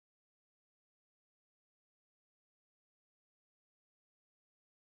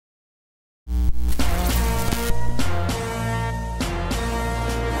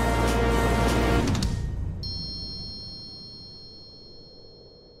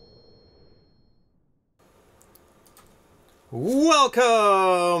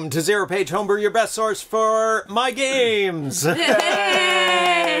Welcome to ZeroPage Homebrew, your best source for my games! And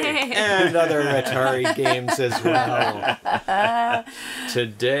other Atari games as well.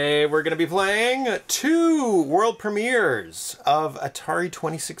 Today we're going to be playing 2 world premieres of Atari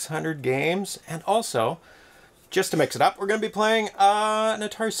 2600 games, and also, just to mix it up, we're going to be playing an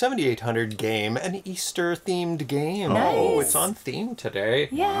Atari 7800 game, an Easter-themed game. Nice. Oh, it's on theme today.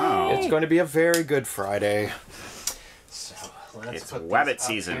 Yay. It's going to be a very good Friday. It's Wabbit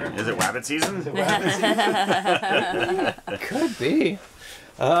season. Is it Wabbit season? Could be.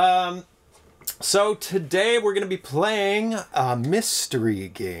 So today we're going to be playing a mystery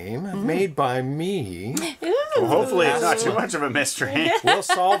game made by me. Well, hopefully it's not too much of a mystery. We'll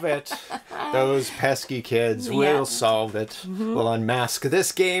solve it. Those pesky kids. We'll solve it. We'll unmask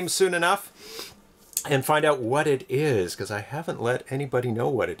this game soon enough and find out what it is, because I haven't let anybody know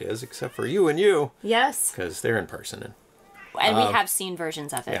what it is except for you and you. Yes. Because they're in person. And we have seen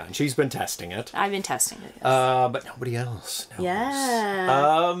versions of it. Yeah, and she's been testing it. I've been testing it. Yes. But nobody else knows.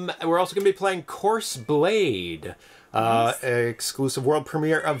 Yeah. We're also going to be playing Coarse Blade. Nice. Exclusive world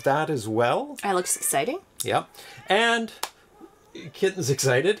premiere of that as well. That looks exciting. Yep. And Kitten's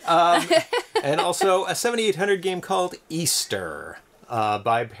excited. And also a 7800 game called Easter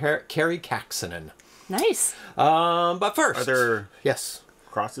by Karri Kaksonen. Nice. But first... Are there Yes.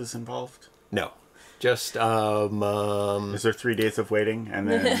 crosses involved? No. Just, Is there 3 days of waiting and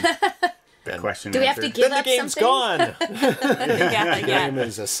then the question Do we have to answered? give then the up game's something? gone. Yeah, The game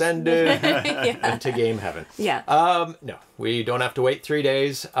is ascended into game heaven. Yeah. No, we don't have to wait 3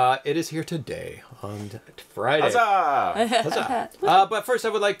 days. It is here today on Friday. Huzzah! Huzzah. But first I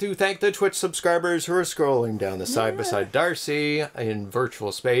would like to thank the Twitch subscribers who are scrolling down the side beside Darcy in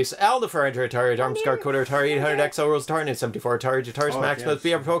virtual space, Alda for Atari, Darmscar, Coder, Atari, 800 XL, Rose Atari, 74 Atari, Guitars, Max, yes.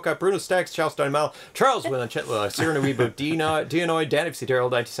 BR Poca, Bruno Stacks, Charles Mel, Charles Willen, Chetla, Cyrano Weebo, Dinoid, Dan FC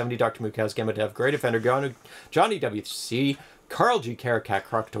Daryl, 1970, Dr. Mukaz, Gamma Dev, Great Offender, Johnny WC, Carl G. Caracat,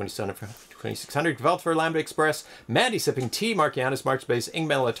 Croc 2600, developed for Lambda Express, Mandy Sipping T, Mark Yanis, Mark Space,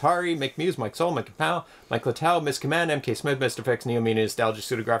 Ingmel Atari, Mick Muse, Mike Soul, Mike Pow, Mike Littell, Miss Command, MK Smith, Mr. Fix, Neomina, Nostalgia,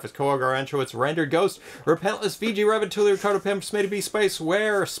 Pseudographics, Coagar, Antrowitz, Rendered Ghost, Repentless, VG, Revan, Tuli, Ricardo Pimp, Smitty B, Space,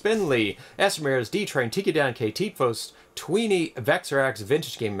 Ware, Spinley, Esmer's, D-Train, Tiki Dan, K, Teepfost, Tweenie, Vexerax,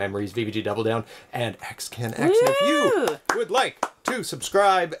 Vintage Game Memories, VVG Double Down, and XCan X. And if you would like to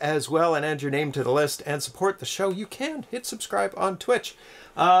subscribe as well and add your name to the list and support the show, you can hit subscribe on Twitch.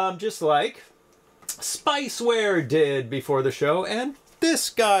 Just like Spiceware did before the show, and this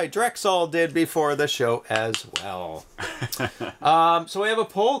guy, Drexel, did before the show as well. So we have a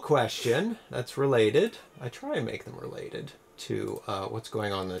poll question that's related. I try and make them related to what's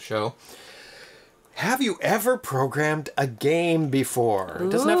going on in the show. Have you ever programmed a game before? It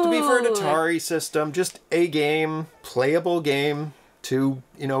doesn't have to be for an Atari system, just a game, playable game to,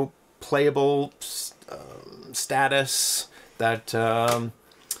 you know, playable status that... I'm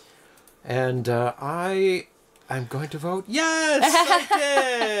going to vote yes, I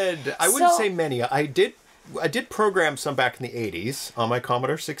did. I wouldn't say many. I did program some back in the 80s on my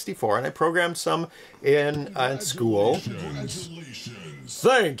Commodore 64, and I programmed some in school.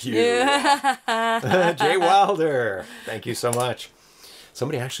 Thank you. Jay Wilder. Thank you so much.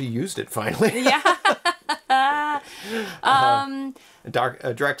 Somebody actually used it finally. Yeah.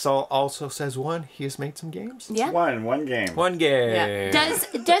 Drexel also says he has made some games. Yeah. One game. One game. Yeah.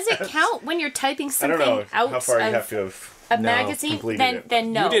 Does it count when you're typing I something don't know out how far you of have to have a magazine? completed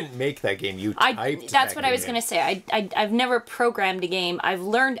Then no. You didn't make that game. You typed That's that what I game was going to say. I've never programmed a game. I've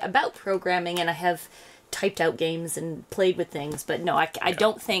learned about programming, and I have typed out games and played with things. But no, I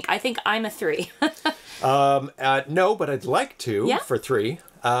don't think. I think I'm a 3. No, but I'd like to for 3.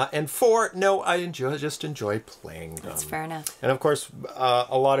 And 4, no, I just enjoy playing them. That's fair enough. And of course,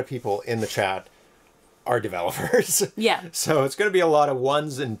 a lot of people in the chat are developers. Yeah. So it's going to be a lot of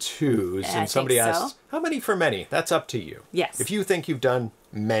 1s and 2s. I And somebody think so. asks, how many for many? That's up to you. Yes. If you think you've done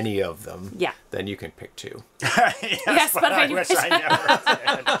many of them, then you can pick 2. Yes, but I wish I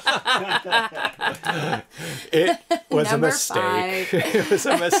never did. It was a Number mistake. 5. It was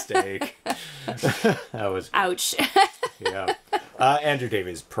a mistake. That was good. Ouch. Yeah. Andrew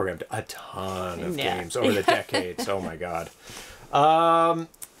Davies programmed a ton of games over the decades. Oh my god.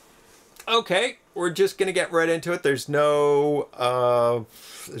 Okay, we're just gonna get right into it. There's no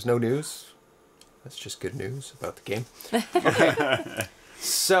news. That's just good news about the game. Okay.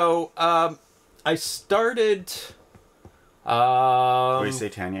 So I started What do you say,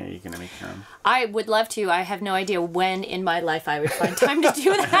 Tanya? Are you going to make your own? I would love to. I have no idea when in my life I would find time to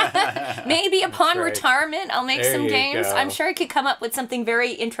do that. Maybe upon right. retirement, I'll make There some you games. go. I'm sure I could come up with something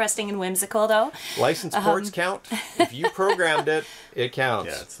very interesting and whimsical, though. License ports count. If you programmed it, it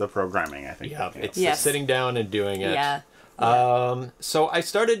counts. Yeah, it's the programming, I think. Yeah, it's Yes. the sitting down and doing it. Yeah. So I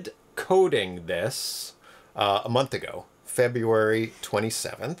started coding this a month ago, February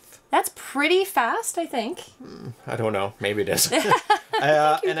 27th. That's pretty fast, I think. I don't know. Maybe it is.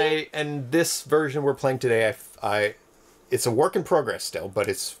 And this version we're playing today, it's a work in progress still, but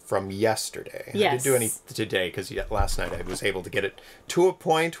it's from yesterday. Yes. I didn't do any today because last night I was able to get it to a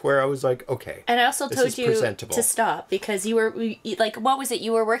point where I was like, okay. And I also this told is you presentable. to stop because you were, like, what was it?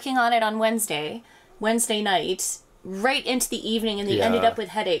 You were working on it on Wednesday night, right into the evening, and you Yeah. ended up with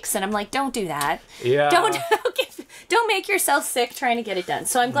headaches. And I'm like, don't do that. Yeah. Don't make yourself sick trying to get it done.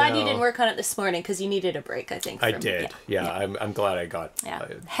 So I'm glad you No. didn't work on it this morning because you needed a break, I think. I from- did. Yeah. I'm glad I got.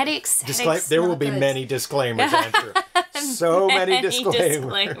 Headaches. There will not be good. many disclaimers, Andrew. So many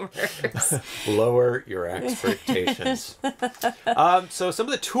disclaimers. Lower your expectations. So some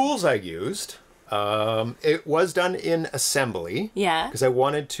of the tools I used, it was done in assembly. Yeah. Because I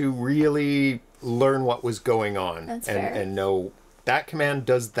wanted to really learn what was going on. That's fair. And know that command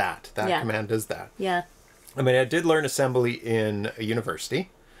does that. That command does that. Yeah. I mean, I did learn assembly in a university.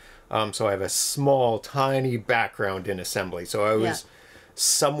 So I have a small, tiny background in assembly. So I was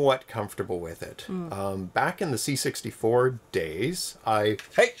somewhat comfortable with it. Back in the C64 days,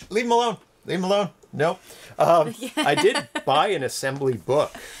 Hey, leave him alone. Leave him alone. No. I did buy an assembly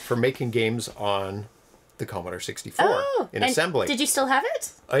book for making games on the Commodore 64 in and assembly. Did you still have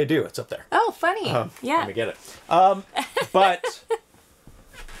it? I do. It's up there. Oh, funny. Let me get it. But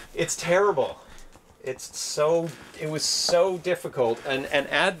it's terrible. It was so difficult. And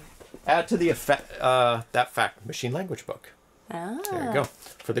add to the effect, that fact, machine language book. Oh. There you go.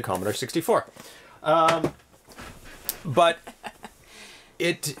 For the Commodore 64. But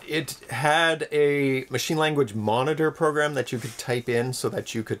it had a machine language monitor program that you could type in so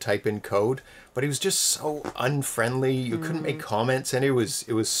that you could type in code, but it was just so unfriendly. You couldn't make comments, and it was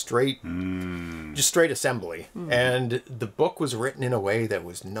straight assembly. And the book was written in a way that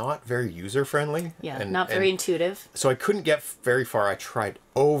was not very user friendly. Yeah, and, not very intuitive. So I couldn't get very far. I tried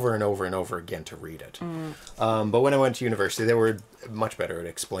over and over and over again to read it. But when I went to university, they were much better at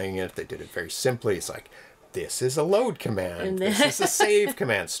explaining it. They did it very simply. It's like, this is a load command. This is a save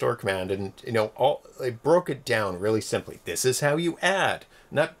command, store command, and they broke it down really simply. This is how you add.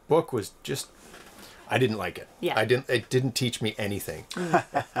 And that book was just, I didn't like it. Yeah. It didn't teach me anything. Yeah,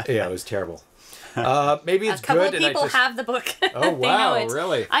 it was terrible. Maybe it's A couple good. of people have the book. Oh They know wow, it.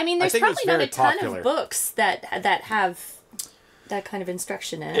 really? I mean, there's think probably it's not very a ton popular. of books that have that kind of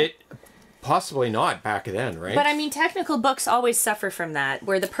instruction in it. It possibly not back then, right? But I mean, technical books always suffer from that,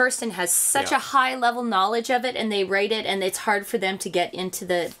 where the person has such Yeah. a high level knowledge of it, and they write it, and it's hard for them to get into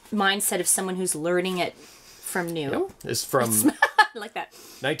the mindset of someone who's learning it from new. It's from Like that.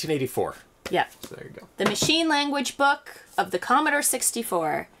 1984. Yeah. So there you go. The machine language book of the Commodore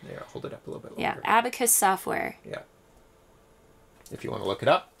 64. There, hold it up a little bit Yeah. longer. Abacus software. Yeah. If you want to look it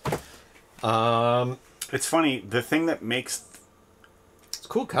up. It's funny, the thing that makes It's a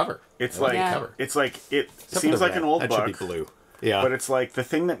cool cover. it's I like like the Yeah. cover. it's like it Except for seems the like red. an old that book, should be blue. Yeah. but it's like the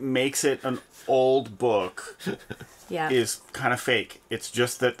thing that makes it an old book Yeah. is kind of fake. It's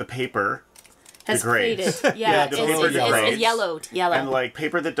just that the paper Has degrades. faded. Yeah. Yeah, it's, the paper it's degrades. yellowed. Yellow. and like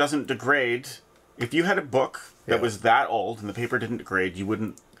paper that doesn't degrade. If you had a book that Yeah. was that old and the paper didn't degrade, you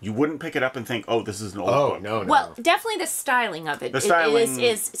wouldn't pick it up and think, "Oh, this is an old oh, book." no. Well, definitely the styling of it. The styling-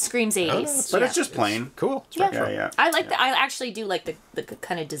 is screams 80s. But yeah. it's just plain. Cool. It's Yeah. retro. Yeah, yeah. I like I actually do like the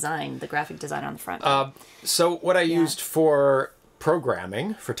kind of design, the graphic design on the front. So what I used for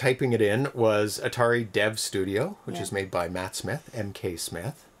programming, for typing it in, was Atari Dev Studio, which Yeah. is made by Matt Smith, MK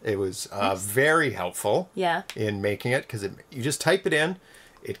Smith. It was very helpful Yeah. in making it, because you just type it in,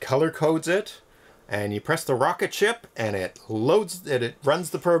 it color codes it, and you press the rocket chip, and it loads it. It runs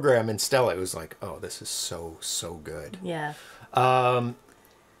the program in Stella. It was like, oh, this is so good. Yeah. For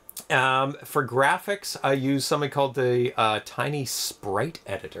graphics, I use something called the Tiny Sprite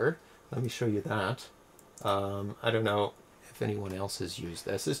Editor. Let me show you that. I don't know if anyone else has used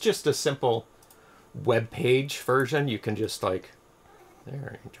this. It's just a simple web page version. You can just like,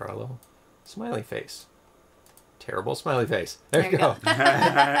 there, you draw a little smiley face. Terrible smiley face. There you go.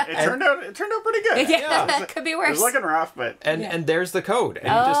 It turned out pretty good. Yeah, could be It worse. was looking rough, but And there's the code. And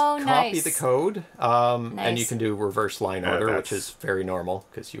you Oh, just copy nice. the code. And you Nice. can do reverse line order, which that's- is very normal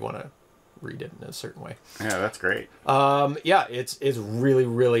because you want to read it in a certain way. yeah, that's great. Yeah, it's really,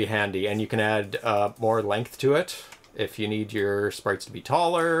 really handy, and you can add more length to it. if you need your sprites to be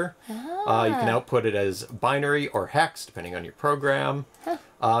taller. You can output it as binary or hex, depending on your program.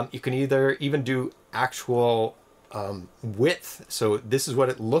 You can even do actual width. So this is what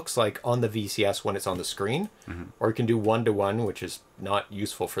it looks like on the VCS when it's on the screen. Or you can do 1-to-1, which is not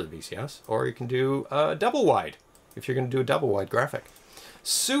useful for the VCS. Or you can do double wide, if you're going to do a double wide graphic.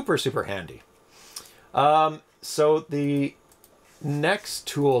 Super, super handy. So the next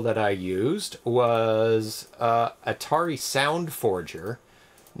tool that I used was Atari Sound Forger.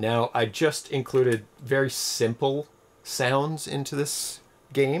 Now, I just included very simple sounds into this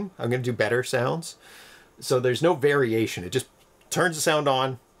game. I'm going to do better sounds. So there's no variation. It just turns the sound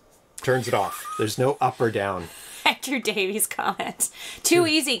on, turns it off. There's no up or down. Andrew Davies' comment. Too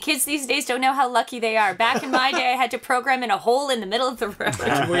easy. Kids these days don't know how lucky they are. Back in my day, I had to program in a hole in the middle of the road.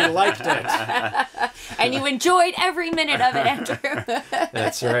 And we liked it. And you enjoyed every minute of it, Andrew.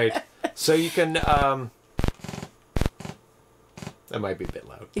 That's right. So you can... that might be a bit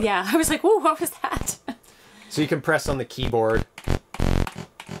loud. But... Yeah, I was like, whoa, what was that? So you can press on the keyboard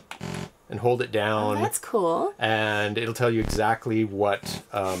and hold it down. Oh, that's cool. And it'll tell you exactly what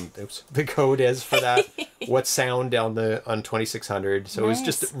the code is for that, what sound on 2600. So Nice. It was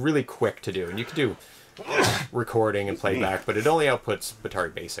just really quick to do. And you can do recording and playback, but it only outputs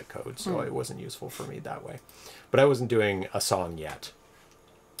Atari Basic code, so it wasn't useful for me that way. But I wasn't doing a song yet.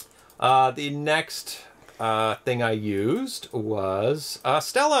 The next thing I used was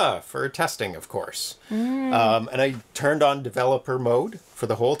Stella for testing, of course. And I turned on developer mode for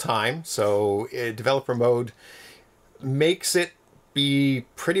the whole time. So developer mode makes it be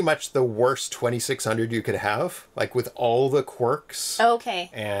pretty much the worst 2600 you could have, like with all the quirks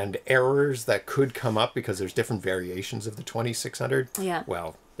and errors that could come up because there's different variations of the 2600. Yeah.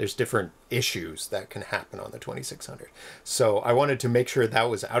 Well, there's different issues that can happen on the 2600. So I wanted to make sure that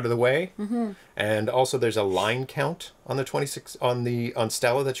was out of the way. And also there's a line count on the on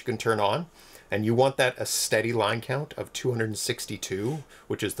Stella that you can turn on. And you want that a steady line count of 262,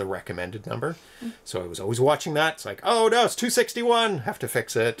 which is the recommended number. So I was always watching that. It's like, oh no, it's 261. Have to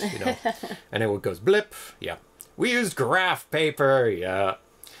fix it, you know. And it goes blip. Yeah. We used graph paper. Yeah.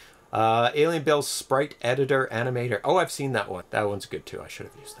 Alien Bill's Sprite Editor Animator. Oh, I've seen that one. That one's good too. I should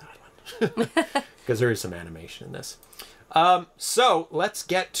have used that one. Because there is some animation in this. So let's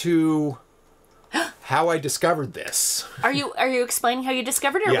get to how I discovered this. Are you explaining how you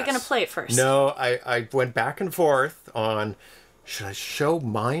discovered it, or are we going to play it first? No, I went back and forth on, should I show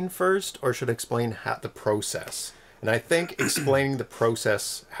mine first, or should I explain the process? And I think explaining the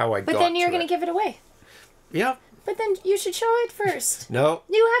process, how I got to it. But then you're going to give it away. Yeah. But then you should show it first. No.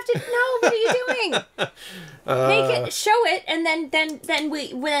 You have to know. What are you doing? Make it, show it, and then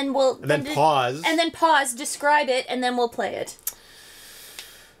we'll pause. And then pause, describe it, and then we'll play it.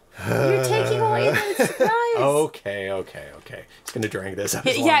 You're taking away the surprise. Okay. It's going to drag this out.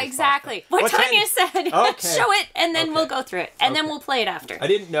 Yeah, exactly. What Tanya said. Okay. Show it, and then we'll go through it, and then we'll play it after. I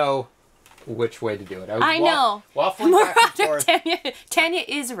didn't know which way to do it. I know. Waffling back and forth. Tanya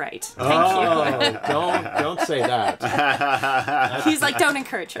is right. Thank you. Don't say that. He's like, don't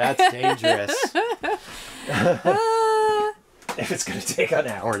encourage her. That's dangerous. If it's going to take an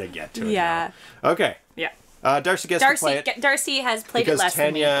hour to get to it. Yeah. Now. Okay. Yeah. Darcy gets to play it. Darcy has played it less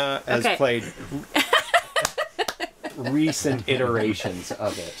than me. Because Tanya has played recent iterations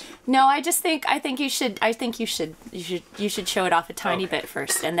of it. No, I think you should show it off a tiny bit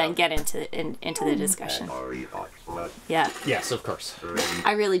first, and then get into the discussion. Yeah. Yes, of course.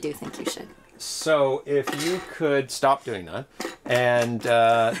 I really do think you should. So if you could stop doing that, and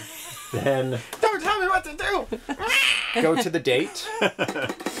then Don't tell me what to do. go to the date.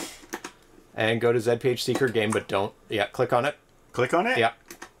 And go to ZeroPage Secret Game, but don't... Yeah, click on it. Click on it? Yeah.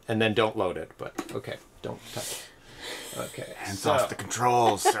 And then don't load it, but... Okay, don't touch it. Okay, Hands off the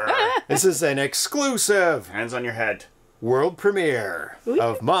controls, sir. This is an exclusive Hands on your head. world premiere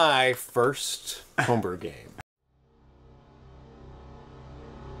of my first homebrew game.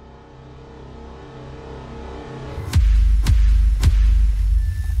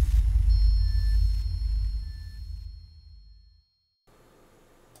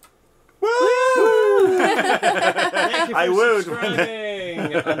 Thank you for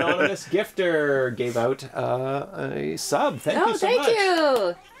subscribing. Anonymous Gifter gave out a sub. Thank you so much. Thank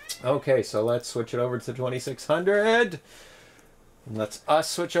you. Okay, so let's switch it over to 2600. Let's us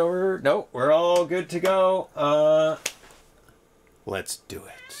switch over. No, we're all good to go. Let's do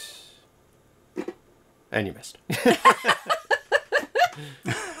it. And you missed.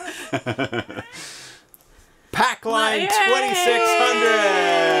 Pac-Line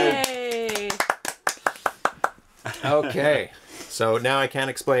 2600. Yay! Okay, so now I can't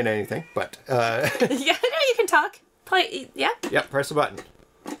explain anything, but Yeah, no, you can talk. Play. Yeah. Yep, press the button.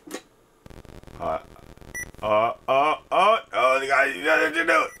 The guy, you gotta do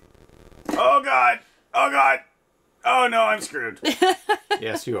it. Oh God. Oh no, I'm screwed.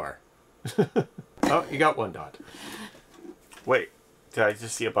 Yes, you are. Oh, you got 1 dot. Wait, did I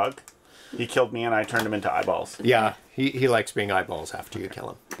just see a bug? He killed me and I turned him into eyeballs. Yeah, he likes being eyeballs after you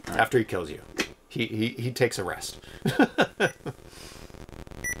kill him. Right. After he kills you. He takes a rest.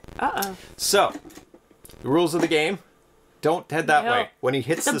 Uh-oh. So, the rules of the game. Don't head that way. When he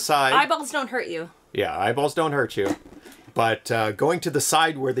hits the side... Eyeballs don't hurt you. Yeah, eyeballs don't hurt you. But going to the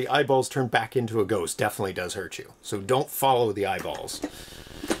side where the eyeballs turn back into a ghost definitely does hurt you. So don't follow the eyeballs.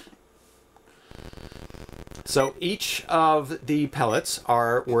 So each of the pellets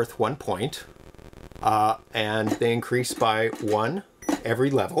are worth 1 point. And they increase by 1 every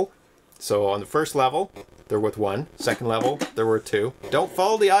level. So on the first level, they're worth 1. Second level, they're worth 2. Don't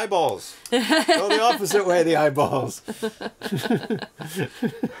follow the eyeballs. Go the opposite way, the eyeballs.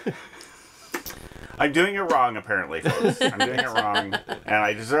 I'm doing it wrong, apparently, folks. I'm doing it wrong, and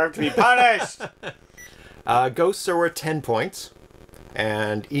I deserve to be punished. Ghosts are worth 10 points,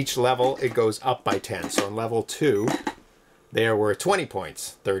 and each level, it goes up by 10. So in level 2, they are worth 20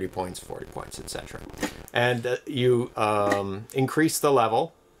 points, 30 points, 40 points, etc. And you increase the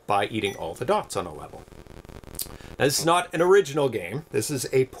level by eating all the dots on a level. Now, this is not an original game. This is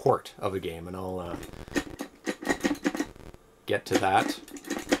a port of a game, and I'll get to that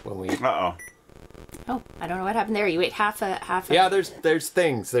when we... Uh-oh. Oh, I don't know what happened there. You ate half a... Yeah, there's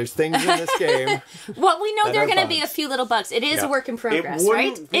things. There's things in this game. Well, we know there are going to be a few little bugs. It is a work in progress,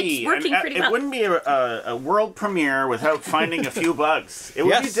 right? It's working pretty well. It wouldn't be a world premiere without finding a few bugs. It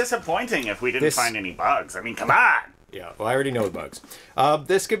would be disappointing if we didn't find any bugs. I mean, come on. Yeah, well, I already know the bugs.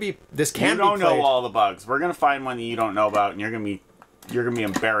 This can be played. You don't know all the bugs. We're gonna find one that you don't know about, and you're gonna be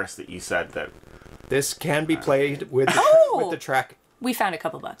embarrassed that you said that. This can be played with the track. We found a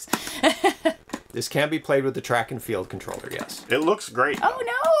couple bugs. This can be played with the track and field controller. Yes. It looks great. Oh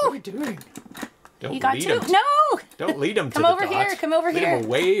no! What are we doing? Don't you got lead 2. him. No! Don't lead him to Come the over dot. here. Come over here. Lead him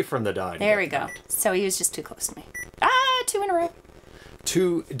away from the dot. There we go. So he was just too close to me. 2 in a row.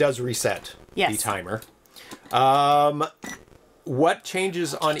 2 does reset the timer. What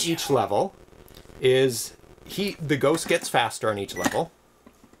changes on each level is the ghost gets faster on each level,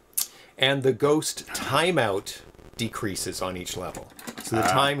 and the ghost timeout decreases on each level. So the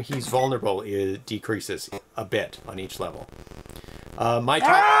time he's vulnerable decreases a bit on each level. My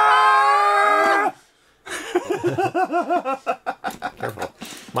top... Careful.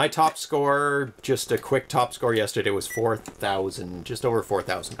 My top score, just a quick top score yesterday, was 4,000, just over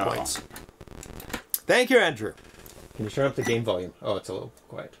 4,000 points. Thank you, Andrew. Can you turn up the game volume? Oh, it's a little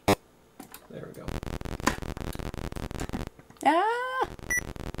quiet. There we go.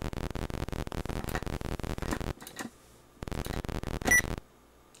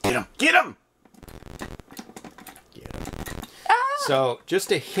 Get him! Get him! Get him. So,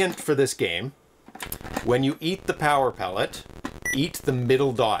 just a hint for this game. When you eat the power pellet, eat the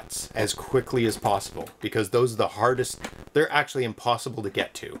middle dots as quickly as possible, because those are the hardest. They're actually impossible to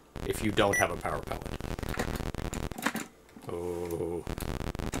get to if you don't have a power pellet. Oh.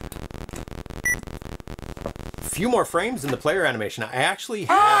 A few more frames in the player animation. I actually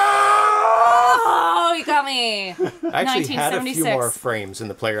had... Oh, you got me. I actually had a few more frames in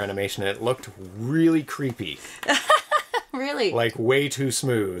the player animation, and it looked really creepy. Really? Like, way too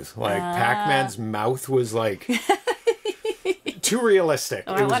smooth. Like, Pac-Man's mouth was, like, too realistic.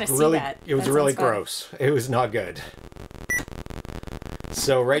 Oh, I want to see that. It was really gross. It was not good.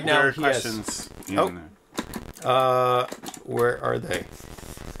 So, right now, he questions. has... Oh. Where are they?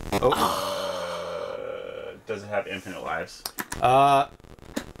 Oh. Does it have infinite lives?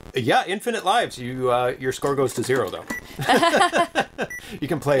 Yeah, infinite lives. Your score goes to 0, though. You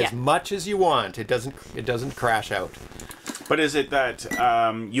can play as much as you want. It doesn't crash out. But is it that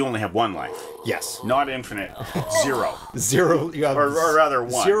you only have 1 life? Yes. Not infinite. 0. 0. You have or rather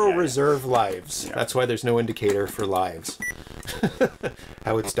 1. 0 reserve lives. Yeah. That's why there's no indicator for lives.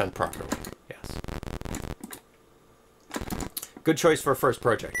 How it's done properly. Yes. Good choice for a first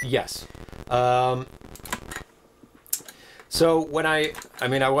project. Yes. So when I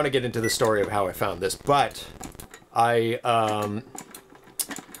want to get into the story of how I found this, but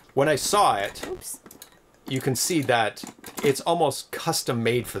when I saw it, you can see that it's almost custom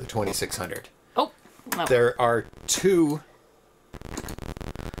made for the 2600. Oh. There are 2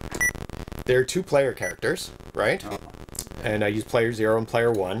 player characters, right? And I use player 0 and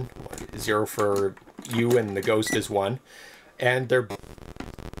player 1. 0 for you and the ghost is 1. And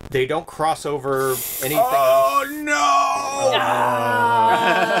they don't cross over anything. Oh no!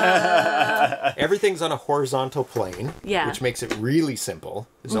 everything's on a horizontal plane, Yeah. which makes it really simple.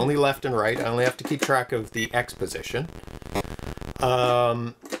 There's only left and right. I only have to keep track of the X position.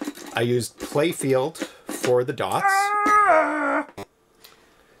 I used playfield for the dots.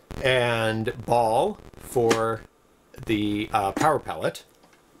 And ball for the power pellet.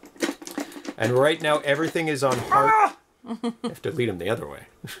 And right now everything is on hard... You have to lead him the other way.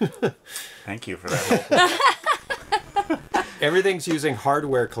 Thank you for that help. Everything's using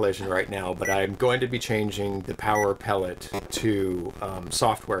hardware collision right now, but I'm going to be changing the power pellet to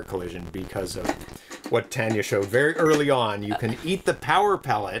software collision because of what Tanya showed very early on. You can eat the power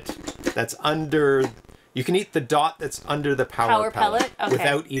pellet that's under... You can eat the dot that's under the power pellet Okay.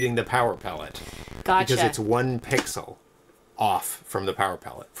 without eating the power pellet. Gotcha. Because it's 1 pixel off from the power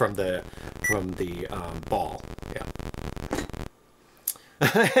pellet, from the ball. Yeah.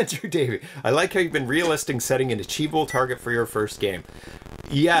 Andrew Davey, I like how you've been realistic setting an achievable target for your first game.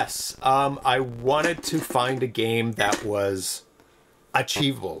 Yes, I wanted to find a game that was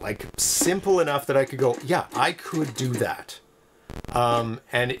achievable, like simple enough that I could go, yeah, I could do that.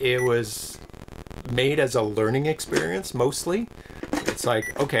 And it was made as a learning experience mostly. It's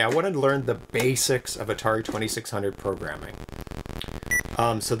like, okay, I want to learn the basics of Atari 2600 programming.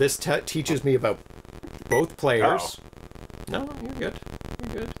 So this teaches me about both players. No, you're good.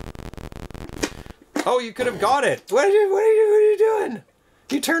 You're good. Oh, you could have got it. What are you doing?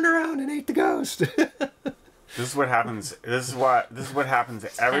 You turned around and ate the ghost. This is what happens. This is what happens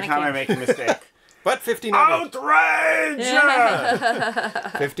every time I make a mistake. But 1500. Outrage!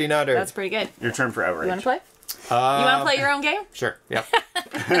 1500. That's pretty good. Your turn for outrage. You want to play? You want to play your own game? Sure. Yep.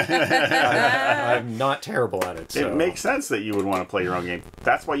 I'm not terrible at it. So. It makes sense that you would want to play your own game.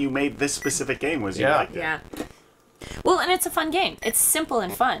 That's why you made this specific game. Was you liked it? Yeah. Well, and it's a fun game. It's simple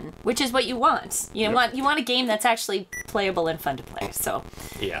and fun, which is what you want. You want a game that's actually playable and fun to play. So.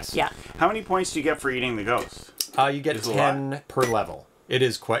 Yes. Yeah. How many points do you get for eating the ghost? You get 10 per level.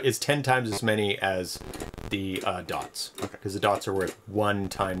 It's 10 times as many as the dots. Okay. Because the dots are worth 1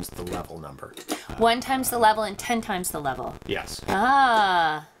 times the level number. 1 times the level and 10 times the level. Yes.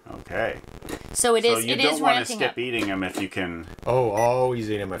 Ah. Okay. So it is. So you don't want to skip eating them if you can. Oh, always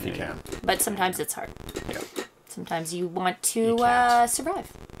eat them if you can. But sometimes it's hard. Yeah. Sometimes you want to survive.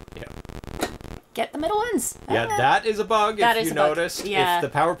 Yeah. Get the middle ones. Yeah, that is a bug. That if is you a bug. noticed, Yeah. if the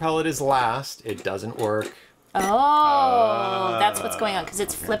power pellet is last, it doesn't work. Oh, that's what's going on because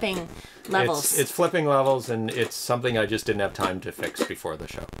it's flipping levels. It's flipping levels, and it's something I just didn't have time to fix before the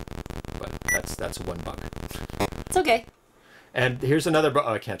show. But that's one bug. It's okay. And here's another bug.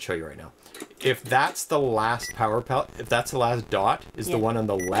 Oh, I can't show you right now. If that's the last power pellet, if that's the last dot, is the one on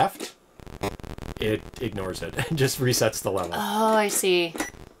the left, it ignores it and just resets the level. Oh, I see.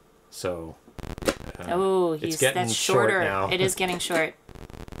 So. That's shorter. Short now. It is getting short.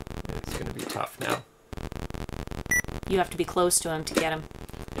 It's gonna be tough now. You have to be close to him to get him.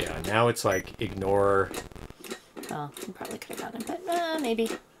 Yeah, now it's like ignore. Oh, you probably could have gotten him, but maybe.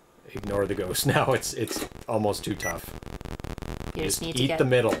 Ignore the ghost. Now it's almost too tough. You just need to eat the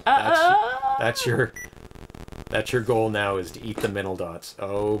middle. That's your goal now, is to eat the middle dots.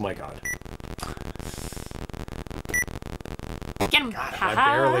 Oh my god. Get him. I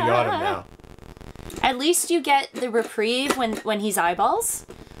barely got him now. At least you get the reprieve when he's eyeballs.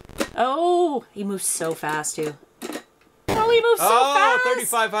 Oh, he moves so fast too. Oh, he moves so fast.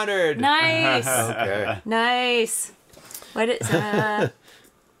 3,500. Nice. Okay. Nice. What is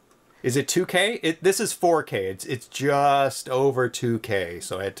Is it 2K? This is 4K. It's just over 2K,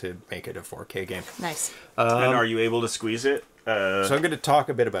 so I had to make it a 4K game. Nice. And are you able to squeeze it? So I'm going to talk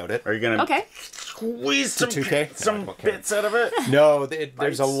a bit about it. Are you going to squeeze some 2K? Some bits out of it? No,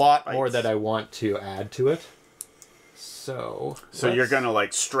 there's a lot more that I want to add to it. So you're going to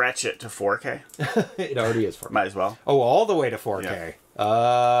like stretch it to 4K? It already is 4K. Might as well. Oh, all the way to 4K.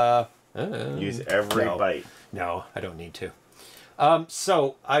 Yeah. Use every bite. No, I don't need to.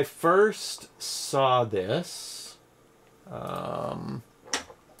 So I first saw this. I'll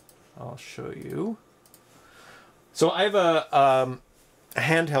show you. So I have a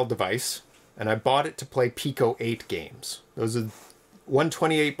handheld device, and I bought it to play Pico 8 games. Those are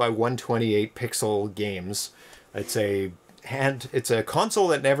 128 by 128 pixel games. It's a console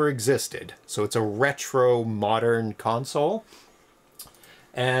that never existed. So it's a retro modern console.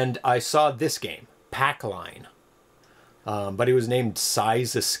 And I saw this game, Pac-Line. But it was named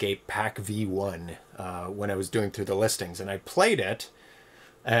Size Escape Pac V1 when I was doing through the listings. And I played it,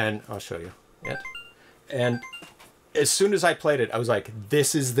 and I'll show you it. And as soon as I played it, I was like,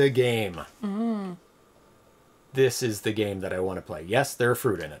 this is the game. Mm. This is the game that I want to play. Yes, there are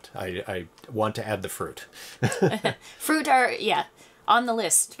fruit in it. I want to add the fruit. Fruit are, on the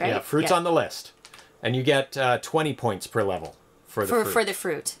list, right? Yeah, fruit's on the list. And you get 20 points per level for the fruit. For the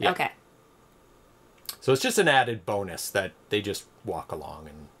fruit. Yeah. Okay. So it's just an added bonus that they just walk along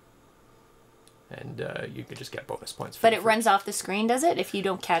and you can just get bonus points. But it runs off the screen, does it? If you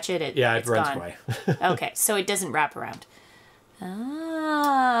don't catch it, it's runs gone. away. Okay, so it doesn't wrap around.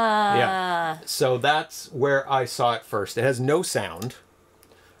 Ah. Yeah. So that's where I saw it first. It has no sound,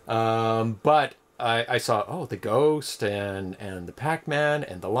 but I saw the ghost and the Pac-Man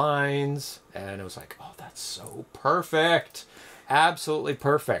and the lines, and I was like, oh, that's so perfect, absolutely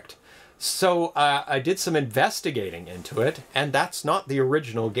perfect. So I did some investigating into it, and that's not the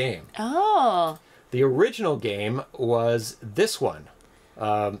original game. Oh. The original game was this one.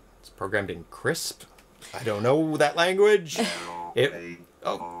 It's programmed in Crisp. I don't know that language.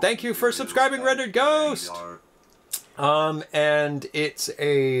 Thank you for subscribing, Rendered Ghost. And it's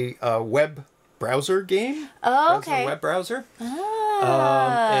a web browser game. Oh, okay. Web browser.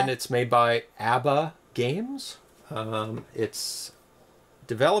 And it's made by ABBA Games. Its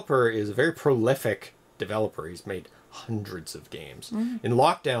developer is a very prolific developer. He's made hundreds of games. In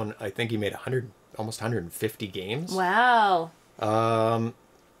lockdown, I think he made almost 150 games. Wow.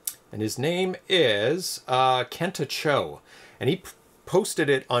 And his name is Kenta Cho. And he posted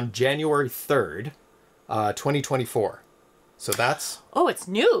it on January 3rd, 2024. So that's... Oh, it's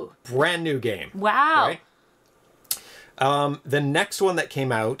new. Brand new game. Wow. Right? The next one that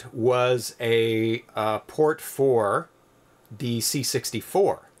came out was a port for the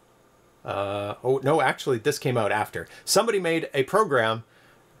C64. No, actually, this came out after. Somebody made a program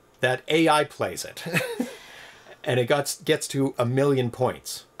that AI plays it. And it gets to 1 million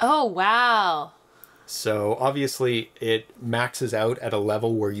points. Oh, wow. So obviously it maxes out at a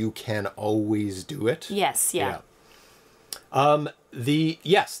level where you can always do it. Yes, yeah.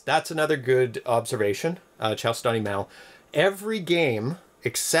 Yes, that's another good observation, Chalstani Mal. Every game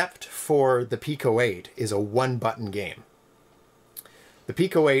except for the Pico 8 is a one-button game. The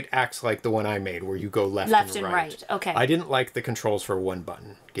Pico 8 acts like the one I made, where you go left and right. Okay. I didn't like the controls for a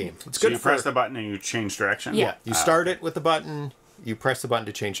one-button game. It's so good you press the button and you change direction? Yeah. You start it with the button, you press the button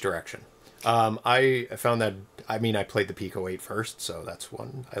to change direction. I found that, I played the Pico 8 first, so that's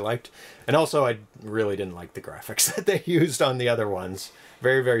one I liked. And also, I really didn't like the graphics that they used on the other ones.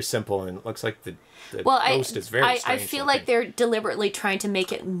 Very, very simple, and it looks like the ghost is very strange I feel looking. like they're deliberately trying to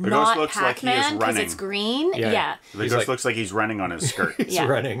make it not Pac-Man because it's green. Yeah. The ghost looks like he's running on his skirt. He's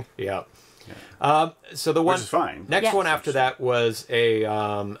running, so the Which is fine. Next one after that was a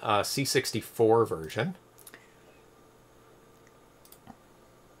C64 version.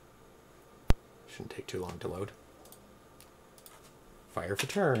 Shouldn't take too long to load. Fire for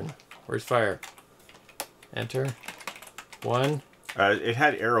turn. Where's fire? Enter. 1. It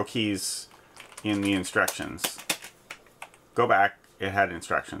had arrow keys in the instructions. Go back. It had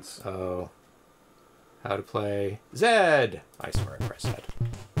instructions. Oh. How to play Z. I swear I pressed that.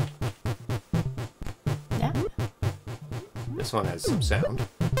 Yeah. This one has some sound.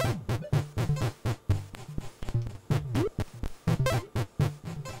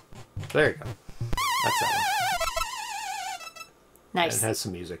 There you go. That's that one. Nice. And it has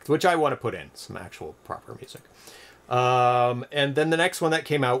some music, which I want to put in. Some actual proper music. And then the next one that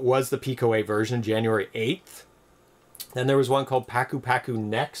came out was the Pico 8 version, January 8th. Then there was one called Paku Paku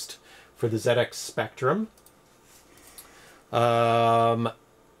Next for the ZX Spectrum. And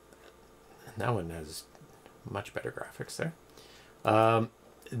that one has much better graphics there.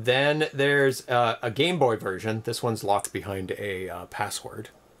 Then there's a Game Boy version. This one's locked behind a password.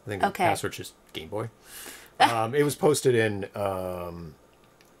 I think the password's just Game Boy. It was posted in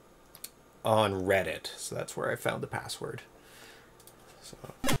on Reddit, so that's where I found the password. So.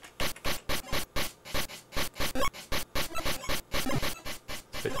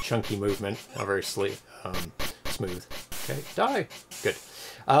 Bit chunky movement, not very smooth. Okay, die. Good.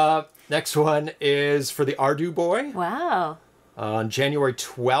 Next one is for the Ardu Boy. Wow. On January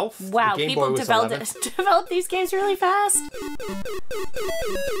 12th. Wow, the Game people Boy was develop these games really fast.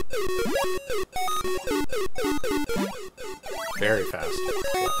 Very fast.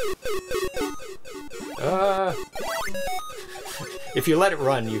 If you let it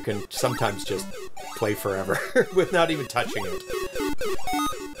run, you can sometimes just play forever with not even touching it.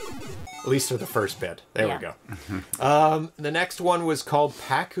 At least for the first bit. There we go. The next one was called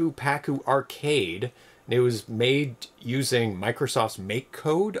Paku Paku Arcade. It was made using Microsoft's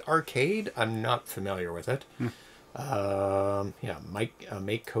MakeCode Arcade. I'm not familiar with it. MakeCode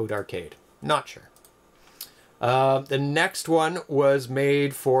Arcade. Not sure. The next one was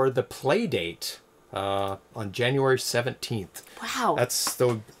made for the Playdate on January 17th. Wow. That's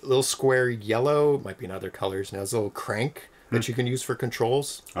the little square yellow. Might be in other colors now. It's a little crank that you can use for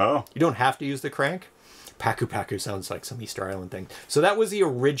controls. Oh. You don't have to use the crank. Paku Paku sounds like some Easter Island thing. So that was the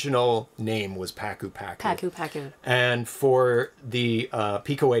original name, was Paku Paku. Paku Paku. And for the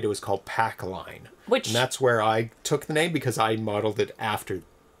Pico 8, it was called Pac-Line. And that's where I took the name because I modeled it after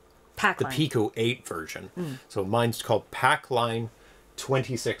Pac-Line. the Pico 8 version. So mine's called Pac-Line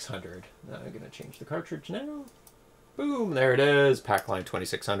 2600. I'm going to change the cartridge now. Boom, there it is, Pac-Line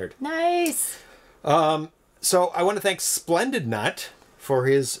 2600. Nice. So I want to thank Splendid Nut for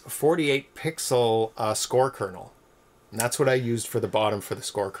his 48 pixel score kernel. And that's what I used for the bottom for the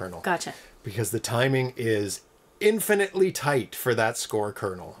score kernel. Gotcha. Because the timing is infinitely tight for that score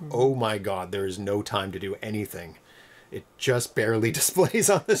kernel. Oh my god, there is no time to do anything. It just barely displays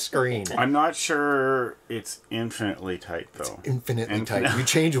on the screen. I'm not sure it's infinitely tight, though. It's infinitely tight. You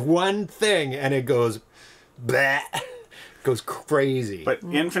change one thing and it goes... Bleh. Goes crazy. But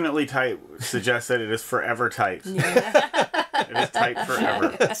infinitely tight suggests that it is forever tight. Yeah. It is tight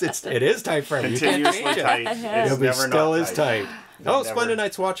forever. It is tight forever. Continuously tight. It's It never still not is tight. Oh, Never. Splendid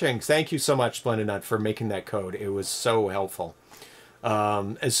Night's watching. Thank you so much, Splendid Night, for making that code. It was so helpful.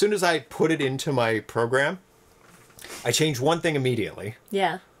 As soon as I put it into my program, I changed one thing immediately.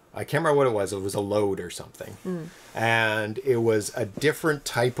 Yeah. I can't remember what it was. It was a load or something. And it was a different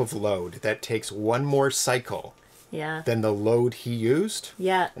type of load that takes one more cycle Yeah. than the load he used.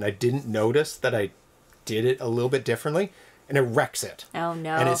 Yeah. And I didn't notice that I did it a little bit differently. And it wrecks it. Oh,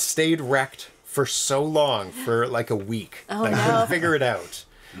 no. And it stayed wrecked for so long, for like a week. Oh, I couldn't figure it out.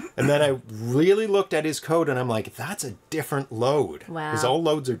 And then I really looked at his code and I'm like, that's a different load. Wow. Because all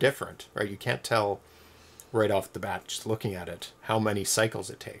loads are different, right? You can't tell right off the bat just looking at it how many cycles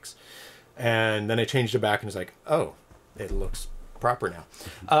it takes. And then I changed it back and was like, oh, it looks proper now.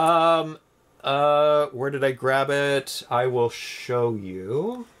 Where did I grab it? I will show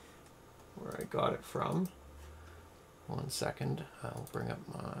you where I got it from. 1 second. I'll bring up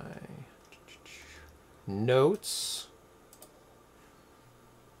my notes.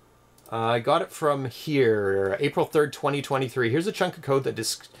 I got it from here, April 3rd, 2023. Here's a chunk of code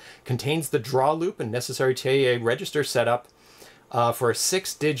that contains the draw loop and necessary TAA register setup for a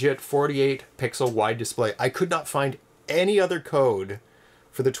 6-digit 48-pixel wide display. I could not find any other code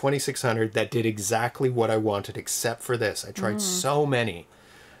for the 2600 that did exactly what I wanted except for this. I tried so many,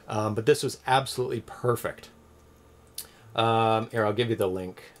 but this was absolutely perfect. Here, I'll give you the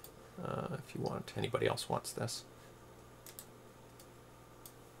link if you want. Anybody else wants this?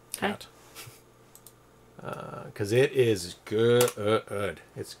 Okay. Because it is good.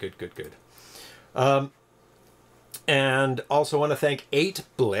 It's good. And also want to thank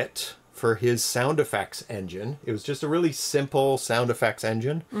 8-Blit for his sound effects engine. It was just a really simple sound effects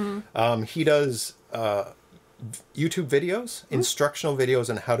engine. He does YouTube videos, instructional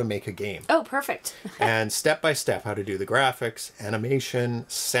videos on how to make a game. Oh, perfect. And step by step how to do the graphics, animation,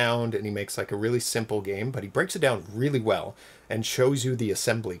 sound, and he makes like a really simple game, but he breaks it down really well and shows you the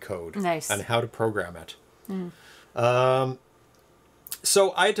assembly code. Nice. And how to program it.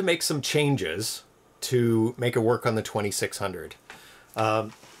 So I had to make some changes to make it work on the 2600.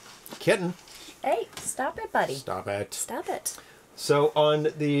 Kitten. Hey, stop it, buddy. Stop it. Stop it. So on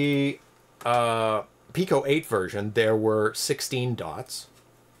the Pico 8 version, there were 16 dots.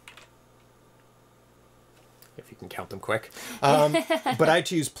 If you can count them quick. But I had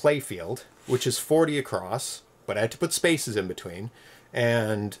to use playfield, which is 40 across, but I had to put spaces in between.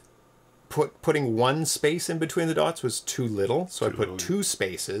 And putting one space in between the dots was too little, so I put 2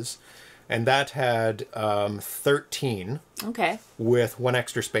 spaces. And that had 13 Okay. with 1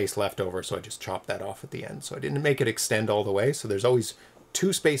 extra space left over, so I just chopped that off at the end. So I didn't make it extend all the way, so there's always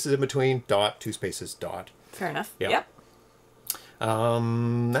 2 spaces in between, dot, 2 spaces, dot. Fair enough. Yep.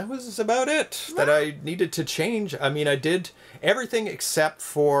 That was about it that I needed to change. I mean, I did everything except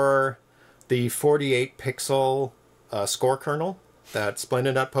for the 48 pixel score kernel that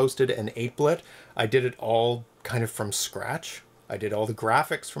Splendid Nut posted and 8-Blit. I did it all kind of from scratch. I did all the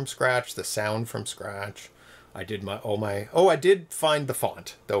graphics from scratch, the sound from scratch. I did I did find the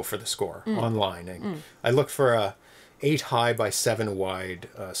font though for the score online. And I looked for a 8 high by 7 wide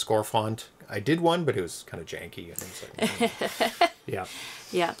score font. I did one, but it was kind of janky. And it was like, yeah.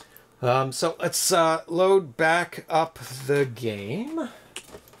 Yeah. So let's load back up the game,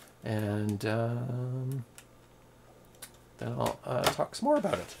 and then I'll talk some more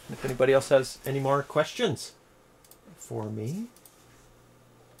about it. If anybody else has any more questions for me.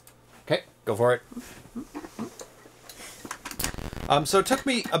 Okay, go for it. So it took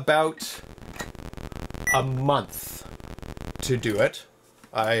me about a month to do it.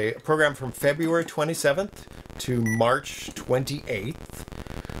 I programmed from February 27th to March 28th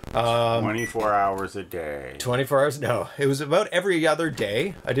 24 hours a day. 24 hours? No. It was about every other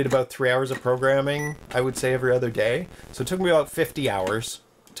day. I did about 3 hours of programming, I would say, every other day. So it took me about 50 hours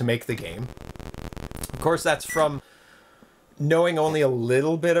to make the game. Of course, that's from knowing only a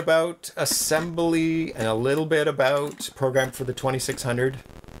little bit about assembly and a little bit about program for the 2600.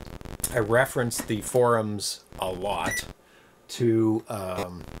 I referenced the forums a lot to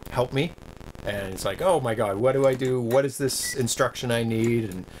help me. And it's like, oh my god, what do I do? What is this instruction I need?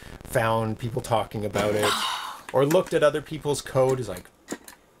 And found people talking about it. Or looked at other people's code. Is like,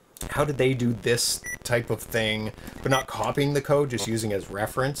 how did they do this type of thing? But not copying the code, just using it as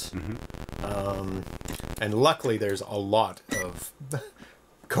reference. Mm-hmm. And luckily, there's a lot of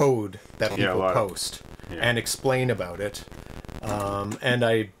code that people post and explain about it. And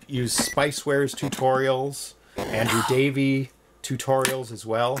I use Spiceware's tutorials, Andrew Davey tutorials as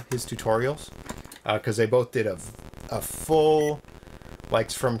well, his tutorials, because they both did a full, like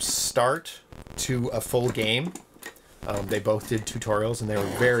from start to a full game. They both did tutorials, and they were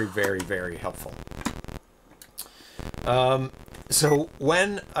very, very, very helpful. So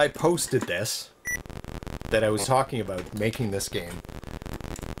when I posted this, that I was talking about making this game,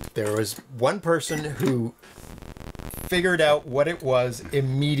 there was one person who figured out what it was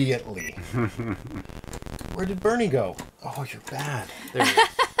immediately. Where did Bernie go? Oh, you're bad. There he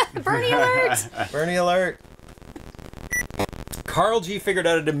is. Bernie alert! Bernie alert. Carl G figured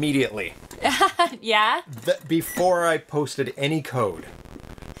out it immediately. Yeah? Before I posted any code.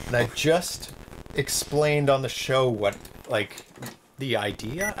 And I just explained on the show what, like, the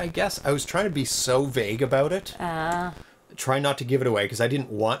idea, I guess. I was trying to be so vague about it. Try not to give it away, because I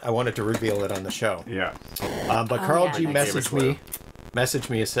wanted to reveal it on the show. Yeah. But Carl G messaged me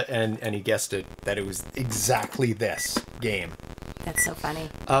and he guessed it, that it was exactly this game. That's so funny.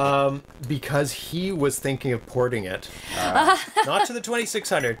 Because he was thinking of porting it, not to the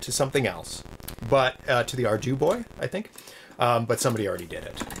 2600, to something else, but to the Arju Boy, I think. But somebody already did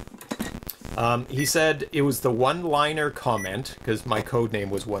it. He said it was the one-liner comment, because my code name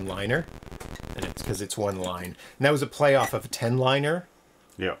was one-liner, and it's because it's one line. And that was a play off of 10-liner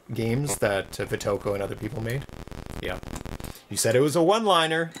games that Vitoko and other people made. Yeah. You said it was a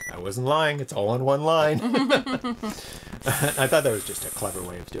one-liner. I wasn't lying. It's all in one line. I thought that was just a clever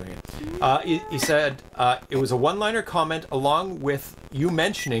way of doing it. He said it was a one-liner comment along with you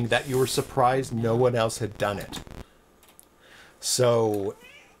mentioning that you were surprised no one else had done it. So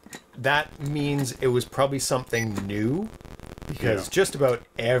that means it was probably something new, because just about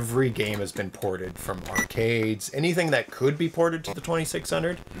every game has been ported from arcades. Anything that could be ported to the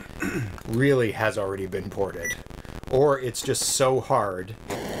 2600 really has already been ported. Or it's just so hard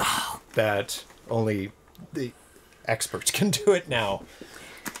that only the experts can do it now.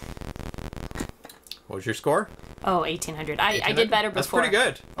 What was your score? Oh, 1800. I did better before. That's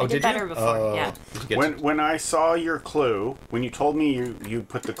pretty good. Oh, did better before, yeah. When I saw your clue, when you told me you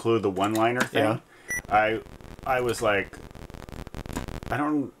put the clue, the one-liner thing, I was like,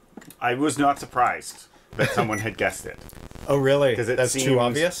 I was not surprised that someone had guessed it. Oh, really? Because that's too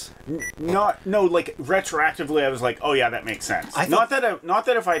obvious? No, like retroactively, I was like, oh yeah, that makes sense. Not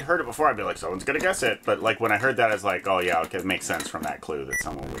that if I'd heard it before, I'd be like, someone's gonna guess it. But like when I heard that, I was like, oh yeah, okay, it makes sense from that clue that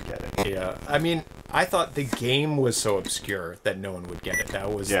someone would get it. Yeah, I mean, I thought the game was so obscure that no one would get it.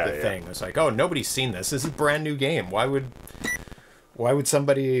 That was the thing. It was like, oh, nobody's seen this. This is a brand new game. Why would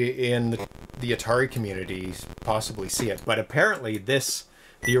somebody in the Atari community possibly see it? But apparently,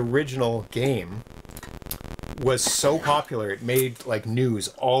 the original game was so popular it made like news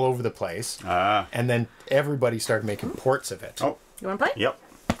all over the place, and then everybody started making ports of it. Oh, you want to play? Yep.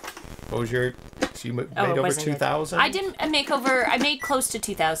 What was your? So you made over 2,000. I didn't make over. I made close to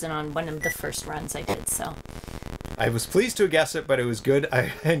 2,000 on one of the first runs I did. So I was pleased to guess it, but it was good. I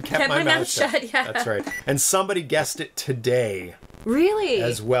kept my mouth shut. Yeah, that's right. And somebody guessed it today. Really?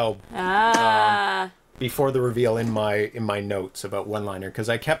 As well. Before the reveal in my notes about one-liner, because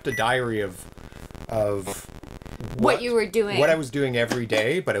I kept a diary of what you were doing, what I was doing every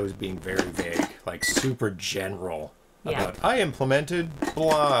day, but I was being very vague, like super general about. I implemented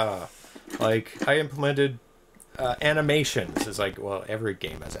blah, like I implemented animations. It's like, well, every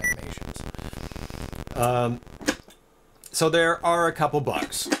game has animations. So there are a couple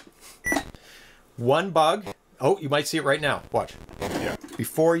bugs. One bug. Oh, you might see it right now. Watch. Yeah.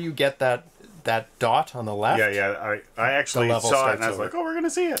 Before you get that dot on the left. Yeah. I actually saw it and I was like, oh, we're gonna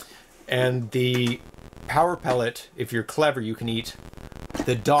see it. And the power pellet, if you're clever, you can eat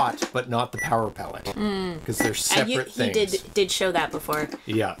the dot, but not the power pellet, because they're separate things. He did show that before.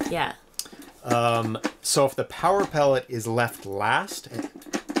 Yeah. Yeah. So if the power pellet is left last,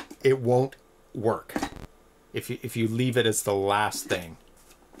 it won't work. If you leave it as the last thing.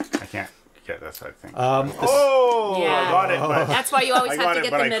 can't get this, I think. Oh! Yeah. I got it, but That's why you always I have got to it,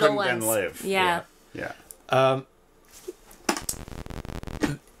 get but the I middle couldn't ones. then live. Yeah. Yeah.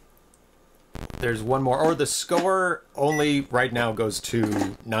 There's one more. Or the score only right now goes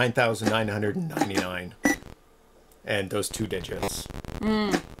to 9,999. And those 2 digits.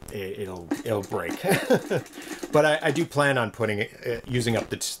 It'll break. But I do plan on putting it, using up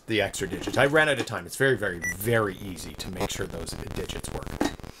the extra digits. I ran out of time. It's very, very, very easy to make sure those digits work.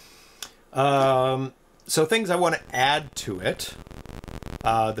 So things I want to add to it.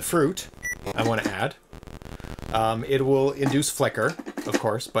 The fruit I want to add. It will induce flicker, of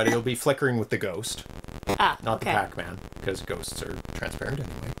course, but it'll be flickering with the ghost. Not the Pac-Man, because ghosts are transparent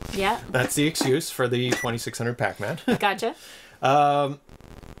anyway. Yeah. That's the excuse for the 2600 Pac-Man. Gotcha.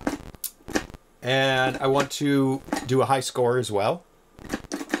 And I want to do a high score as well,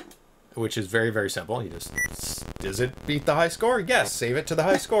 which is very, very simple. You just, does it beat the high score? Yes, save it to the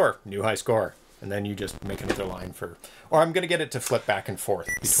high score. New high score. And then you just make another line for... Or I'm going to get it to flip back and forth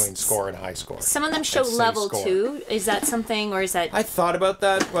between score and high score. Some of them show level 2. Is that something, or is that... I thought about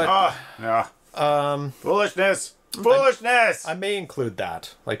that, but... no. Foolishness! Foolishness! I may include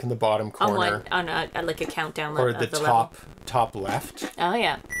that, like in the bottom corner. On like a countdown or level. the top left. Oh,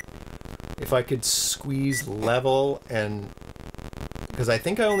 yeah. If I could squeeze level and... Because I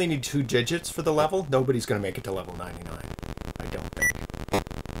think I only need 2 digits for the level. Nobody's going to make it to level 99. I don't think.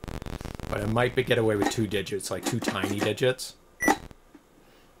 But I might get away with 2 digits, like 2 tiny digits.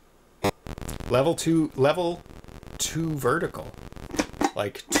 Level 2 vertical.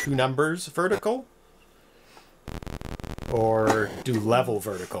 Like 2 numbers vertical. Or do level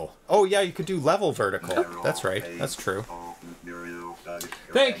vertical. Oh yeah, you could do level vertical. That's right. That's true.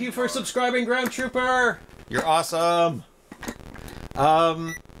 Thank you for subscribing, Ground Trooper. You're awesome.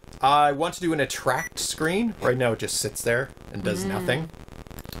 I want to do an attract screen. Right now it just sits there and does nothing.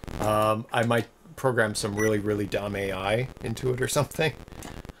 I might program some really, really dumb AI into it or something.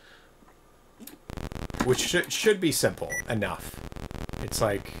 Which should be simple enough. It's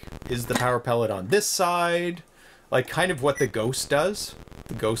like, is the power pellet on this side? Like kind of what the ghost does.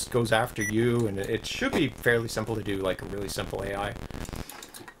 The ghost goes after you, and it should be fairly simple to do, like a really simple AI.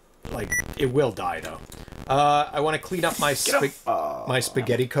 Like, it will die, though. I want to clean up my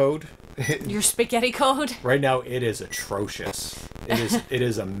spaghetti code. Your spaghetti code? Right now, it is atrocious. It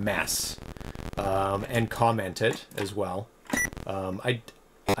is a mess. And comment it as well. I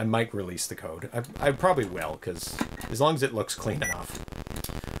might release the code. I probably will, because as long as it looks clean enough.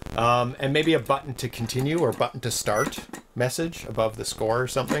 And maybe a button to continue or button to start message above the score or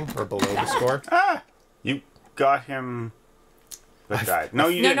something, or below the score. You got him... That died. No,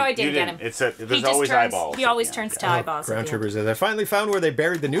 you didn't. No, I didn't get him. There's always eyeballs. He always turns to eyeballs. Ground Troopers, I finally found where they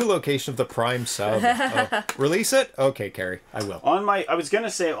buried the new location of the Prime sub. Release it? Okay, Karri, I will. I was gonna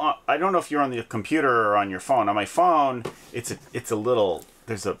say, I don't know if you're on the computer or on your phone. On my phone, there's a little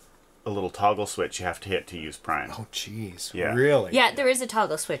toggle switch you have to hit to use Prime. Oh, jeez. Yeah. Really? Yeah, there is a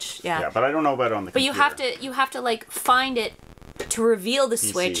toggle switch. Yeah. Yeah, but I don't know about on the computer. But you have to like find it to reveal the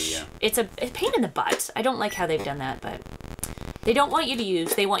switch. Yeah. It's a pain in the butt. I don't like how they've done that, but they don't want you to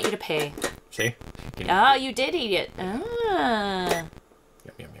use. They want you to pay. See? Oh, you did eat it. Yum,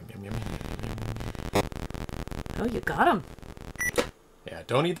 yum, yum, yum, yum, yum. Oh, you got him. Yeah,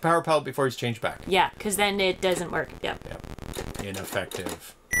 don't eat the power pellet before he's changed back. Yeah, because then it doesn't work. Yep.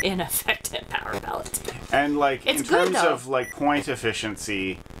 Ineffective Power pellet. And like It's in good, terms though. of like point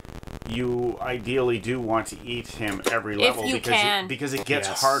efficiency, you ideally do want to eat him every level you can. because it gets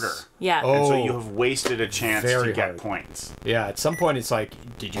Yes. harder. Yeah. And so Oh. you have wasted a chance Very to get hard. points. Yeah, at some point it's like,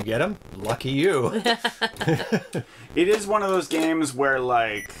 did you get him? Lucky you. It is one of those games where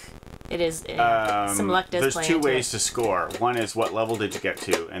like It is. Some luck does there's play 2 into ways it. to score. One is what level did you get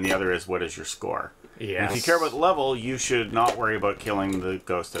to, and the other is what is your score. Yeah. If you care about the level, you should not worry about killing the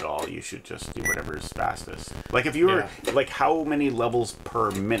ghost at all. You should just do whatever is fastest. Like if you were like how many levels per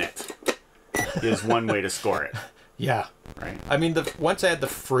minute is one way to score it. Yeah. Right. I mean, once I add the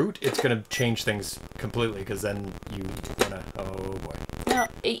fruit, it's going to change things completely, because then you want to... Oh, boy. No,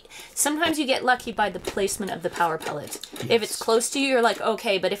 sometimes you get lucky by the placement of the power pellet. If it's close to you, you're like,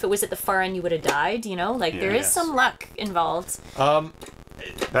 okay, but if it was at the far end, you would have died, you know? Like, there is some luck involved.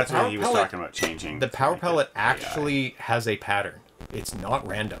 That's power what he was pellet- talking about changing. The power like, pellet the actually has a pattern. It's not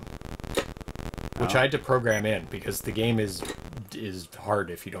random. Which I had to program in, because the game is hard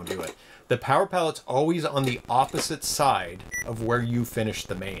if you don't do it. The power pellet's always on the opposite side of where you finish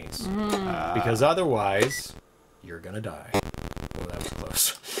the maze. Because otherwise, you're gonna die. Oh, that was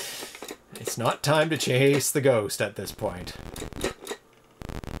close. It's not time to chase the ghost at this point.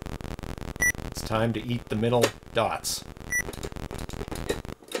 It's time to eat the middle dots.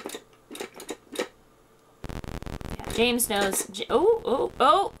 James knows.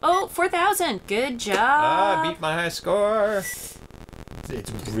 Oh, 4,000. Good job. I beat my high score.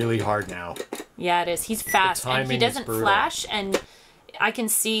 It's really hard now. Yeah, it is. He's fast, and he timing is doesn't brutal. flash, and I can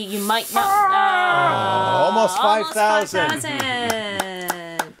see you might not... Almost 5,000.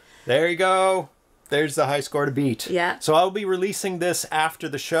 5,000. There you go. There's the high score to beat. Yeah. So I'll be releasing this after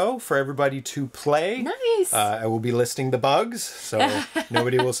the show for everybody to play. Nice. I will be listing the bugs, so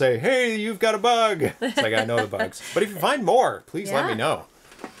nobody will say, hey, you've got a bug. It's like, I know the bugs. But if you find more, please let me know.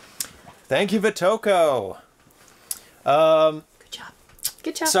 Thank you, Vitoko. Good job.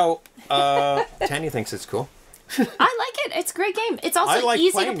 Good job. So, Tanya thinks it's cool. I like it. It's a great game. It's also like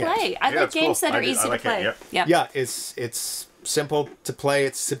easy to playing play. it. I like it's games cool. that are I easy like to play. it, Yeah. Yeah, it's simple to play.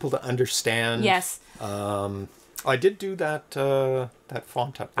 It's simple to understand. Yes. I did do that that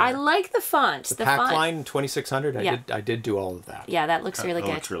font up there. I like the font. The Pac-Line 2600. I did do all of that. Yeah, that looks really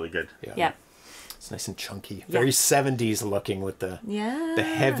good. Looks really good. Yeah. It's nice and chunky. Very 70s looking with the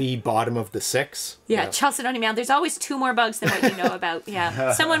heavy bottom of the 6. Yeah, Chalcedony Mound. There's always 2 more bugs than what you know about.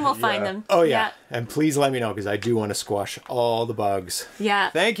 Yeah. Someone will find them. Oh, yeah. And please let me know, because I do want to squash all the bugs. Yeah.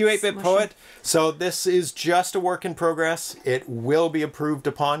 Thank you, 8-Bit Poet. So this is just a work in progress. It will be approved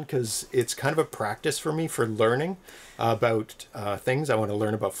upon, because it's kind of a practice for me for learning about things. I want to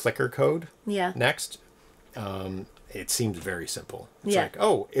learn about Flickr code next. It seems very simple. It's like,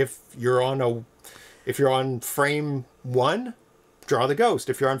 oh, if you're on frame 1, draw the ghost.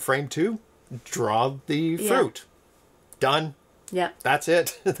 If you're on frame 2, draw the fruit. Done. Yeah. That's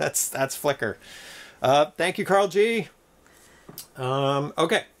it. That's Flickr. Thank you, Carl G.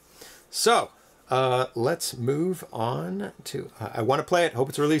 Okay. So, let's move on to... I want to play it. Hope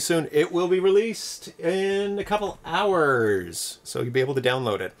it's released soon. It will be released in a couple hours. So you'll be able to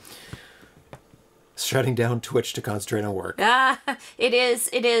download it. Shutting down Twitch to concentrate on work. It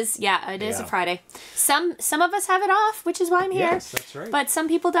is. Yeah, it is a Friday. Some of us have it off, which is why I'm here. Yes, that's right. But some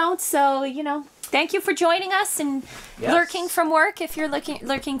people don't. So thank you for joining us and lurking from work. If you're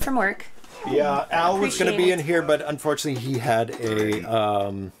lurking from work. Yeah, Al was going to be in here, but unfortunately he had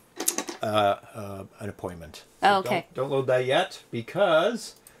an appointment. So Oh, okay. Don't load that yet,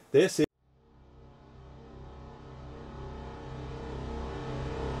 because this is.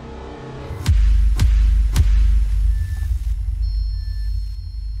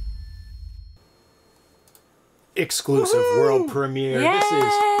 Exclusive world premiere. Yay! This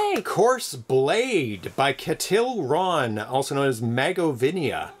is Coarse Blade by Ketil Ronne, also known as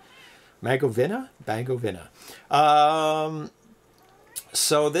Magovinia. Magovina?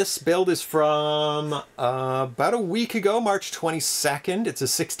 So this build is from about a week ago, March 22nd. It's a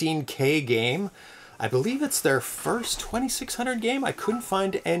 16K game. I believe it's their first 2600 game. I couldn't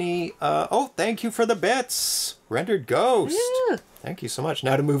find any... oh, thank you for the bits. Rendered Ghost. Woo. Thank you so much.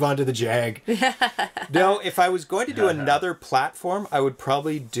 Now to move on to the Jag. No, if I was going to do another platform, I would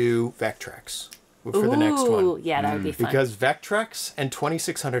probably do Vectrex for the next one. Yeah, that would be fun. Because Vectrex and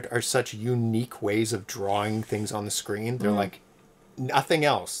 2600 are such unique ways of drawing things on the screen. They're like nothing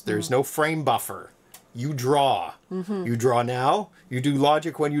else. There's no frame buffer. You draw. You draw now. You do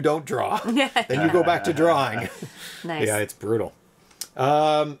logic when you don't draw. Then you go back to drawing. Nice. Yeah, it's brutal.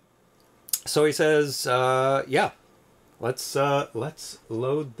 So he says, yeah, let's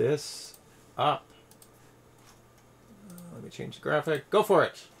load this up. Let me change the graphic. Go for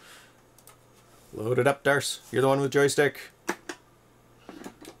it. Load it up, Darce. You're the one with joystick.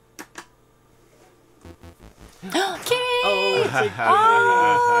 Kitty!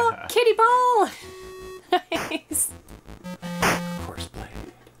 Oh, Kitty ball! Nice. Coarse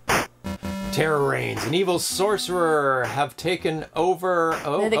Blade. Terror reigns. An evil sorcerer have taken over.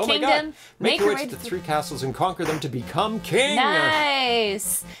 Oh, The oh my kingdom. God! Make your way way to the 3 castles and conquer them to become king.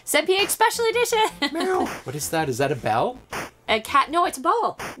 Nice. ZPH Special Edition. Meow. What is that? Is that a bell? A cat? No, it's a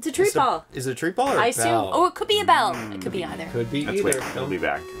ball. It's a treat ball. Is it a treat ball or a I assume. bell? Oh, it could be a bell. It could be either. Could be Let's either. wait. He'll be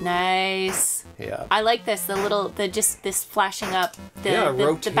back. Nice. Yeah. I like this. Just this flashing up. The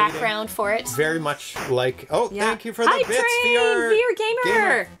rotating. background for it. Very much like. Oh, Yeah. thank you for the Hype bits, train! VR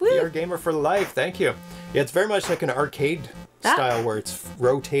gamer. Woo. VR gamer for life. Thank you. Yeah, it's very much like an arcade style where it's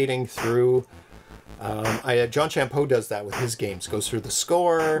rotating through. John Champeau does that with his games. Goes through the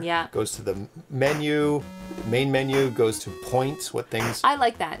score. Yeah. Goes to the menu, main menu. Goes to points. What things. I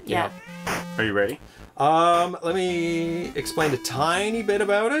like that. Yeah. Are you ready? Let me explain a tiny bit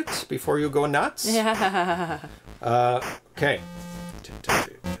about it before you go nuts. Yeah. Okay.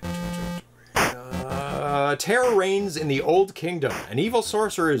 Terror reigns in the Old Kingdom. An evil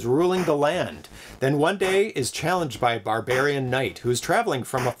sorcerer is ruling the land. Then one day is challenged by a barbarian knight who is traveling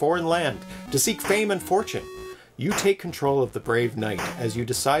from a foreign land to seek fame and fortune. You take control of the brave knight as you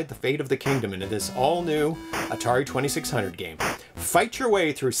decide the fate of the kingdom in this all-new Atari 2600 game. Fight your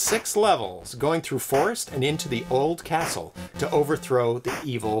way through 6 levels, going through forest and into the old castle to overthrow the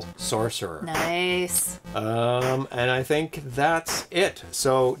evil sorcerer. Nice. And I think that's it.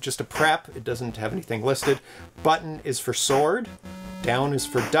 So just a prep, it doesn't have anything listed. Button is for sword, down is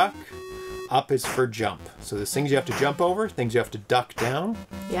for duck, up is for jump. So there's things you have to jump over, things you have to duck down.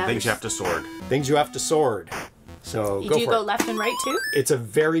 Yeah. Things you have to sword. Things you have to sword. So Do you go left and right too? It's a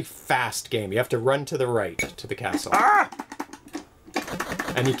very fast game. You have to run to the right to the castle. Ah!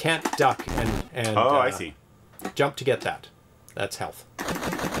 And you can't duck and I see. Jump to get that. That's health.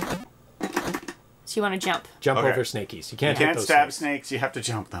 So you want to jump? Jump Okay. over snakies. You can't You hit can't those stab snakes. snakes. You have to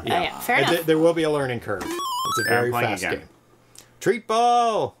jump them. Oh, yeah. Fair And enough. there will be a learning curve. It's a Yeah, I'm very playing fast again. game. Treat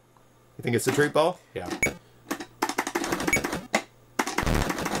ball! You think it's a treat ball? Yeah.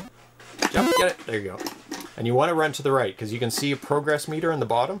 Jump, get it. There you go. And you want to run to the right because you can see a progress meter in the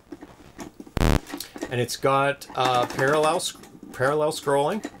bottom. And it's got parallel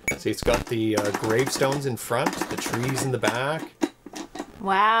scrolling. See, it's got the gravestones in front, the trees in the back,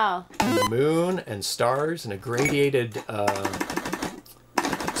 Wow. and the moon and stars and a gradiated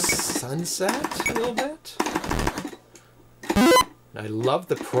sunset a little bit. And I love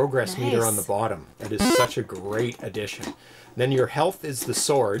the progress meter on the Nice. bottom. That is such a great addition. Then your health is the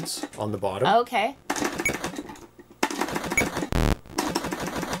swords on the bottom. Okay.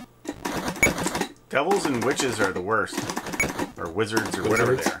 Devils and witches are the worst. Or wizards or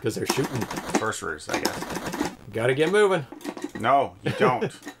whatever they are. Because they're shooting. Sorcerers, I guess. You gotta get moving. No, you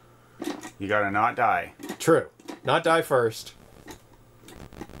don't. You gotta not die. True. Not die first.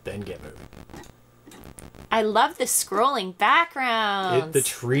 Then get moving. I love the scrolling backgrounds. The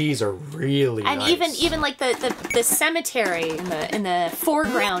trees are really and nice. even like the cemetery in the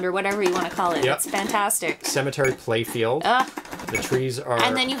foreground or whatever you want to call it. Yep. It's fantastic. Cemetery playfield. The trees are...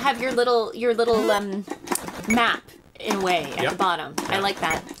 And then you have your little map in a way at Yep. the bottom. I like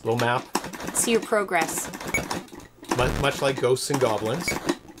that. Little map. See your progress. Much like Ghosts and Goblins.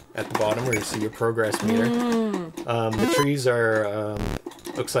 At the bottom where you see your progress meter. The trees are...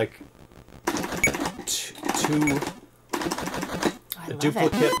 looks like... two... I A love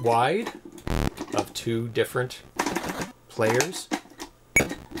duplicate it. wide of 2 different players.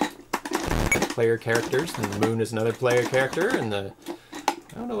 Player characters, and the moon is another player character, and the...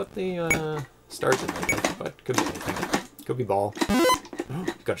 I don't know what the stars are made of, but could be anything. Could be ball.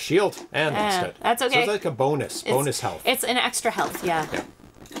 Got a shield, and lost it. that's okay. So it's like a bonus health. It's an extra health, yeah. Yeah.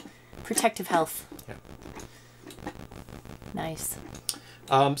 Protective health. Yeah. Nice.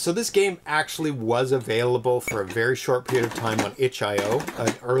 So this game actually was available for a very short period of time on itch.io,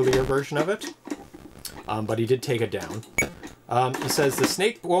 an earlier version of it, but he did take it down. He says the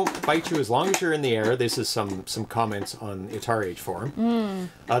snake won't bite you as long as you're in the air. This is some comments on the Atari Age forum.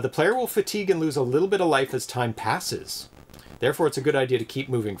 The player will fatigue and lose a little bit of life as time passes. Therefore, it's a good idea to keep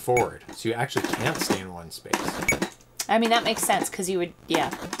moving forward, so you actually can't stay in one space. I mean that makes sense because you would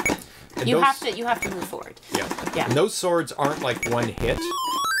And you those- have to move forward. Yeah. Yeah. And those swords aren't like one hit.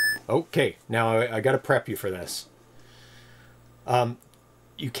 Okay, now I got to prep you for this.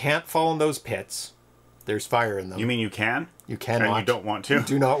 You can't fall in those pits. There's fire in them. You mean you can? You cannot. And you don't want to? You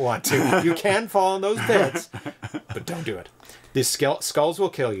do not want to. You can fall in those pits, but don't do it. These skulls will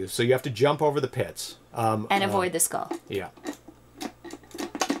kill you, so you have to jump over the pits. And avoid the skull. Yeah.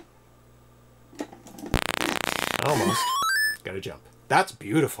 Almost. Got to jump. That's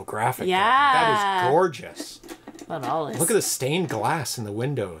beautiful graphic. Yeah. That is gorgeous. Well, all is. Look at the stained glass in the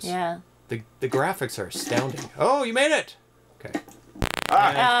windows. Yeah. The graphics are astounding. Oh, you made it! Okay.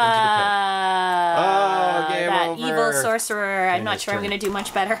 Ah. Game that over. evil sorcerer. I'm not his sure I'm turn. going to do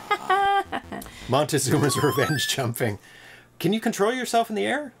much better. Montezuma's revenge jumping. Can you control yourself in the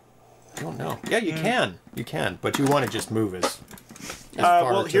air? I don't know. Yeah, you can. You can, but you want to just move as far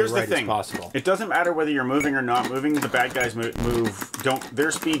Well, to here's the right the thing. as possible. It doesn't matter whether you're moving or not moving. The bad guys move. Don't.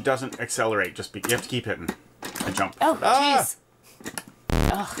 Their speed doesn't accelerate. You have to keep hitting and jump. Oh, Ah! jeez.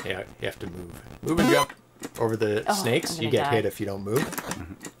 Yeah, you have to move. Move and jump over the snakes. I'm You gonna get die. hit if you don't move.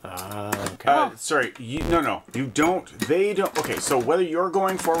 Okay. Sorry. No. You don't. They don't. Okay, so whether you're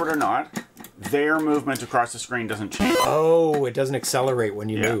going forward or not, their movement across the screen doesn't change. Oh, it doesn't accelerate when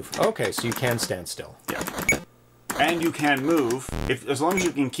you Yeah. move. Okay, so you can stand still. Yeah. And you can move as long as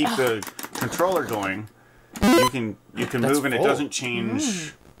you can keep the controller going. You can move and it full. doesn't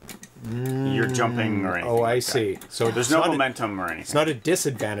change your jumping or anything. Oh, I like that. see. So There's it's no not momentum or It's anything. not a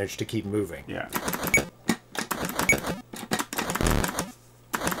disadvantage to keep moving. Yeah.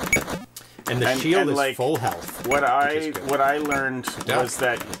 And the shield is full health. What I learned was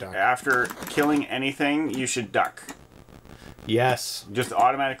that after killing anything, you should duck. Yes. Just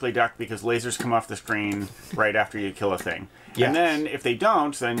automatically duck because lasers come off the screen right after you kill a thing. Yes. And then if they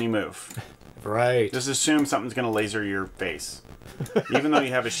don't, then you move. Right. Just assume something's going to laser your face. Even though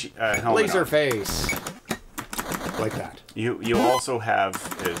you have a helmet Laser on. face. Like that. You also have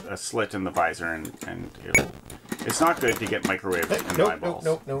a slit in the visor, and it's not good to get microwaved in the eyeballs.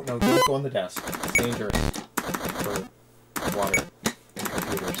 No, don't go on the desk. It's dangerous for water and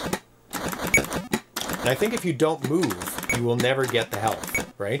computers. And I think if you don't move, you will never get the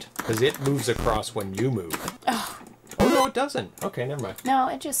health, right? Because it moves across when you move. Oh, no, it doesn't. Okay, never mind. No,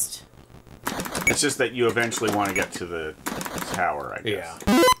 it just... It's just that you eventually want to get to the tower, I guess.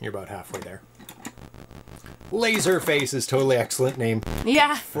 Yeah, you're about halfway there. Laserface is totally excellent name.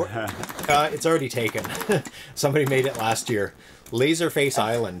 Yeah. It's already taken. Somebody made it last year. Laserface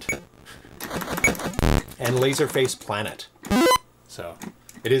Island. And Laserface Planet. So,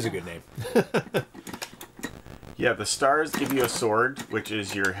 it is a good name. Yeah, the stars give you a sword, which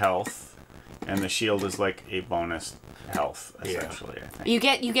is your health, and the shield is like a bonus health, essentially, I think. You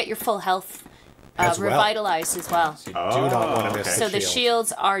get your full health As well. revitalized as well. So you do not want to miss So the the shield.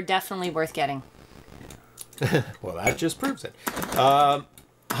 shields are definitely worth getting. Well, that just proves it.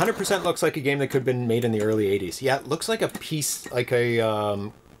 100% looks like a game that could have been made in the early 80s. Yeah, it looks like a piece, like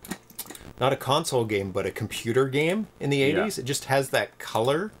a, not a console game, but a computer game in the 80s. Yeah. It just has that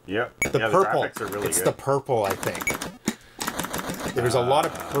color. Yep. The purple. The graphics are really it's good. the purple, I think. There was a lot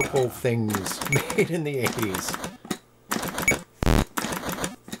of purple things made in the 80s.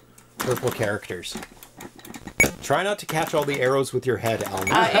 Purple characters. Try not to catch all the arrows with your head, Alan.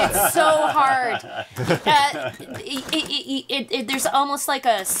 It's so hard. There's almost like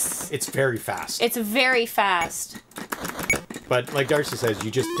a... It's very fast. It's very fast. But like Darcy says,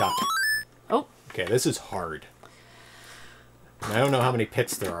 you just duck. Oh. Okay, this is hard. I don't know how many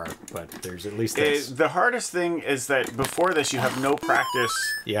pits there are, but there's at least this. The hardest thing is that before this, you have no practice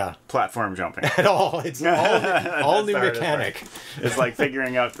platform jumping. At all. It's all new mechanic. It's like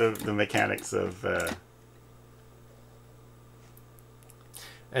figuring out the mechanics of...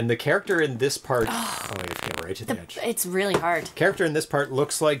 And the character in this part... Oh, you have to get right to the edge. It's really hard. Character in this part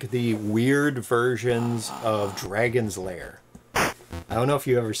looks like the weird versions of Dragon's Lair. I don't know if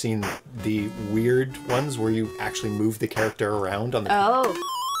you've ever seen the weird ones where you actually move the character around on the... Oh.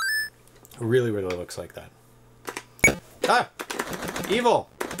 It really, really looks like that. Ah! Evil!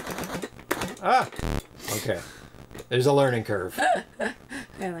 Ah! Okay. There's a learning curve.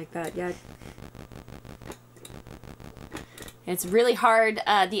 I like that, yeah. It's really hard.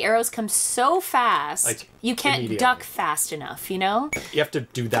 The arrows come so fast. Like, you can't duck fast enough, you know? You have to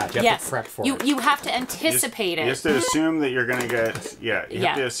do that. You have to prep for it. You have to anticipate it. You have to assume that you're going to get... Yeah, you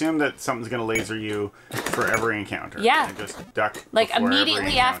have to assume that something's going to laser you for every encounter. Yeah. And just duck like, before immediately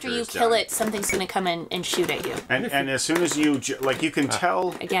every after you encounter is kill done. it, something's going to come in and shoot at you. And as soon as you... Like, you can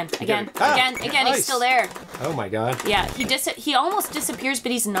tell... Again, nice. he's still there. Oh my god. Yeah, he almost disappears,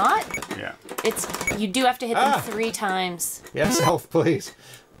 but he's not. Yeah. You do have to hit them 3 times. Yes, health, please.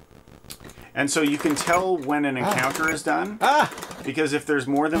 And so you can tell when an encounter is done. Because if there's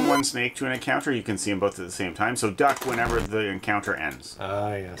more than one snake to an encounter, you can see them both at the same time. So duck whenever the encounter ends.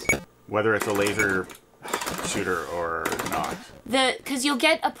 Yes. Whether it's a laser shooter or not. Because you'll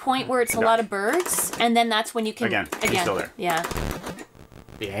get a point where it's a lot of birds, and then that's when you can... Again, he's still there. Yeah.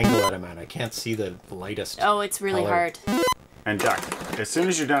 The angle that I'm at, I can't see the lightest. Oh, it's really color. hard. And duck. As soon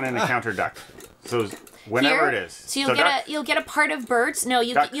as you're done an encounter, duck. So whenever it is. So you'll get a part of birds. No,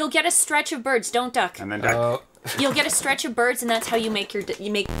 you'll get a stretch of birds. Don't duck. And then duck. You'll get a stretch of birds, and that's how you make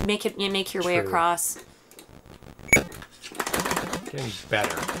your way across. Getting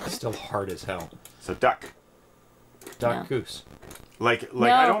better. Still hard as hell. So duck. Duck goose. Like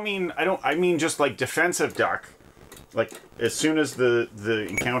No. I mean just like defensive duck. Like as soon as the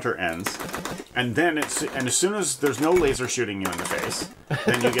encounter ends, and as soon as there's no laser shooting you in the face,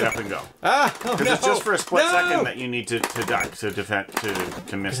 then you get up and go. Because it's just for a split second that you need to duck to defend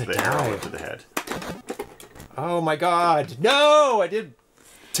to miss the arrow to the head. Oh my god! No, I did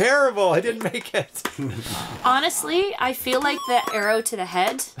terrible. I didn't make it. Honestly, I feel like the arrow to the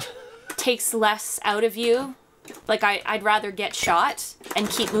head takes less out of you. Like I'd rather get shot and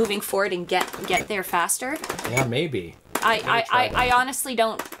keep moving forward and get there faster. Yeah, maybe. I honestly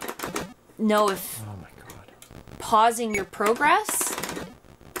don't know if pausing your progress,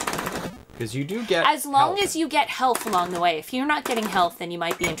 because you do get as long as you get health along the way. If you're not getting health, then you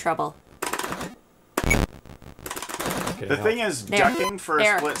might be in trouble. The thing is, ducking for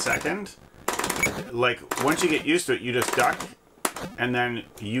a split second, like once you get used to it, you just duck, and then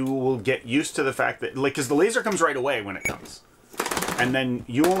you will get used to the fact that, like, because the laser comes right away when it comes. And then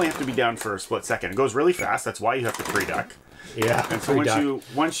you only have to be down for a split second. It goes really fast. That's why you have to pre-duck. Yeah. And so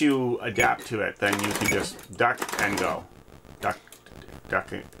once you adapt to it, then you can just duck and go. Duck.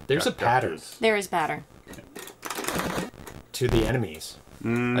 There's a pattern. There is pattern. To the enemies.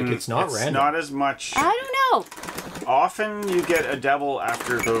 Like, it's not random. It's not as much. I don't know. Often you get a devil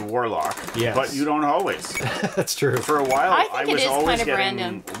after the warlock, yes. but you don't always. That's true. For a while, I was always kind of getting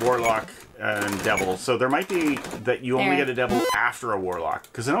random. warlock and devil. So there might be that you only get a devil after a warlock.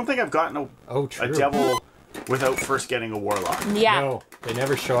 Because I don't think I've gotten a devil without first getting a warlock. Yeah. No, they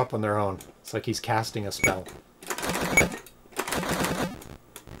never show up on their own. It's like he's casting a spell.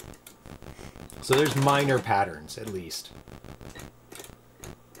 So there's minor patterns, at least.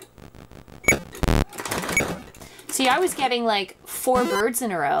 See, I was getting like 4 birds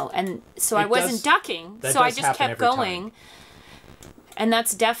in a row, and so I wasn't ducking, so I just kept going. And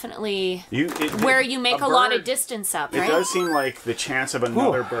that's definitely where you make a lot of distance up, right? It does seem like the chance of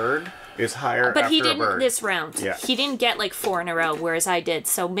another bird is higher but after he a didn't bird. this round. Yeah. He didn't get like 4 in a row, whereas I did.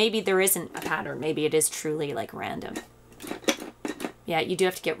 So maybe there isn't a pattern. Maybe it is truly like random. Yeah, you do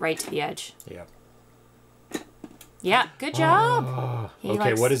have to get right to the edge. Yeah. Yeah, good job.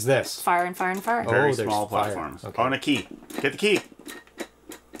 Okay, what is this? Fire and fire and fire. Very small platforms. Okay. On a key. Get the key.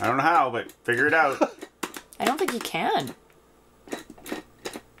 I don't know how, but figure it out. I don't think you can.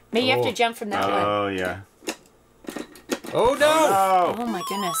 Maybe you have to jump from that one. Oh, yeah. Oh, no! Oh, my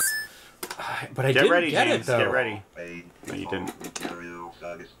goodness. But I didn't get it, though. Get ready. No, you didn't.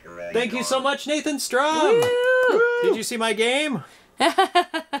 Thank you so much, Nathan Strum! Woo! Did you see my game?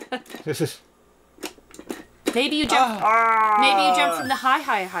 Maybe you jump. Maybe you jump from the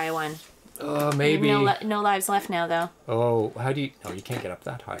high one. Maybe. No lives left now, though. Oh, how do you? No, you can't get up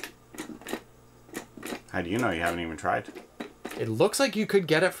that high. How do you know? You haven't even tried. It looks like you could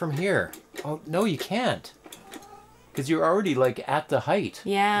get it from here. Oh no, you can't. Because you're already like at the height.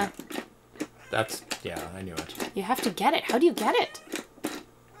 Yeah. Yeah, I knew it. You have to get it. How do you get it?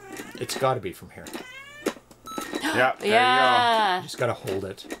 It's got to be from here. Yeah. There you Yeah. You just got to hold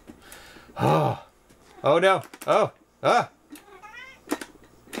it. Oh. Oh no! Oh! Ah!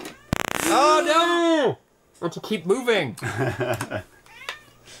 Oh no! I have to keep moving.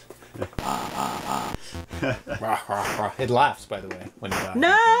 It laughs, by the way, when you die.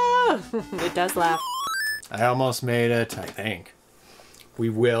 No! It does laugh. I almost made it. I think we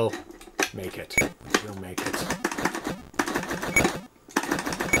will make it. We'll make it.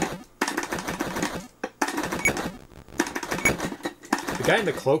 The guy in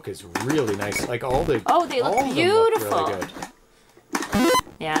the cloak is really nice. Like all the they look beautiful. Look really good.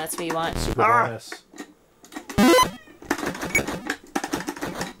 Yeah, that's what you want. Super bonus.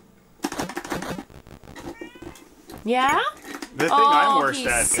 Yeah? The thing I'm worst he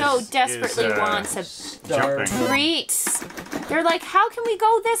at so desperately wants a jumping. treats. They're like, how can we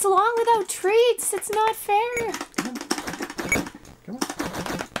go this long without treats? It's not fair. Come on.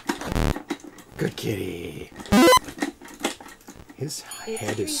 Good kitty. His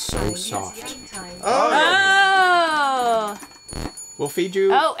head is so soft. Oh! We'll feed you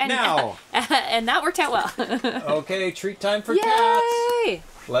now. And that worked out well. Okay, treat time for Yay!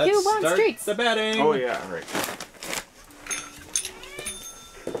 cats. Let's Who wants start treats? the betting. Oh yeah, right.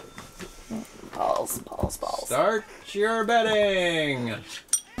 Balls. Start your betting.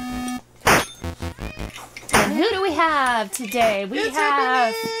 And who do we have today? We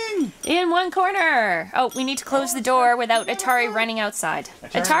have in one corner. Oh, we need to close the door without Atari running outside.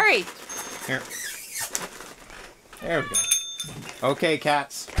 Atari. Here. There we go. Okay,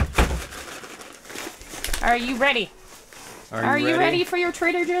 cats. Are you ready? Are you ready for your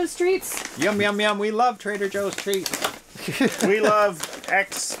Trader Joe's treats? Yum, yum, yum. We love Trader Joe's treats. We love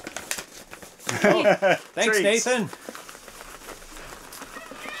X. Thanks, treats. Nathan.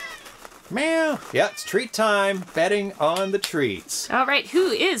 Meow. Yeah, it's treat time. Betting on the treats. All right,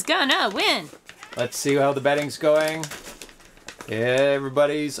 who is gonna win? Let's see how the betting's going.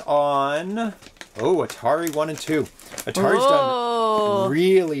 Everybody's on. Oh, Atari 1 and 2. Atari's done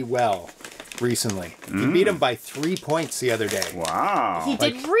really well recently. He beat him by 3 points the other day. Wow. He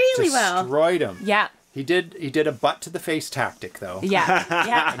did really well. Destroyed him. Yeah. He did a butt to the face tactic though. Yeah.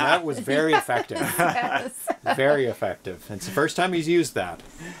 Yeah. And that was very effective. Yes. Very effective. It's the first time he's used that.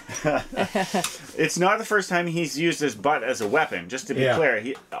 It's not the first time he's used his butt as a weapon. Just to be clear,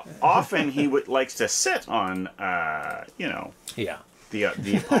 he likes to sit on, Yeah. the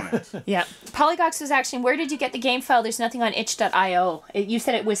opponent. Yeah. Polygox was asking, where did you get the game file? There's nothing on itch.io. You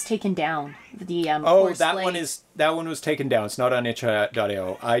said it was taken down. Coarse that blades. one was taken down. It's not on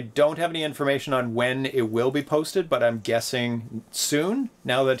itch.io. I don't have any information on when it will be posted, but I'm guessing soon.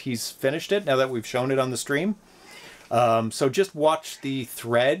 Now that he's finished it, now that we've shown it on the stream. So just watch the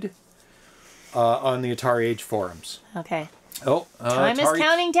thread on the Atari Age forums. Okay. Oh, time is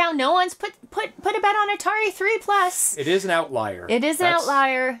counting down. No one's put a bet on Atari 3 Plus. It is an outlier. It is an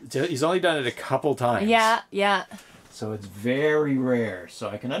outlier. He's only done it a couple times. Yeah, yeah. So it's very rare. So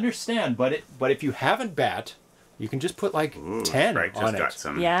I can understand, but if you haven't bet, you can just put like 10 on it. Got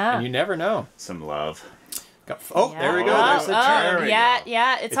some, and you never know. Some love. There we go. There's the turn.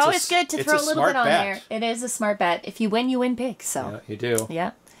 Yeah. It's always good to throw a little bit on there. It is a smart bet. If you win, you win big. So yeah, you do.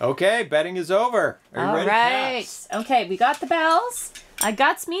 Yeah. Okay, betting is over. Are you ready? All right. Okay, we got the bells. I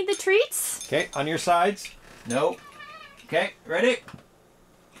got me the treats. Okay, on your sides. No. Okay, ready?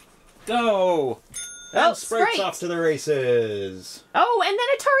 Go. And Sprite's off to the races. Oh, and then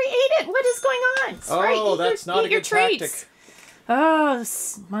Atari ate it. What is going on? Sprite, that's not a good tactic. Oh,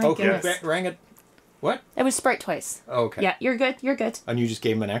 my goodness. Okay, rang it. What? It was Sprite twice. Okay. Yeah, you're good. You're good. And you just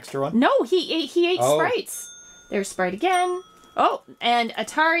gave him an extra one? No, he ate Sprites. There's Sprite again. Oh, and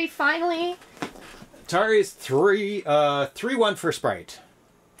Atari finally. Atari's 3-1 for Sprite.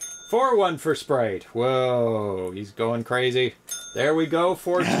 4-1 for Sprite. Whoa, he's going crazy. There we go,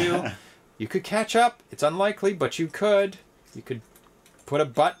 4-2. You could catch up. It's unlikely, but you could. You could put a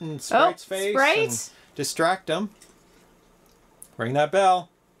butt in Sprite's face and distract him. Ring that bell.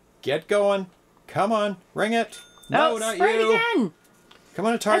 Get going. Come on, ring it. No, not Sprite you. Again. Come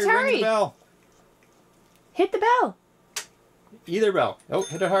on, Atari, ring the bell. Hit the bell. Either bell. Oh,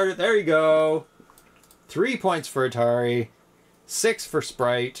 hit it harder. There you go. 3 points for Atari. 6 for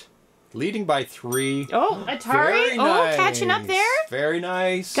Sprite. Leading by 3. Oh, Atari. Nice. Catching up there. Very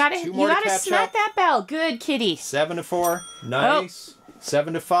nice. You gotta smack that bell. Good kitty. 7-4. Nice.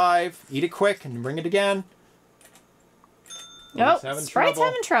 7-5. Eat it quick and bring it again. Oh, Sprite's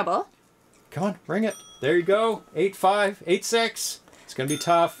having trouble. Come on, ring it. There you go. 8-5. 8-6. It's gonna be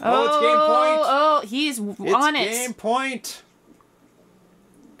tough. Oh, it's game point. Oh, he's on it. It's game point.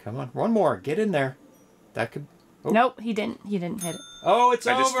 Come on, one more. Get in there. That could. Oh. Nope, he didn't. He didn't hit it. Oh, it's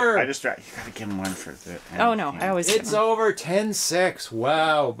over. You gotta give him one for the. Oh no, I always. It's over. 10-6.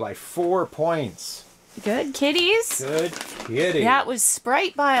 Wow, by 4 points. Good kitties. Good kitty. That was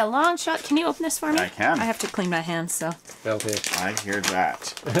Sprite by a long shot. Can you open this for me? I can. I have to clean my hands, so. I hear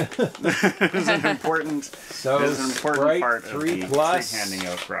that. It's an important. Sprite part 3 of plus the handing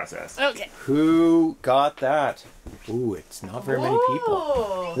out process. Okay. Who got that? Ooh, it's not very many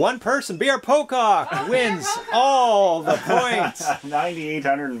people. One person, BR Pocock, wins all the points.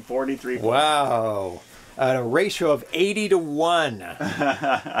 9,843 points. Wow. At a ratio of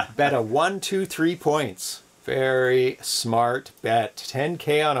 80-1. Bet a 1, 2, 3 points. Very smart bet.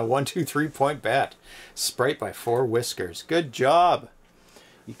 10K on a 1, 2, 3 point bet. Sprite by 4 whiskers. Good job.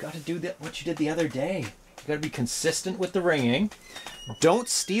 You got to do what you did the other day. You got to be consistent with the ringing. Don't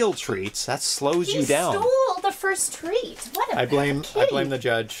steal treats. That slows you down. He stole the first treat. What a I blame the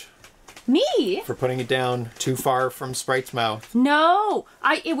judge. Me? For putting it down too far from Sprite's mouth. No,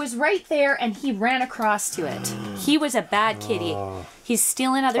 it was right there, and he ran across to it. He was a bad kitty. He's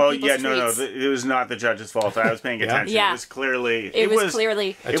stealing other people's treats. No, it was not the judge's fault. I was paying attention. Yeah. It was clearly. It was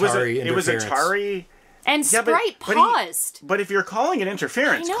clearly. It was Atari. And Sprite paused. But if you're calling it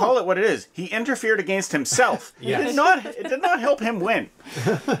interference, call it what it is. He interfered against himself. It did not help him win.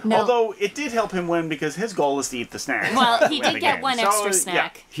 No. Although it did help him win because his goal is to eat the snack. Well, he did get one extra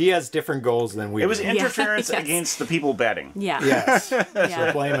snack. Yeah. He has different goals than we do. It was interference against the people betting. Yeah. Yes. So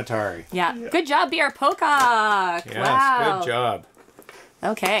blame Atari. Yeah. Good job, BR Pocock. Yes, wow. good job.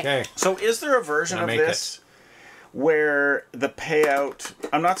 Okay. So is there a version of this where the payout?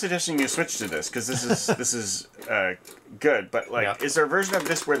 I'm not suggesting you switch to this because this is good, but is there a version of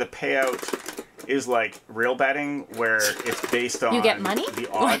this where the payout is like real betting, where it's based on you get money?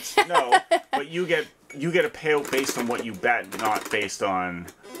 The odds? No, but you get a payout based on what you bet, not based on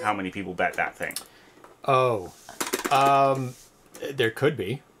how many people bet that thing. Oh, there could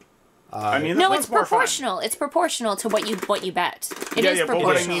be. I mean, no, it's proportional. It's proportional to what you bet. It is proportional. But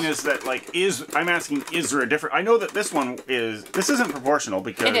what I mean is that, I'm asking, is there a different? I know that this isn't proportional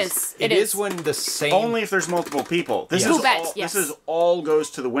because it is when the same. Only if there's multiple people. This is all goes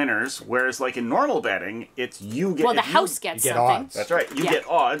to the winners. Whereas, like in normal betting, it's you get. Well, the house gets something. Odds. That's right. You get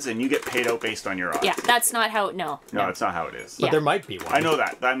odds, and you get paid out based on your odds. Yeah, that's not how. No, it's not how it is. But there might be one. I know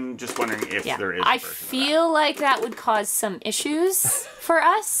that. I'm just wondering if there is. I feel like that would cause some issues for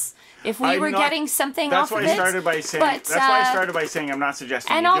us. if we were getting something off of it. That's why I started by saying I'm not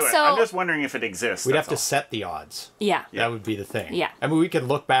suggesting you do it. I'm just wondering if it exists. We'd have to set the odds. Yeah. That would be the thing. Yeah. I mean, we could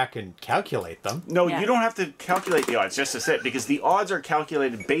look back and calculate them. No, you don't have to calculate the odds just to sit, because the odds are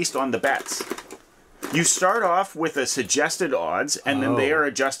calculated based on the bets. You start off with a suggested odds, and then they are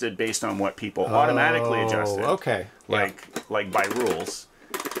adjusted based on what people automatically adjusted. Okay. Like by rules.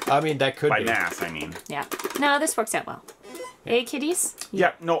 I mean, that could be. By math, I mean. Yeah. No, this works out well. Hey, kitties?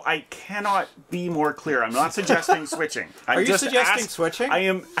 Yeah, no, I cannot be more clear. I'm not suggesting switching. Are you suggesting switching? I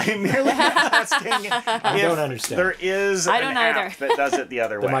am merely asking I don't understand. There is an app that does it the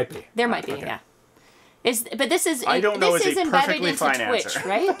other way. There might be. There might be, yeah. But this is I don't know, this is embedded into fine Twitch, answer.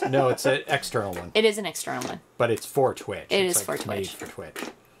 right? No, it's an external one. It is an external one. But it's for Twitch. It's like for Twitch. made for Twitch.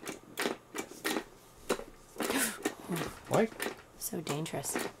 What? So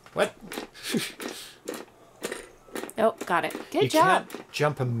dangerous. What? Oh, got it. Good you job. Can't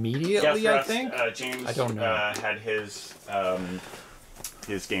jump immediately, I think? James I don't know. had his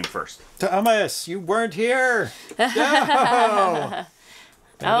game first. Thomas, you weren't here. No.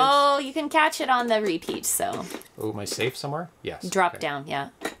 Oh, you can catch it on the repeat, so. Oh, am I safe somewhere? Yes. Drop down, yeah.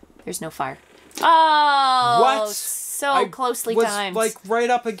 There's no fire. Oh! What? So closely timed. Like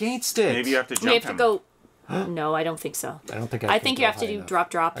right up against it. Maybe you have to jump We have to go. No, I don't think so. I don't think I think you have to do enough.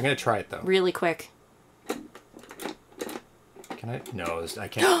 drop. I'm going to try it, though. Really quick. Can I? No, I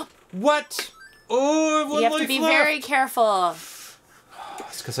can't. What? Oh, you have to be very careful.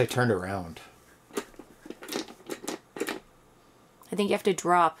 It's because I turned around. I think you have to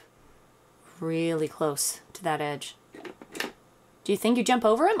drop really close to that edge. Do you think you jump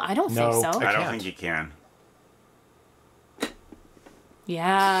over him? I don't think so. I don't think you can.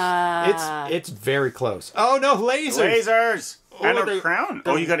 Yeah. It's very close. Oh no, lasers! Lasers! And a crown.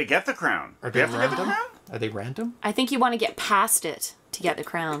 Oh, you got to get the crown. Are they random? Are they random? I think you want to get past it to get the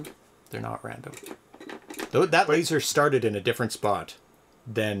crown. They're not random. Though that laser started in a different spot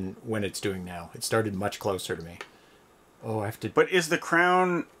than when it's doing now. It started much closer to me. Oh, I have to... But is the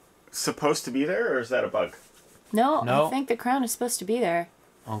crown supposed to be there, or is that a bug? No, I think the crown is supposed to be there.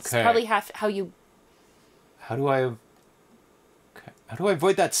 Okay. It's probably how you... How do I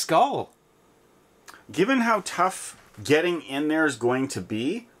avoid that skull? Given how tough getting in there is going to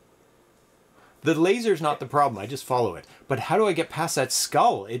be... The laser's not the problem. I just follow it. But how do I get past that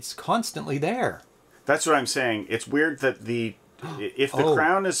skull? It's constantly there. That's what I'm saying. It's weird that if the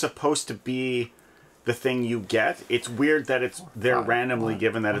crown is supposed to be the thing you get, it's weird that they're randomly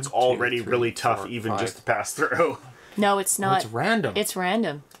given that it's already really tough even just to pass through. No, it's not. Oh, it's random. It's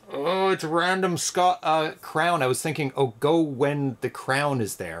random. Oh, it's random crown. I was thinking, go when the crown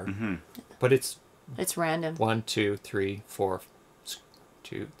is there. Mm-hmm. But it's random. 1, 2, 3, 4,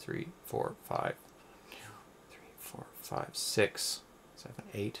 2, 3, 4, 5, 3, 4, 5, 6, 7,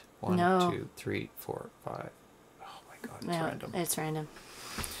 8. 1, 2, 3, 4, 5. Oh my god, it's random. It's random.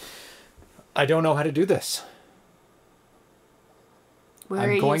 I don't know how to do this.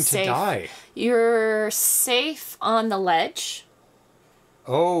 I'm going to die. You're safe on the ledge.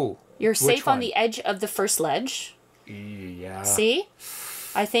 Oh. You're safe on the edge of the first ledge. Yeah. See?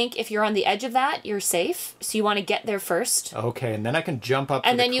 I think if you're on the edge of that, you're safe. So you want to get there first. Okay, and then I can jump up to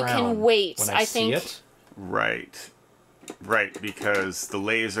and then you can wait. When I think. See it. Right, because the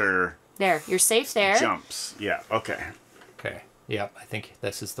laser... There, you're safe there. Jumps. Yeah, okay. Okay, yep, I think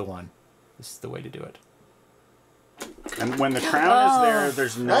this is the one. This is the way to do it. And when the crown is there,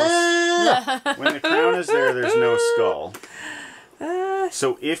 there's no... when the crown is there, there's no skull.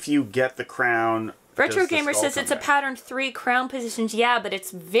 So if you get the crown... Retro Gamer says it's a pattern 3 crown positions. Yeah, but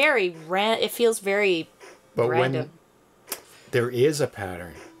it's very it feels very random. When there is a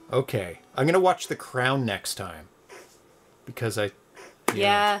pattern. Okay, I'm going to watch the crown next time. Because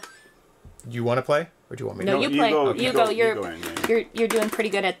Yeah. You want to play? Or do you want me to? No, you play. You go. You're You're doing pretty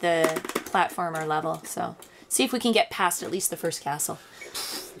good at the platformer level, so see if we can get past at least the first castle.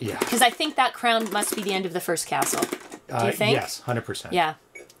 Yeah. Because I think that crown must be the end of the first castle. Do you think? Yes, 100%. Yeah.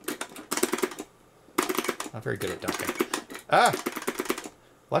 Not very good at ducking. Ah!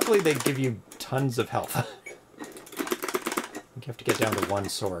 Luckily they give you tons of health. I think you have to get down to 1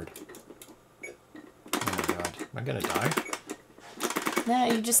 sword. Oh my god. Am I gonna die? No,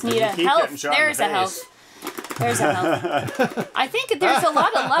 you just need a health. There's a health. There's a health. I think there's a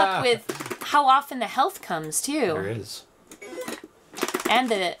lot of luck with how often the health comes too. There is. And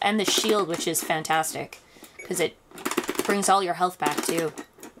the shield, which is fantastic, because it brings all your health back too.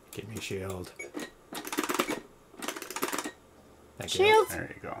 Give me shield. Thank shield. You.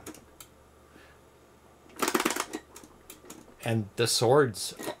 There you go. And the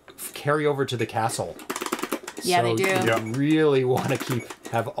swords carry over to the castle. Yeah, so they do. You really want to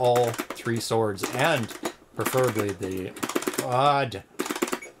have all 3 swords, and preferably the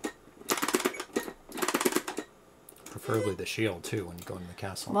preferably the shield too when you go into the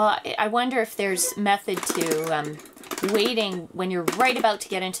castle. Well, I wonder if there's method to waiting when you're right about to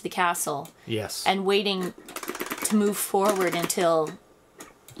get into the castle. Yes. And waiting to move forward until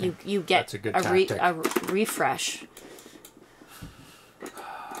you get a refresh.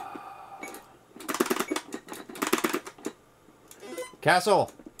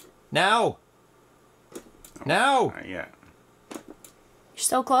 Castle! Now! Now! Not yet. You're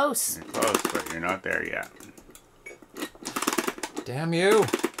so close. You're close, but you're not there yet. Damn you!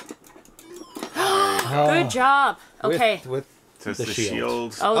 Good job. Okay. With So the the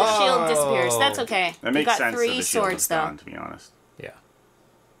shield. shield. Oh, the shield disappears. That's okay. That makes you got sense 3 that the shield swords is though. gone, to be honest. Yeah.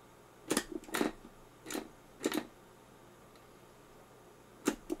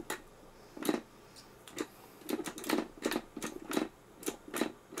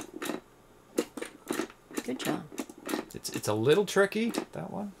 Good job. It's a little tricky, that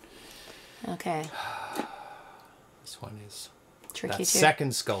one. Okay. This one is Tricky that too.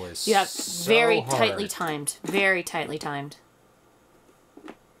 second skull is You have so very hard. tightly timed. Very tightly timed.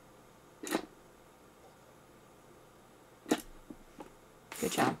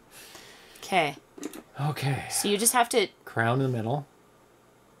 Good job. Okay. Okay. So you just have to... Crown in the middle.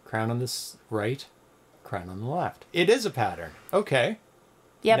 Crown on this right. Crown on the left. It is a pattern. Okay.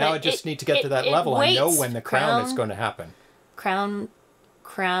 Yeah, now but I just need to get to that level. waits. I know when the crown is going to happen. Crown.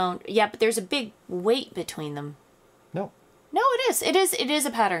 Yeah, but there's a big weight between them. No. No, it is. It is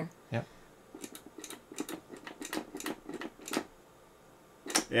a pattern. Yep.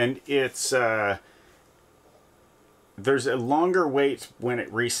 And it's there's a longer wait when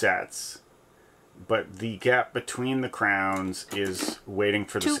it resets, but the gap between the crowns is waiting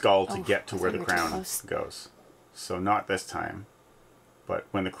for the skull to get to where the crown goes. So not this time, but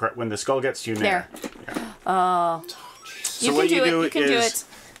when the skull gets to you there. Yeah. Oh. So what you do is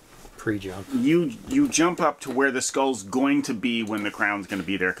pre-jump. You jump up to where the skull's going to be when the crown's going to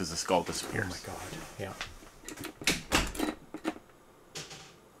be there because the skull disappears. Oh my god. Yeah.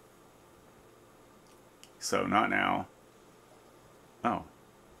 So not now. Oh.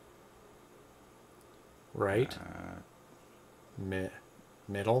 Right.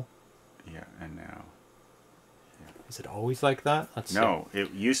 Middle. Yeah, and now. Yeah. Is it always like that? Let's no,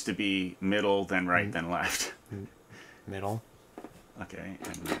 it used to be middle, then right, then left. Middle. Okay,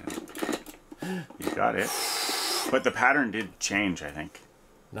 and then you got it. But the pattern did change, I think.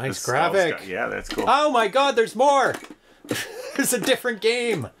 Nice graphic. Yeah, that's cool. Oh my god, there's more! There's a different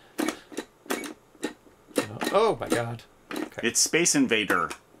game! Oh my god. Okay. It's Space Invader.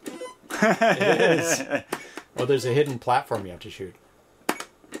 It is. Well, there's a hidden platform you have to shoot.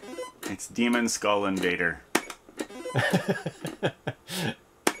 It's Demon Skull Invader.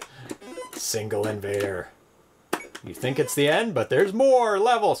 Single invader. You think it's the end, but there's more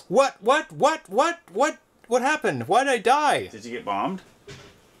levels. What happened? Why did I die? Did you get bombed?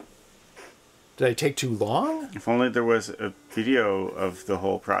 Did I take too long? If only there was a video of the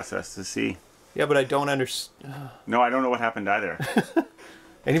whole process to see. Yeah, but I don't understand. No, I don't know what happened either.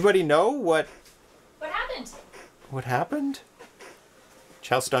 Anybody know what happened? What happened?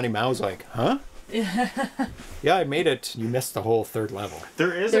 Chow Stunny Mao's like, huh? Yeah, I made it. You missed the whole 3rd level.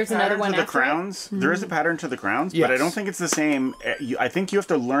 There's a pattern to the crowns. Mm-hmm. There is a pattern to the crowns, yes. But I don't think it's the same. I think you have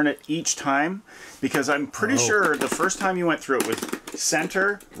to learn it each time, because I'm pretty sure the first time you went through it was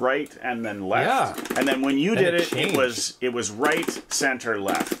center, right, and then left. Yeah. And then when you did it, it was right, center,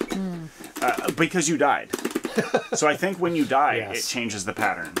 left. Because you died. So I think when you die, it changes the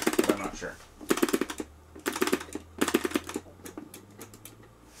pattern. But I'm not sure.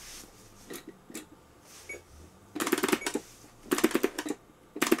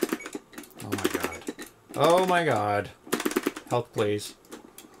 Oh my god. Help, please.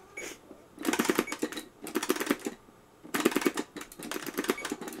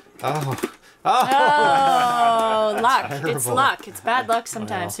 Oh. Oh, luck. It's luck. It's bad luck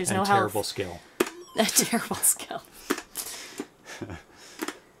sometimes. There's no help. Terrible skill. A terrible skill.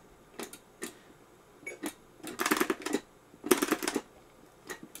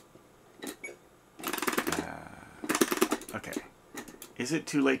 Okay. Is it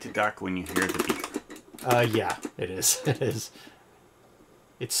too late to duck when you hear the beep? Yeah, it is. It is.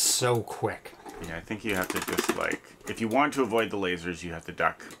 It's so quick. Yeah, I think you have to just, like... If you want to avoid the lasers, you have to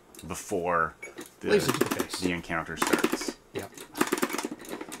duck before the encounter starts. Yep.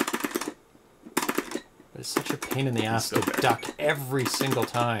 But it's such a pain in the ass to duck every single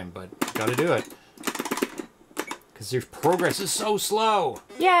time, but you gotta do it. Because your progress is so slow.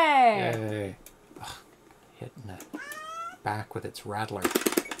 Yay! Yay. Ugh, back with its rattler.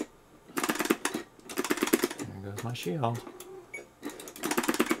 There goes my shield.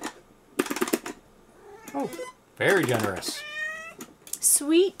 Oh, very generous.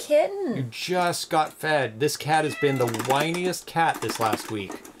 Sweet kitten. You just got fed. This cat has been the whiniest cat this last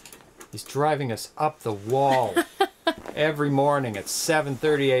week. He's driving us up the wall every morning at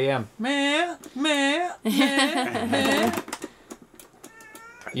 7:30 a.m. Meh, meh, meh, meh.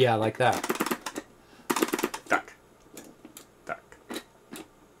 Yeah, like that. Duck. Duck.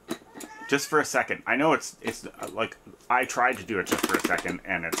 Just for a second. I know it's like, I tried to do it just for a second,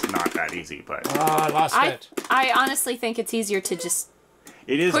 and it's not that easy, but... Oh, I lost it. I honestly think it's easier to just...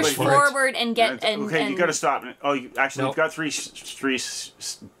 It is push forward and get... Okay, you gotta stop. Oh, actually, Nope. you've got three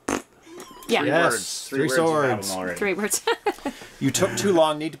Yeah. Yes, words. three words you have swords. them already. 3 words. You took too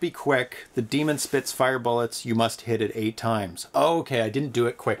long, need to be quick. The demon spits fire bullets. You must hit it 8 times. Oh, okay, I didn't do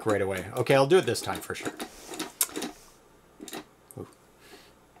it quick right away. Okay, I'll do it this time for sure. Ooh.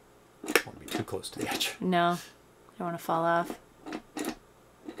 Don't want to be too close to the edge. No. I don't want to fall off.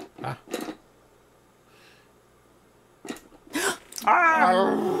 Ah.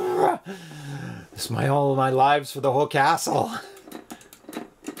 Ah! This is all my lives for the whole castle.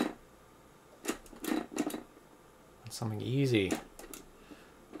 Something easy.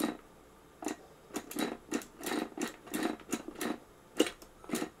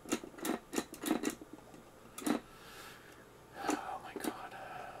 Oh my God.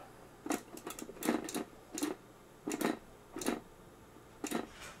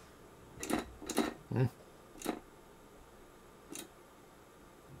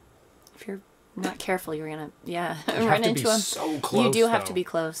 If you're not careful, you're gonna You run into him. So close, you do have though. to be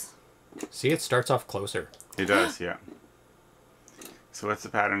close. See, it starts off closer. It does, yeah. So what's the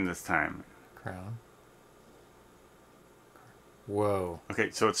pattern this time? Crown. Whoa. Okay,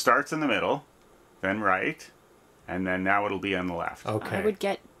 so it starts in the middle, then right, and then now it'll be on the left. Okay. I would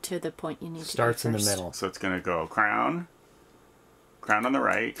get to the point you need Starts to in be the first. middle. So it's going to go crown, crown on the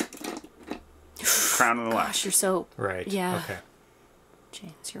right, crown on the left. Gosh, you're so... Right. Yeah. Okay.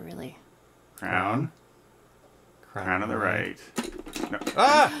 James, you're really... Crown, crown on the right. No.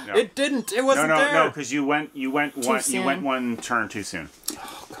 Ah! No. It didn't. It wasn't no, there. no, because you went one turn too soon.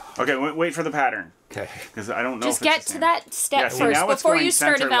 Oh, God. Okay, wait for the pattern. Okay. Because I don't know. Just if it's get the to same. that step Yeah, see, first now it's before going you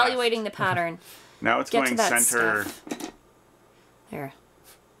start center evaluating the pattern. Now it's Get to going that center. stuff. There.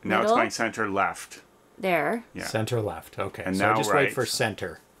 Now it's Middle. going center left. There. Yeah. Center left. Okay. And so now just right. wait for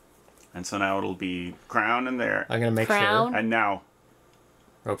center. And so now it'll be crown in there. I'm going to make Crown. sure. And now.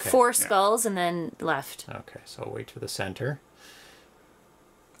 Okay. 4 skulls and then left. Okay, so I'll wait for the center.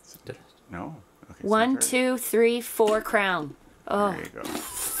 No. Okay, 1, center. 2, 3, 4 crown. Oh, There you go.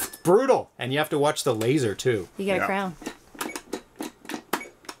 Brutal. And you have to watch the laser too. you got Yeah. a crown.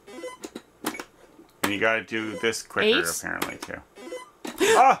 And you got to do this quicker, 8. apparently, too.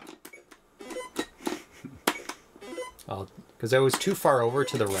 Ah! Because I was too far over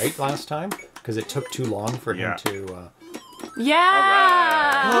to the right last time. Because it took too long for him Yeah. to...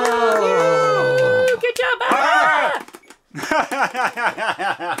 Yeah! Oh. Woo! Good job!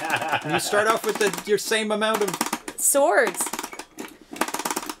 And you start off with your same amount of... Swords.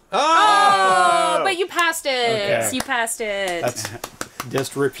 Oh! Oh, but you passed it. Okay. You passed it. That's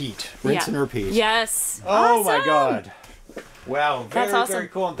just repeat. Rinse and repeat. Yes. Oh my Awesome. God. Wow, very, That's awesome. very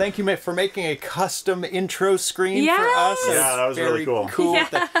cool. And thank you for making a custom intro screen Yes. for us. Yeah, It's that was really very cool. with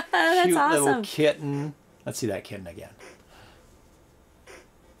the That's cute little awesome. kitten. Let's see that kitten again.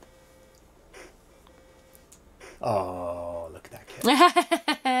 Oh, look at that kitten.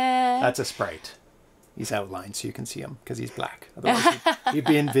 That's a sprite. He's outlined so you can see him because he's black. Otherwise, he'd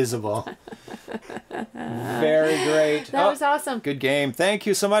be invisible. Very great. That was awesome. Good game. Thank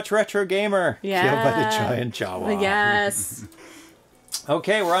you so much, Retro Gamer. Yeah. Killed by the giant Jaguar. Yes.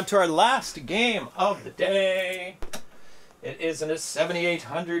 Okay, we're on to our last game of the day. It is a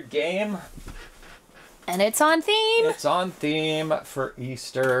 7800 game. And it's on theme. It's on theme for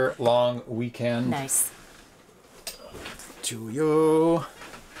Easter long weekend. Nice. To you.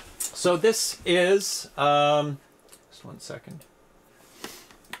 So this is, just 1 second.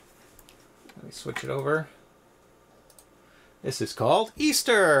 Let me switch it over. This is called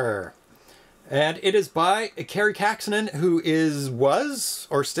Easter. And it is by Karri Kaksonen, who was,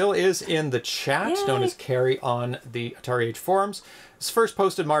 or still is in the chat, Yay. known as Karri on the Atari Age forums. It's first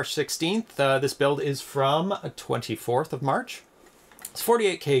posted March 16th. This build is from 24th of March. It's a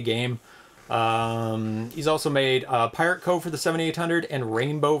 48K game. He's also made Pirate Cove for the 7800 and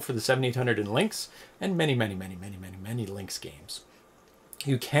Rainbow for the 7800 and Lynx, and many, many, many, many, many, many Lynx games.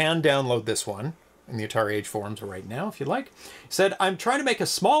 You can download this one in the Atari Age forums right now, if you'd like. He said, I'm trying to make a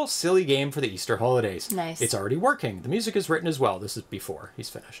small, silly game for the Easter holidays. Nice. It's already working. The music is written as well. This is before he's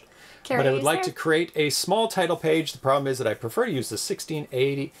finished. Karri, but I would like to create a small title page. The problem is that I prefer to use the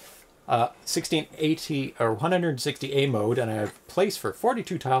 1680 or 160A mode, and I have place for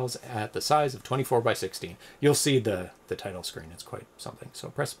 42 tiles at the size of 24 by 16. You'll see the title screen. It's quite something. So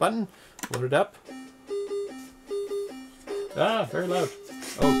press the button, load it up. Ah, very loud.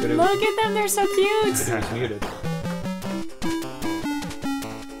 Oh, good. Look at them, they're so cute. It's muted.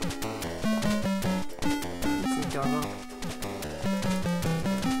 It's adorable.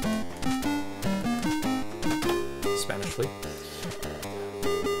 Spanish fleet.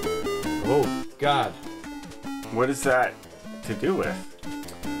 Oh, God. What is that to do with?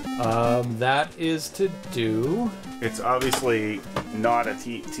 That is to do... It's obviously not the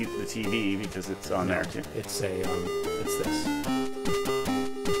TV because it's on there too. It's it's this.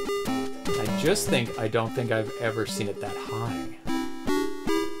 I don't think I've ever seen it that high.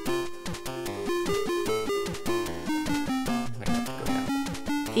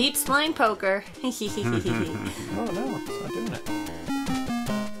 Peeps playing poker. Oh no, it's not doing it.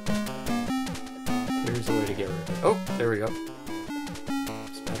 Here's a way to get rid of it. Oh, there we go.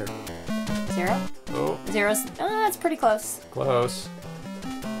 It's better. 0? Oh. 0's. Oh, that's pretty close. Close. I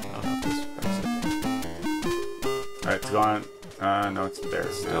don't know if this fixes it. Alright, it's gone. No, it's there.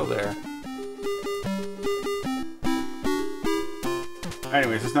 Still there.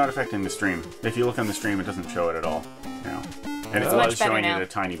 Anyways, it's not affecting the stream. If you look on the stream, it doesn't show it at all now. And it was showing it a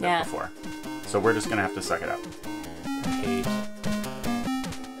tiny bit before. So we're just going to have to suck it up. I hate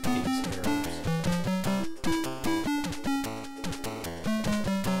these errors.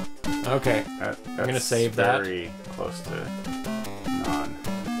 Okay, I'm going to save that. Very close to non.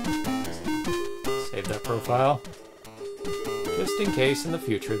 Save that profile. Just in case in the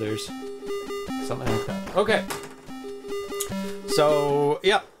future there's something like that. Okay. So,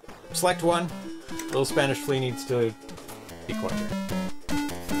 yeah. Select one. Little Spanish flea needs to be quieter.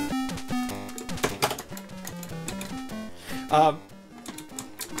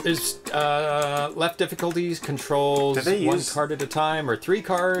 There's left difficulties, controls, one card at a time, or 3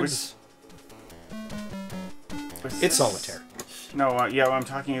 cards. It's solitaire. No, yeah, I'm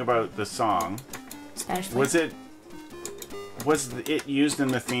talking about the song. Spanish flea. Was it used in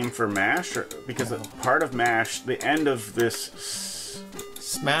the theme for MASH? Or, because part of MASH, the end of this...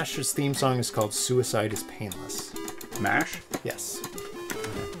 Smash's theme song is called Suicide is Painless. MASH? Yes.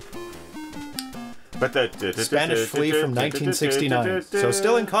 But the Spanish Flea from 1969. So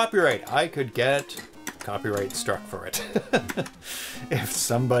still in copyright. I could get copyright struck for it. If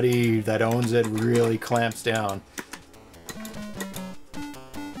somebody that owns it really clamps down.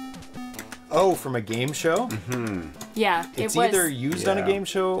 Oh, from a game show? Mm-hmm. Yeah, it's either used on a game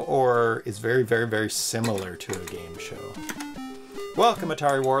show or is very, very, very similar to a game show. Welcome,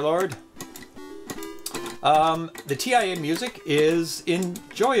 Atari Warlord. The TIA music is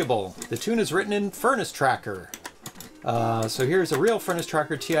enjoyable. The tune is written in Furnace Tracker. So here's a real Furnace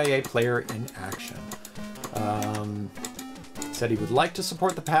Tracker TIA player in action. Said he would like to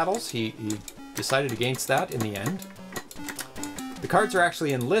support the paddles. He decided against that in the end. The cards are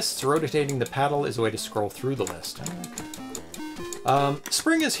actually in lists. Rotating the paddle is a way to scroll through the list. Okay.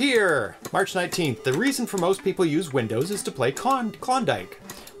 Spring is here! March 19th. The reason for most people use Windows is to play Klondike.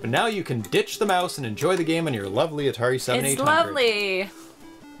 But now you can ditch the mouse and enjoy the game on your lovely Atari 7800. It's lovely!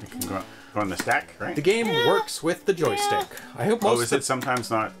 You can go on the stack, right? The game works with the joystick. I hope most is it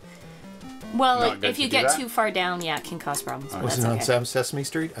sometimes not... Well, if you get too far down, yeah, it can cause problems. Was it on Sesame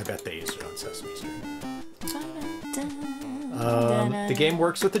Street? I bet they used it on Sesame Street. The game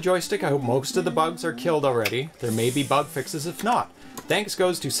works with the joystick. I hope most of the bugs are killed already. There may be bug fixes if not. Thanks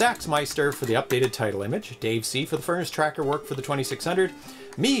goes to Saxmeister for the updated title image, Dave C. for the Furnace Tracker work for the 2600,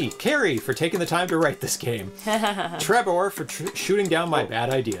 me, Karri, for taking the time to write this game, Trevor for shooting down my bad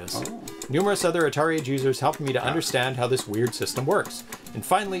ideas, numerous other Atari Age users helping me to understand how this weird system works, and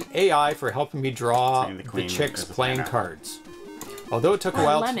finally AI for helping me draw the chicks playing cards. Although it took a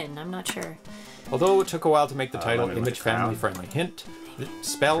while Lemon, I'm not sure. Although it took a while to make the title image family friendly. Hint,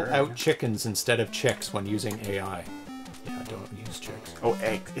 spell out chickens instead of chicks when using AI. Yeah, don't use chicks. Oh,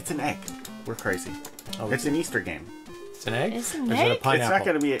 egg. It's an egg. We're crazy. Oh, it's an Easter game. It's an egg? It's an egg? It a pineapple? It's not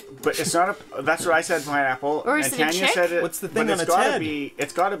going to be... But it's not a... That's what I said, pineapple. Or is and it a Tanya chick? said it. What's the thing on its head?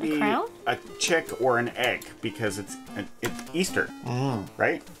 It's got to be a chick or an egg because it's Easter,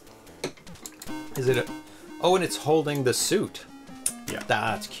 right? Is it a... Oh, and it's holding the suit. Yeah.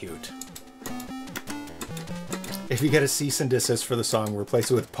 That's cute. If you get a cease and desist for the song,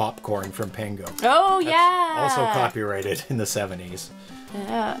 replace it with Popcorn from Pango. Oh, yeah! Also copyrighted in the 70s.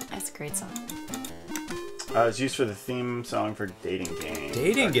 Yeah, that's a great song. It's used for the theme song for dating game.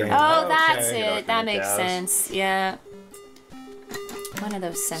 Dating game. Oh, that's it. That makes sense. Yeah. One of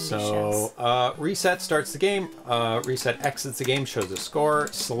those 70s shows. So, reset starts the game. Reset exits the game, shows the score.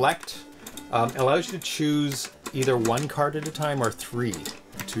 Select allows you to choose either one card at a time or 3.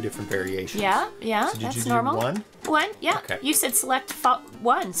 2 different variations. Yeah, so that's you do normal. 1? 1, yeah. Okay. You said select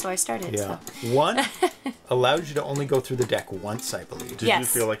 1, so I started. Yeah. So. 1 allows you to only go through the deck once, I believe. Did you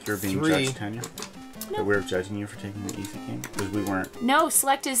feel like you're being 3. judged, Tanya? No. That we were judging you for taking the easy game? Because we weren't. No,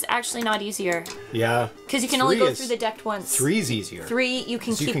 select is actually not easier. Yeah. Because you can only go through the deck once. 3's easier. 3, you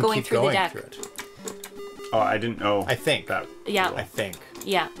can keep going through the deck. Oh, I didn't know. I think. That. Yeah. I think.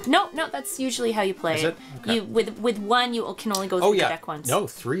 Yeah. No, that's usually how you play Is it? Okay. You with 1, you can only go through the deck once. No,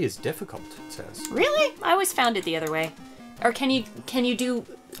 3 is difficult, it says. Really? I always found it the other way. Or can you do...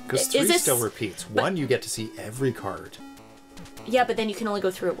 Because 3 still repeats. 1, you get to see every card. Yeah, but then you can only go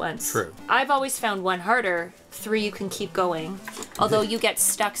through it once. True. I've always found 1 harder. 3, you can keep going. Although you get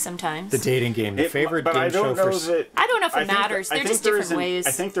stuck sometimes. The dating game, the favorite game show for... I don't know if it matters. They're just different ways.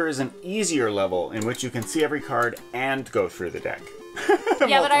 I think there is an easier level in which you can see every card and go through the deck.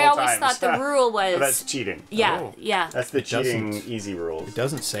 Yeah, but I always thought the rule was... But that's cheating. Yeah, yeah. That's the cheating easy rules. It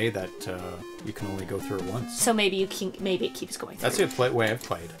doesn't say that you can only go through it once. So maybe it keeps going through. That's the way I've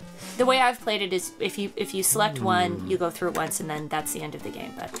played. The way I've played it is if you select 1, you go through it once, and then that's the end of the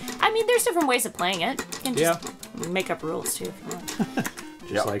game. But I mean, there's different ways of playing it. You can just make up rules too if you want.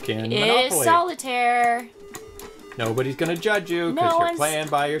 Just like in Monopoly. It's solitaire. Nobody's gonna judge you because you're playing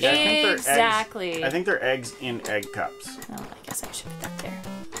by yourself. Exactly. I think they're eggs in egg cups. Oh, I guess I should put that there.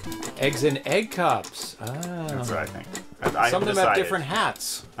 Eggs in egg cups. Ah. That's what I think. Some of them have different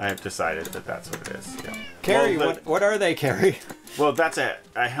hats. I have decided that that's what it is. Yeah. Karri, what are they, Karri? Well, that's a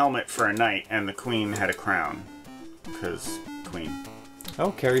helmet for a knight, and the queen had a crown. Because queen.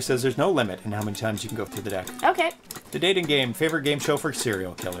 Oh, Karri says there's no limit in how many times you can go through the deck. Okay. The dating game, favorite game show for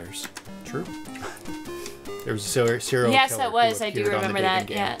serial killers. True. There was a serial killer. Yes, that was. I do remember that.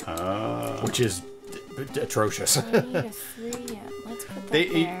 Yeah. Which is atrocious. I need a 3. Yeah. Let's put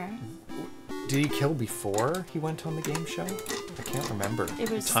that there. Did he kill before he went on the game show? I can't remember. It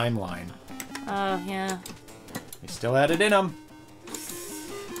was timeline. Oh yeah. He still had it in him.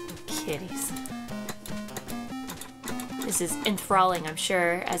 Kitties. This is enthralling, I'm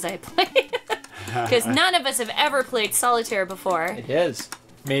sure, as I play. Because none of us have ever played solitaire before. It is.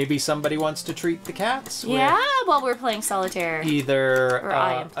 Maybe somebody wants to treat the cats. Yeah, while we're playing solitaire. Either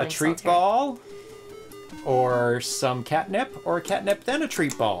a treat solitaire. ball, or some catnip, or a catnip then a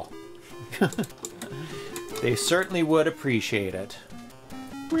treat ball. They certainly would appreciate it.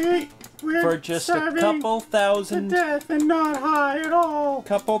 We're for just a couple thousand death and not high at all.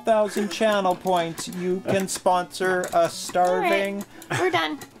 Couple thousand channel points, you can sponsor a starving. Right. We're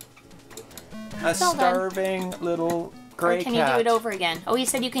done. A starving little gray cat. Or can you do it over again? Oh, you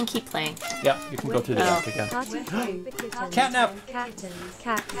said you can keep playing. Yeah, you can go through the deck again. Catnip. Cats.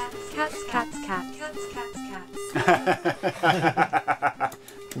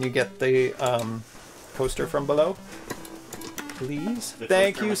 Can you get the poster from below, please?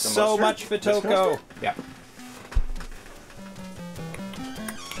 Thank you so much, Vitoko. Yeah.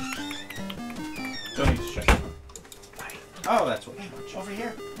 Don't need to check. Oh, that's what you want. Over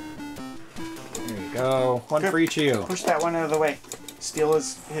here. There you go. One for each of you. Push that one out of the way. Steal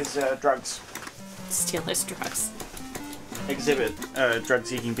his drugs. Steal his drugs. Exhibit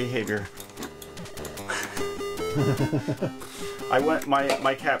drug-seeking behavior.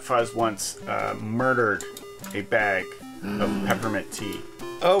 My cat Fuzz once murdered a bag of peppermint tea.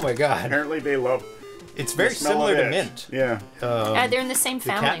 Oh my god. Apparently they love. It's very similar to mint. Yeah. They're in the same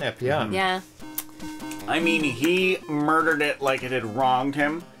family. Catnip, yeah. Yeah. I mean, he murdered it like it had wronged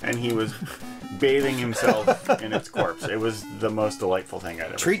him, and he was bathing himself in its corpse. It was the most delightful thing I'd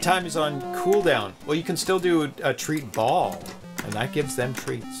ever Treat time is on cooldown. Well, you can still do a treat ball, and that gives them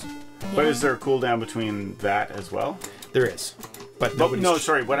treats. But is there a cooldown between that as well? There is. But no,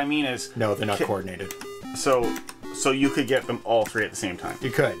 sorry. What I mean is... No, they're not coordinated. So you could get them all three at the same time.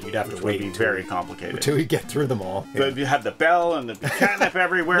 You could. You'd have to wait. It would be very complicated. Until you get through them all. Yeah. You have the bell and the catnip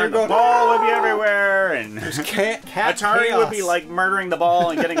everywhere, and the ball would be everywhere, and cat Atari chaos. would be like murdering the ball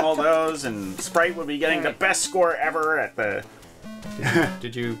and getting all those, and Sprite would be getting the best score ever at the...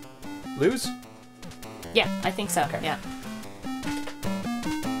 Did you lose? Yeah, I think so. Okay. Yeah.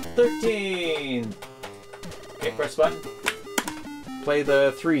 13. Okay, press button. Play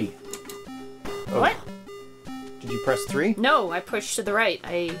the 3. Oh. What? Did you press 3? No, I pushed to the right.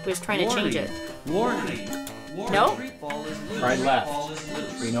 I was trying to change it. Warning. No? Try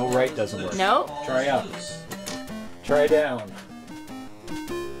left. We know right doesn't work. No? Try up. Try down.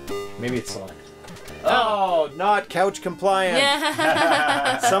 Maybe it's select. Oh, not couch compliant.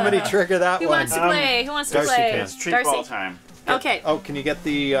 Yeah. Somebody trigger that Who one. wants to play? Who wants to Darcy play? can. It's treat ball time. Okay. Oh, can you get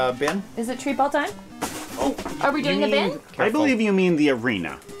the bin? Is it treat ball time? Oh, Are we doing the bin? I believe you mean the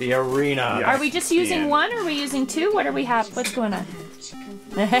arena. The arena. Yeah. Are we just using one? Or are we using two? What do we have? What's going on?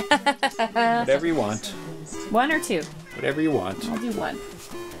 Whatever you want. One or two? Whatever you want. I'll do one.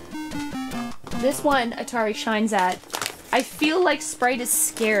 This one Atari shines at. I feel like Sprite is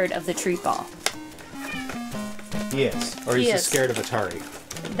scared of the treat ball. He is. Or he's just scared of Atari.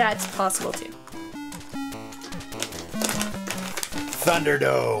 That's possible too.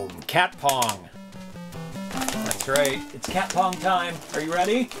 Thunderdome. Cat Pong. That's right. It's Cat Pong time. Are you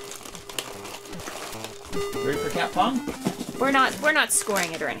ready? Ready for Cat Pong? We're not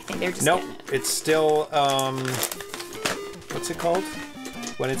scoring it or anything. They're just Nope. getting it. It's still what's it called?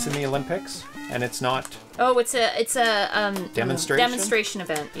 When it's in the Olympics and it's not. Oh, it's a demonstration? demonstration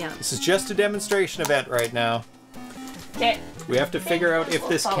event. Yeah. This is just a demonstration event right now. Okay. We have to figure out if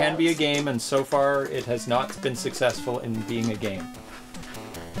this can be a game, and so far it has not been successful in being a game.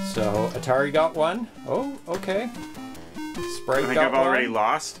 So Atari got one. Oh, okay. Sprite I think got I've already one.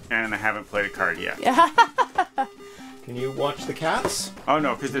 lost, and I haven't played a card yet. Can you watch the cats? Oh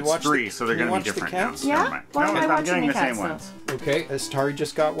no, because it's three, so they're going to be different now. Yeah? Never mind. Why am I I'm watching getting the the same cats, though? ones. Okay, has Atari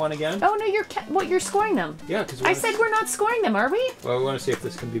just got one again? Oh no, you're scoring them. Yeah, because I said we're not scoring them, are we? Well, we want to see if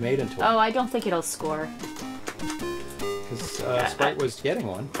this can be made into one. Oh, I don't think it'll score. Because Sprite was getting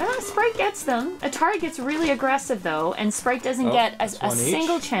one. Sprite gets them. Atari gets really aggressive though, and Sprite doesn't get a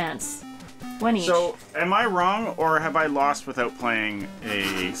single chance. One each. So, am I wrong, or have I lost without playing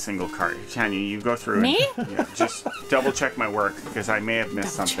a single card? Tanya, you go through Me? it. Yeah, just double check my work, because I may have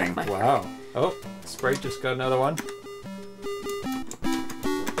missed something. Wow. Oh, Sprite just got another one.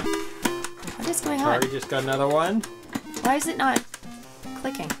 What is going on? Atari just got another one. Why is it not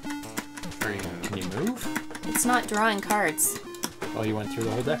clicking? Can you move? It's not drawing cards. Well, you went through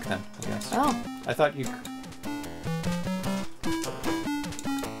the whole deck then, I guess. Oh. I thought you...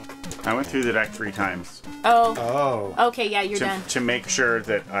 I went through the deck 3 times. Oh. Oh. Okay, yeah, you're done. To make sure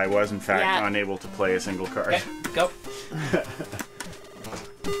that I was, in fact, unable to play a single card. Okay, go.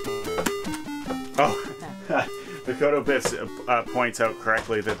 Oh. The Kodo Bits points out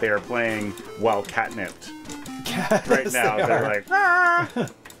correctly that they are playing while catnipped. Right now, they're like, ah!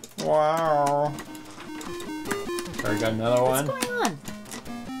 Wow. Sorry, got another one. What's going on?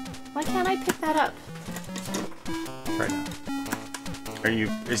 Why can't I pick that up? Right now.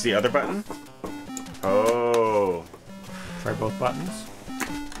 Is the other button? Oh. Try both buttons.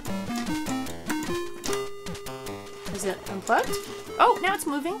 Is it unplugged? Oh, now it's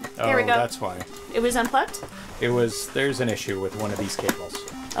moving. There we go. That's why. It was unplugged? There's an issue with one of these cables.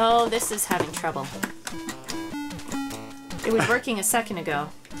 Oh, this is having trouble. It was working a second ago.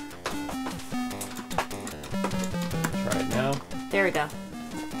 Try it now. There we go.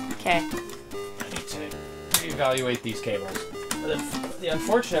 Okay. I need to reevaluate these cables. The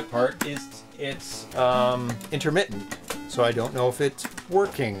unfortunate part is it's intermittent, so I don't know if it's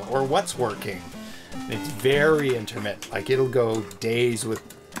working or what's working. It's very intermittent. Like it'll go days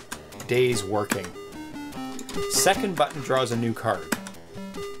working. Second button draws a new card.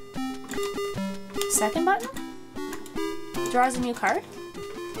 Second button? Draws a new card?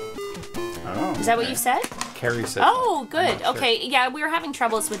 Oh. Is that what you said? Karri said. Oh, good. Sure. Okay, yeah, we were having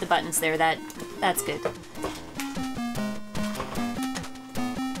troubles with the buttons there. That's good.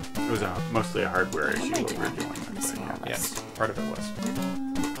 It was mostly a hardware What issue am I what we were doing? dealing with. Missing But all yeah. this. Yes, part of it was.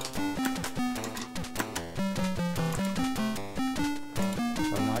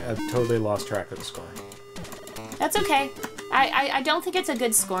 I've totally lost track of the score. That's okay. I don't think it's a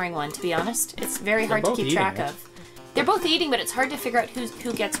good scoring one, to be honest. It's very hard to keep track of. They're both eating, but it's hard to figure out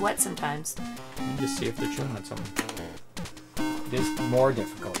who gets what sometimes. Let me just see if they're chewing on something. It is more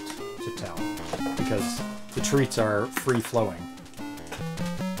difficult to tell because the treats are free-flowing.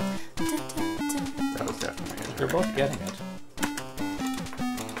 That was definitely They're both getting it.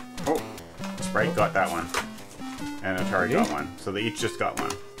 Oh, Sprite got that one. And Atari got one. So they each just got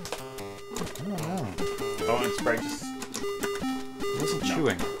one. I don't know. Oh, and Sprite just... It wasn't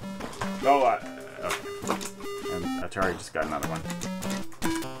chewing. Oh, okay. And Atari just got another one.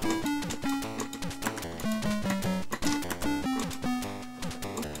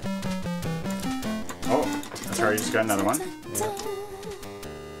 Oh, Atari just got another one. Yeah.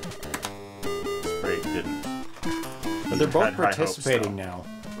 Sprite didn't. But they're both Had high hopes, participating though. now.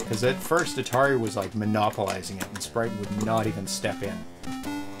 Because at first Atari was like monopolizing it and Sprite would not even step in.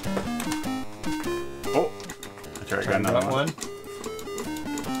 Oh, Atari got another one.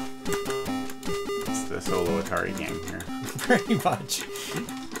 It's the solo Atari game here. Pretty much.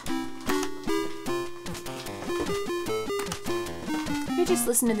 could just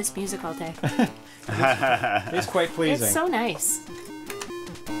listen to this music all day. It's quite pleasing. It's so nice.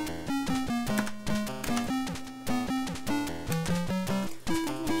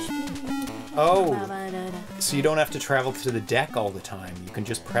 Oh, so you don't have to travel to the deck all the time. You can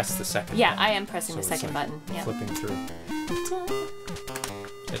just press the second button. I am pressing the second button. Yeah. Flipping through.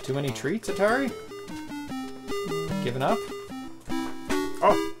 Got too many treats, Atari? Giving up?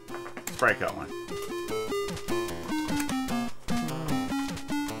 Oh, Sprite got one.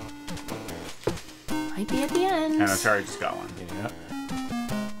 Might be at the end. And Atari just got one. Yeah.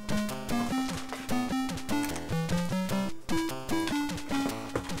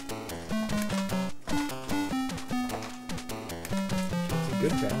 It's a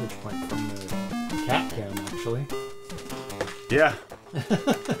good vantage point from the cat cam, actually. Yeah.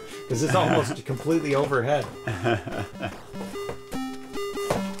 Because it's almost completely overhead.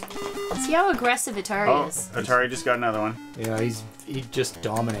 See how aggressive Atari is. Atari just got another one. Yeah, he just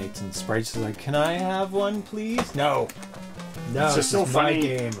dominates, and Sprite's like, "Can I have one, please?" No. No, it's just so funny. My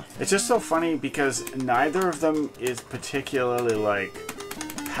game. It's just so funny because neither of them is particularly like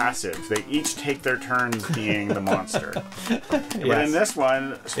passive. They each take their turns being the monster. Yes. But in this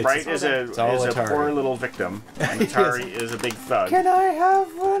one, Sprite is a poor little victim, and Atari is a big thug. Can I have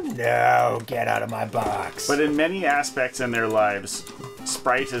one? No, get out of my box. But in many aspects in their lives,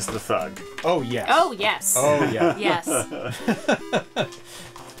 Sprite is the thug. Oh yes. Oh yes. Oh yeah. Yes.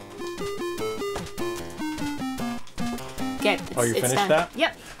 Okay. Oh, you finished that?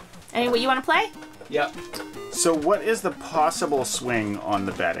 Yep. Anyway, you want to play? Yep. So what is the possible swing on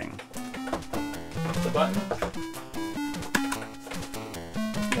the betting? The button.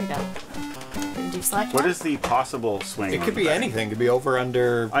 Here we go. Didn't you select What one? is the possible swing? It could be anything. It could be over,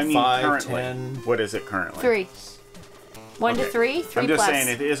 under, 5, currently. 10. What is it currently? 3. 1 to 3. 3 I'm just plus. saying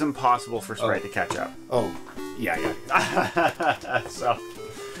it is impossible for Sprite to catch up. Oh, yeah. So,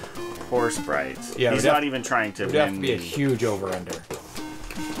 poor Sprite. Yeah, he's not even trying to It would win. have to be a huge over-under.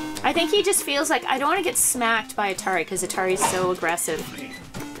 I think he just feels like, I don't want to get smacked by Atari because Atari's so aggressive.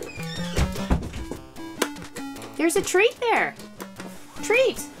 There's a treat there.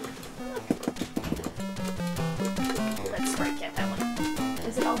 Treat. Let's get that one.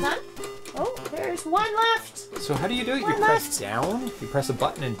 Is it all done? Oh, there's one left. So how do you do it? You press down? You press a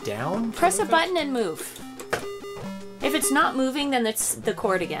button and down? Press a button and move. If it's not moving, then it's the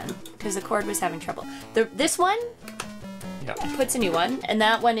cord again, because the cord was having trouble. This one puts a new one, and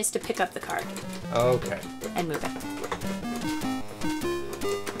that one is to pick up the card. Okay. And move it.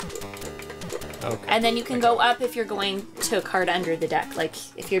 Okay. And then you can go up if you're going to a card under the deck. Like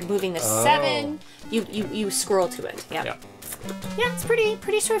if you're moving the 7, you scroll to it. Yeah, it's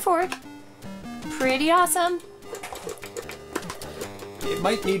pretty straightforward. Pretty awesome. It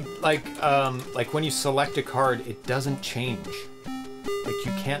might need like when you select a card, it doesn't change. Like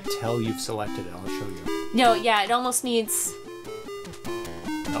you can't tell you've selected it. I'll show you. No, yeah, it almost needs.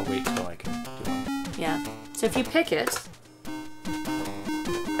 I'll wait till I can do it. Yeah. So if you pick it.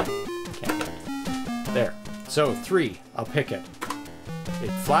 Can't get it. There. So 3. I'll pick it.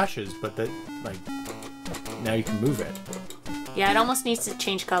 It flashes, but now you can move it. Yeah, it almost needs to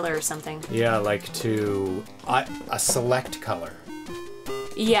change color or something. Yeah, like to a select color.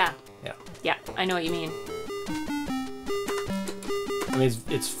 Yeah. Yeah. Yeah, I know what you mean. I mean,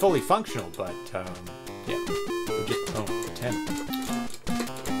 it's fully functional, but yeah. Just 10.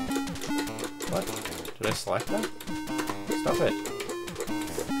 What? Did I select that? Stop it.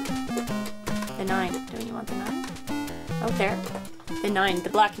 The 9. Don't you want the 9? Oh, there. The 9. The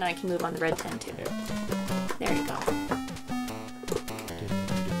black 9 can move on the red 10 too. Yeah. There you go.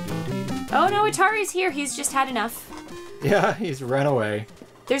 Oh no, Atari's here. He's just had enough. Yeah, he's run away.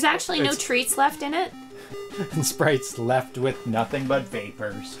 There's actually no treats left in it. And Sprite's left with nothing but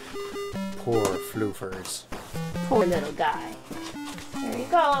vapors. Poor floofers. Poor little guy. There you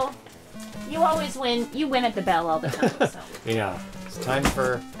go. You always win. You win at the bell all the time. So. Yeah. It's time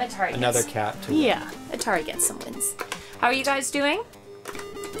for Atari another cat to win. Yeah, Atari gets some wins. How are you guys doing?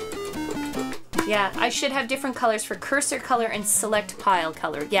 Yeah, I should have different colors for cursor color and select pile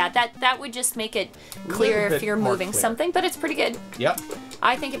color. Yeah, that would just make it clear if you're moving something, but it's pretty good. Yep.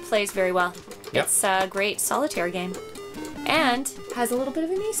 I think it plays very well. Yep. It's a great solitaire game. And has a little bit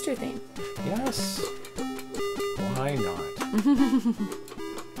of an Easter theme. Yes. Why not?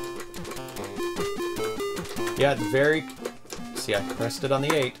 Yeah, it's very... See, I pressed it on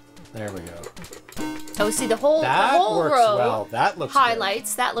the 8. There we go. Oh, see, the whole works row well. That looks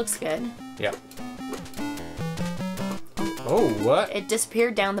highlights. That looks good. Yep. Oh, what? It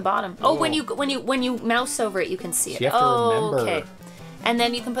disappeared down the bottom. Oh, when you mouse over it, you can see it. So you have to remember. Okay. And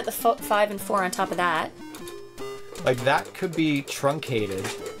then you can put the 5 and 4 on top of that. Like, that could be truncated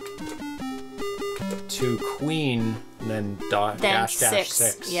to queen and then dash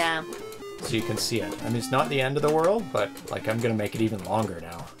 6. Yeah. So you can see it. I mean, it's not the end of the world, but, like, I'm going to make it even longer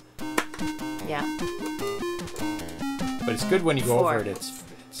now. Yeah. But it's good when you go over it. It's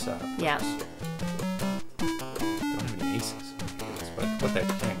yeah. Don't have any aces. But put that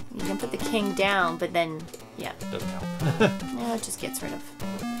king. You can put the king down, but then, yeah. Doesn't help. No, it just gets rid of.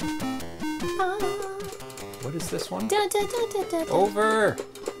 What is this one? Da, da, da, da, da, da. Over!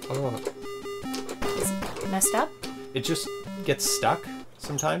 Oh. Is it messed up? It just gets stuck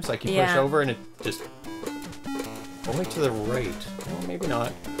sometimes. Like you push over and it just... Only to the right. Well, maybe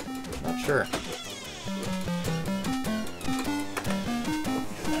not. Not sure.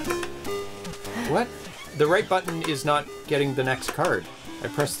 What? The right button is not getting the next card. I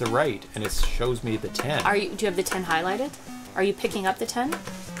press the right and it shows me the 10. Do you have the 10 highlighted? Are you picking up the 10?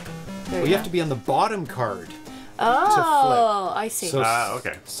 Well, you have to be on the bottom card. Oh, I see. So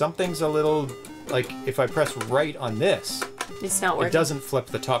okay. Something's a little like if I press right on this, it's not working. It doesn't flip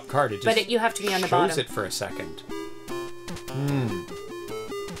the top card. It just you have to be on the bottom. shows it for a second.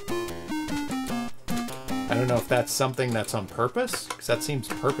 I don't know if that's something that's on purpose, because that seems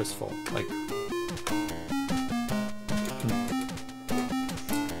purposeful. Like.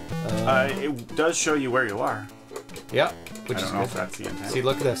 It does show you where you are. Yeah. I don't know if that's the intent. See,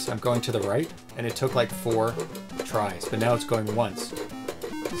 look at this. I'm going to the right, and it took like 4 tries, but now it's going once.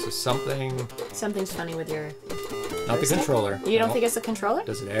 So something's funny with your... Not the controller. You don't think it's the controller?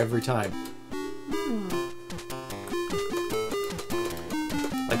 Does it every time.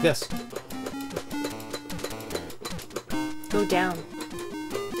 Like this. Go down.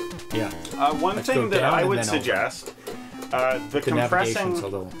 Yeah. One thing that I would suggest, the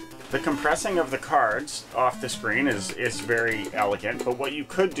compressing of the cards off the screen is very elegant, but what you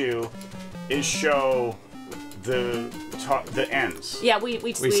could do is show the ends. Yeah, we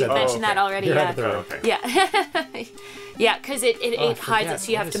mentioned that already. Yeah. Okay. Yeah. Yeah, because it hides it,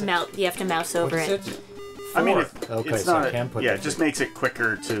 so you have to mouse over it. I mean, okay, it's so not. I can put it just makes it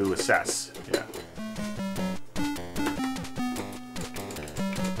quicker to assess. Yeah.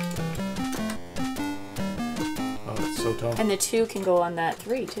 Oh, that's so tall. And the 2 can go on that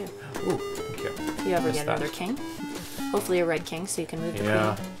 3 too. Ooh, thank you. If you ever get another king, hopefully a red king, so you can move the queen.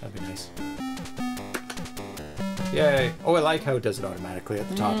 Yeah, that'd be nice. Yay! Oh, I like how it does it automatically at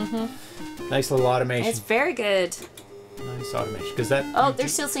the top. Nice little automation. It's very good. Nice automation, because that. Oh, they're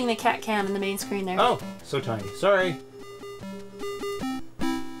still seeing the cat cam in the main screen there. Oh, so tiny. Sorry.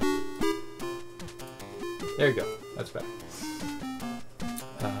 There you go. That's better.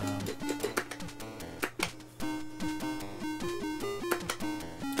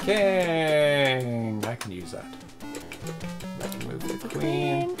 King. I can use that. I can move the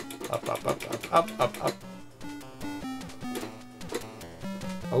queen. Up, up, up, up, up, up, up.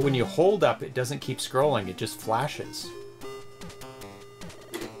 Oh, when you hold up, it doesn't keep scrolling. It just flashes.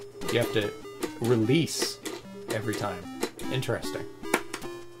 You have to release every time. Interesting.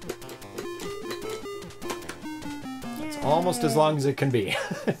 It's almost as long as it can be.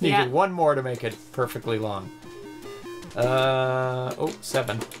 Needed one more to make it perfectly long. Oh,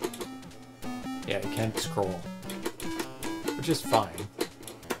 7. Yeah, you can't scroll. Which is fine.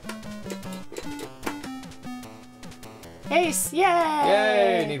 Ace! Yay!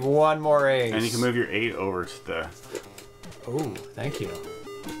 Yay! Need one more ace. And you can move your 8 over to the... Oh, thank you.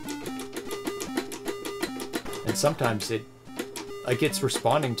 And sometimes it's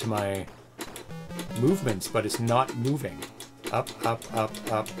responding to my movements, but it's not moving. Up, up, up,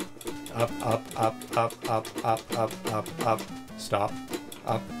 up, up, up, up, up, up, up, up, up, up. Stop.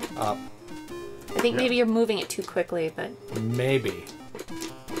 Up, up. I think maybe you're moving it too quickly, but... Maybe.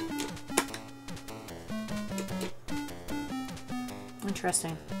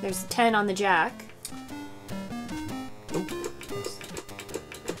 Interesting. There's 10 on the jack. Oh.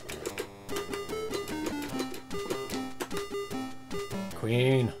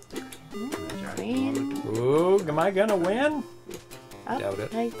 Queen. Queen. Ooh, am I gonna win? Up. Doubt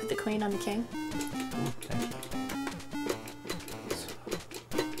it. Now you put the queen on the king. Ooh, thank you.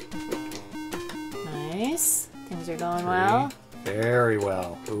 Nice. Things are going well. Very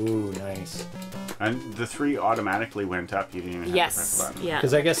well. Ooh, nice. And the 3 automatically went up. You didn't even have to press the button. Yeah.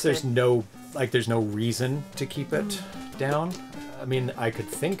 Because I guess there's no reason to keep it down. I mean, I could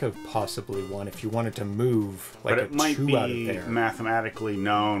think of possibly one if you wanted to move like but it a might 2 be out of there. Mathematically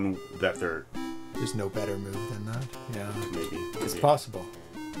known that There's no better move than that. Yeah, maybe it's possible.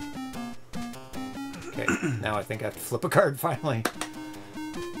 Okay, now I think I have to flip a card finally.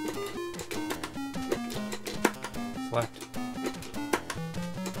 Select.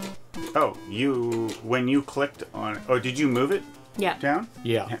 Oh, when you clicked on... Oh, did you move it? Yeah. Down?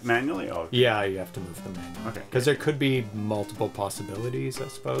 Yeah. Manually? Oh. Yeah, you have to move them manually. Okay. Because there could be multiple possibilities, I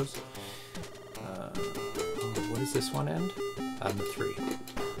suppose. What does this one end? On the 3.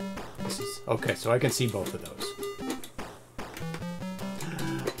 This is... Okay, so I can see both of those.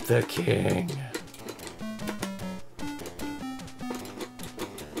 The king.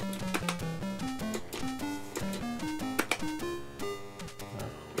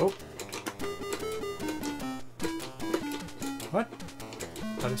 Oh. What?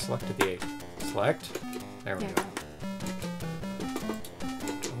 I just selected the 8. Select. There we go.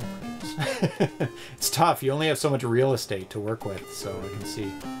 It's tough. You only have so much real estate to work with, so I can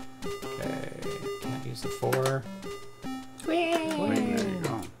see. Okay. Can't use the 4. Whee! There you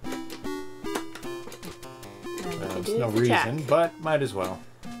go. There's no reason, but might as well.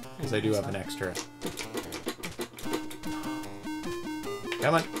 Because I do have an extra.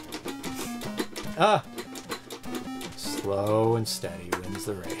 Come on. Ah! Slow and steady wins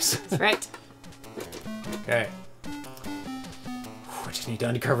the race. That's right. Okay. I just need to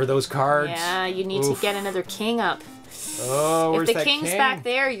uncover those cards. Yeah, you need to get another king up. Oh, where's if the that king's king? back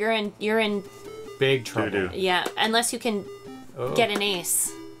there, you're in big trouble. Doo-doo. Yeah, unless you can get an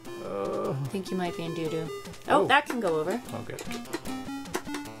ace. I think you might be in doo-doo. Oh, that can go over. Oh, good. I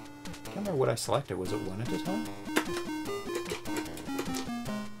can't remember what I selected. Was it 1 at a time?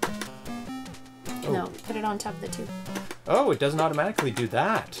 Oh. No, put it on top of the 2. Oh, it doesn't automatically do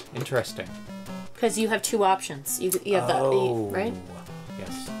that. Interesting. Because you have 2 options. You have the right?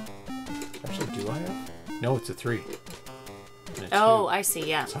 Yes. Actually, do I have? No, it's a 3. And a 2. Oh, I see.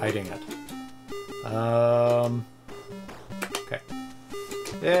 Yeah. It's hiding it. Okay.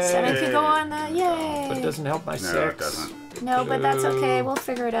 Yay. 7 can go on the yay. But it doesn't help my 6. No, it doesn't. No, but that's okay. We'll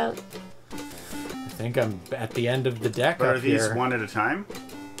figure it out. I think I'm at the end of the deck But up are these here. 1 at a time?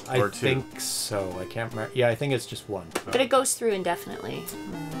 I or 2? think so. I can't remember. Yeah, I think it's just 1. But it goes through indefinitely.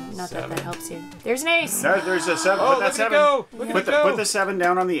 Not that 7. helps you. There's an ace. No, there's a 7. Oh, Put that look 7. at it go! Look at it go! Put the 7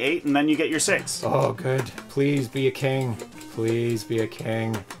 down on the 8, and then you get your 6. Oh, good. Please be a king. Please be a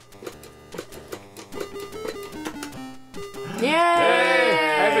king. Yay!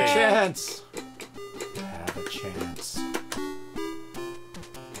 Hey, I have a chance. I have a chance.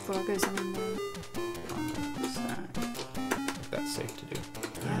 4 goes on there. That's safe to do.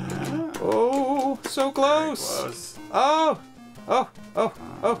 Oh, so close. Close. Oh. Oh. No.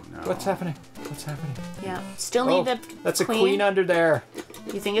 What's happening? What's happening? Yeah. Still need the That's a queen under there.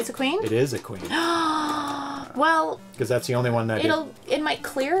 You think it's a queen? It is a queen. Well, Because that's the only one that it might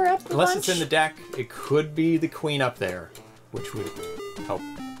clear up the unless bunch. it's in the deck, it could be the queen up there, which would help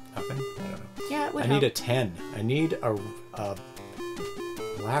happen. I don't know. Yeah, it would I help. need a 10. I need a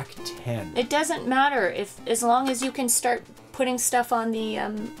black 10. It doesn't matter as long as you can start putting stuff on the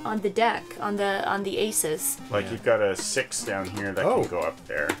deck on the aces. Like you've got a 6 down here that can go up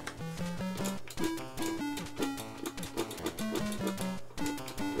there.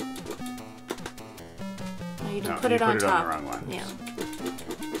 No, you No, put you it on put it top. on the wrong one. Yeah.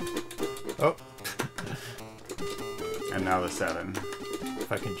 Oh. And now the 7.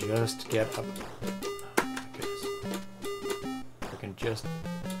 If I can just get up. Oh, my goodness. If I can just.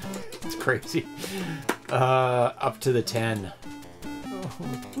 It's crazy. Up to the 10.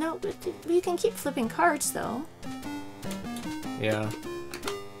 Oh. No, but you can keep flipping cards though. Yeah.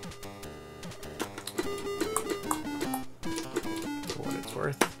 For what it's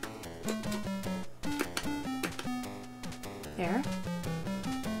worth. There.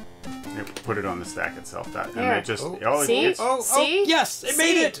 You put it on the stack itself. That There. and it just See? It's, See? Yes! It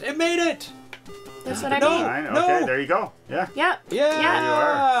made it! It made it! That's what I No. mean. fine. No. Okay, there you go. Yeah. Yeah.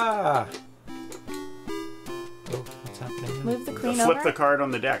 Yeah! Oh, what's happening now? Move the queen Flip over. the card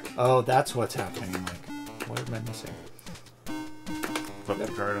on the deck. Oh, that's what's happening. I'm like, what am I missing? Flip the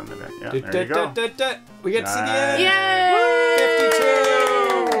card on the deck. Yeah, there you go. We get to see the Nice. end. Yay!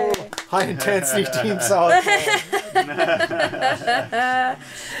 52! High intensity team solid.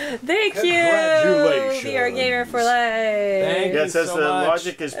 Thank you. Congratulations. VR Gamer for Life. Thank Yeah, you it says so the much.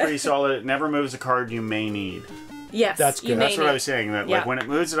 logic is pretty solid. It never moves a card you may need. Yes, That's you good. may That's what need I was saying. That Yeah. like when it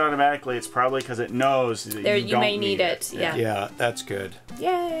moves it automatically, it's probably because it knows that There, you you don't may need it. Yeah. Yeah, that's good.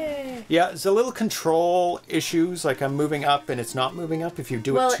 Yay! Yeah, it's a little control issues. Like I'm moving up and it's not moving up if you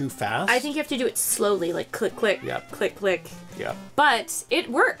do it too fast. I think you have to do it slowly, like click, click, Yep. click, click. Yeah. But it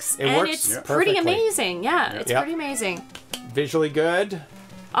works, It and works it's Yep. pretty perfectly. amazing. Yeah, it's Yep. pretty amazing. Visually good.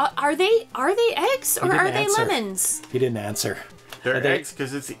 Are they eggs or didn't are they answer. lemons? He didn't answer. They're Are they- eggs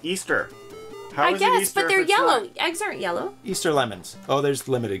because it's Easter. How I is it guess, Easter but if they're it's yellow. not? Eggs aren't yellow. Easter lemons. Oh, there's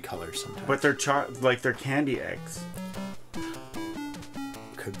limited colors sometimes. But they're like they're candy eggs.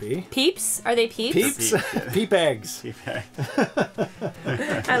 could be. Peeps? Are they peeps? Peeps? Peep eggs. Peep egg.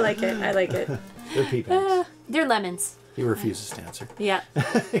 I like it. I like it. They're peep eggs. They're lemons. He refuses to answer. Yeah.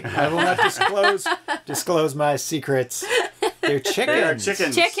 I will not disclose my secrets. They're chickens. They are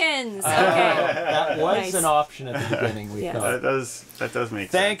chickens. Chickens. Okay. That was Nice. an option at the beginning. We thought. That does make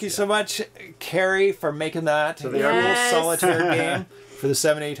sense. Thank you so much, Karri, for making that. So they a are little Yes. solitaire game for the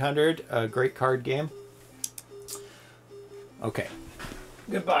 7800. A great card game. Okay.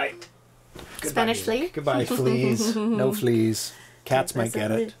 Goodbye. Spanish flea? Goodbye, fleas. No fleas. Cats might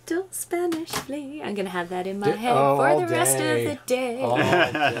get it. Little Spanish flea. I'm going to have that in my head oh, for all the rest day. of the day. All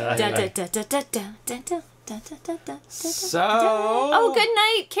Da, day. da, da, da, da, da, da, da, da, da, da, da. So. Oh, good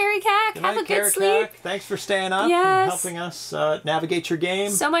night, Carrie Cack. Have a good sleep. Thanks for staying up Yes. and helping us navigate your game.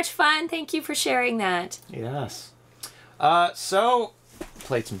 So much fun. Thank you for sharing that. Yes. So,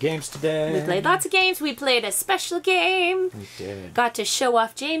 played some games today. We played lots of games. We played a special game. We did. Got to show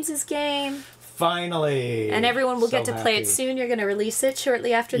off James's game. Finally. And everyone will get to play happy. it soon. You're going to release it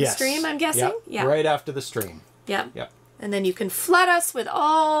shortly after the Yes. stream, I'm guessing? Yep. Yeah. Right after the stream. Yep. Yep. And then you can flood us with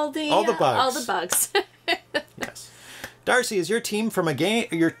all the bugs. All the bugs. Yes. Darcy, is your team from a game?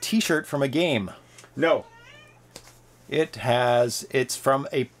 Your T-shirt from a game? No. It's from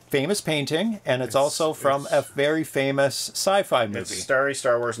a famous painting, and it's also from a very famous sci-fi movie. It's Starry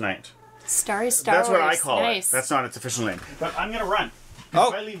Star Wars Night. Starry Star That's Wars. what I call Nice. it. That's not its official name. But I'm going to run. Oh.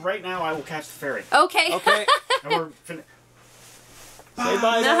 If I leave right now, I will catch the ferry. Okay. Okay. And we're Say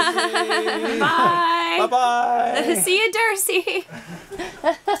bye, Darcy. Bye. Bye-bye. See you, Darcy.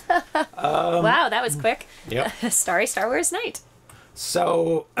 Wow, that was quick. Yep. Starry Star Wars Night.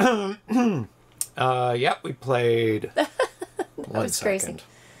 So, yeah, we played. One was crazy. second.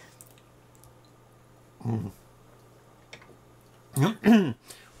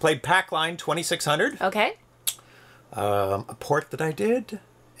 Played Pac-Line 2600. Okay. A port that I did.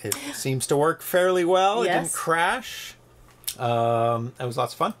 It seems to work fairly well. It Yes. didn't crash. It was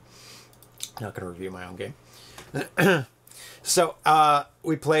lots of fun. Not going to review my own game. So,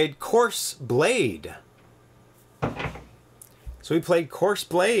 we played Coarse Blade. So we played Coarse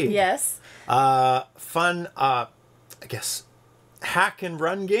Blade. Yes. Fun, I guess, hack and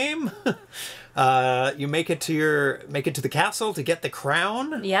run game. You make it to the castle to get the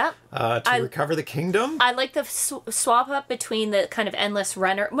crown. Yep. To recover the kingdom. I like the swap up between the kind of endless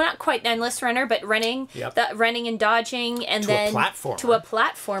runner, well, not quite endless runner, but running, Yep. running and dodging, and To a then platformer. to a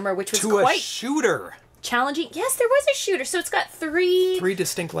platformer, which was to a quite shooter. challenging. Yes, there was a shooter, so it's got three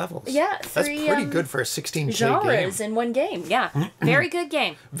Distinct levels. Yeah, That's three, pretty good for a 16K genres game. in one game. Yeah, very good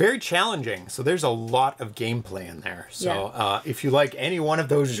game. Very challenging. So there's a lot of gameplay in there. So Yeah. if you like any one of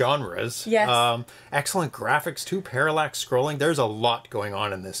those genres, Yes. excellent graphics too, parallax scrolling. There's a lot going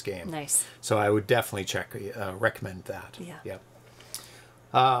on in this game. Nice. So I would definitely recommend that. Yeah. Yep.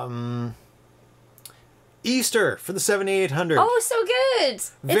 Easter for the 7800. Oh, so good!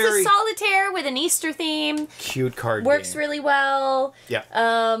 It's Very- a solitaire with an Easter theme. Cute card Works game. really well. Yeah.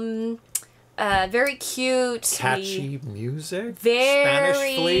 Very cute. Catchy music. Spanish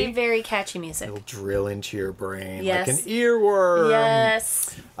Very, flea. very catchy music. It'll drill into your brain Yes. like an earworm.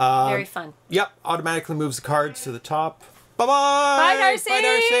 Yes. Very fun. Yep. Automatically moves the cards to the top. Bye-bye. Bye, Darcy. Bye,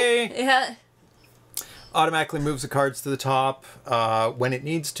 Darcy. Yeah. Automatically moves the cards to the top when it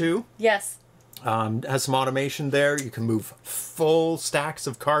needs to. Yes. Has some automation there. You can move full stacks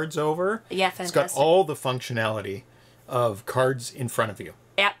of cards over. Yeah, It's fantastic. got all the functionality of cards in front of you.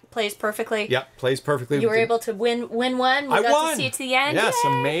 Yep. Plays perfectly. Yep, plays perfectly. You with were the- able to win one. We I got won. to see it to the end. Yes, Yay!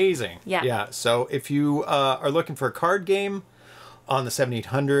 amazing. Yeah. Yeah. So if you are looking for a card game on the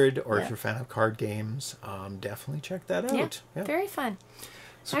 7800, or Yeah. if you're a fan of card games, definitely check that out. Yeah. Very fun.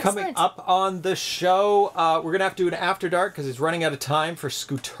 So coming up on the show, we're gonna have to do an after dark because it's running out of time for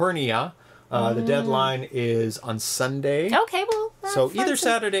Scuturnia. The deadline is on Sunday. Okay, well. So either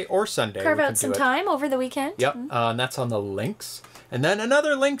Saturday or Sunday. Carve we out can some do it. time over the weekend. Yep, and that's on the Lynx. And then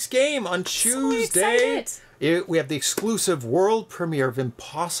another Lynx game on Tuesday. excited. We have the exclusive world premiere of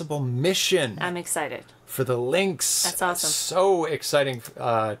Impossible Mission I'm excited. for the Lynx. That's awesome. So exciting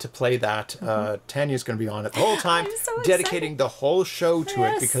to play that. Tanya's going to be on it the whole time, I'm so dedicating the whole show to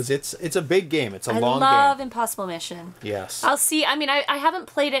it Yes. because it's a big game. It's a I long love game. Impossible Mission. Yes. I'll see. I mean, I haven't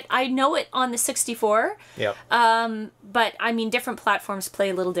played it. I know it on the 64. Yep. But I mean, different platforms play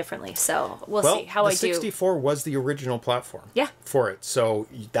a little differently. So we'll Well, see how the I do. 64 was the original platform. Yeah. For it, so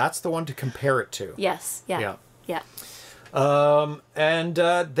that's the one to compare it to. Yes. Yeah. Yeah. Yeah. And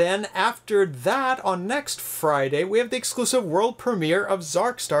then after that, on next Friday, we have the exclusive world premiere of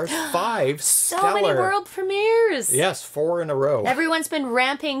Zarkstars 5 Stellar. So many world premieres. Yes, 4 in a row. Everyone's been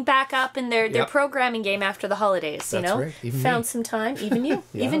ramping back up in their programming game after the holidays. That's right. Even Found me. some time. Even you.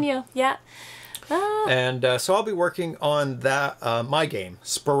 Even you. Yeah. And so I'll be working on that my game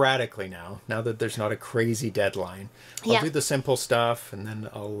sporadically now that there's not a crazy deadline. I'll do the simple stuff, and then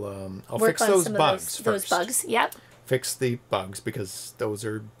I'll fix those bugs first. Those bugs, yep. Fix the bugs because those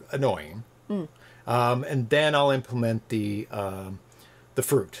are annoying. And then I'll implement the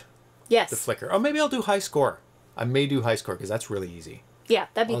fruit. Yes. The flicker. Oh, maybe I'll do high score. I may do high score because that's really easy. Yeah,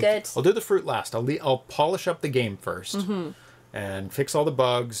 that'd be good. I'll do the fruit last. I'll polish up the game first. And fix all the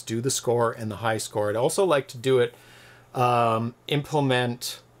bugs, do the score and the high score. I'd also like to do it,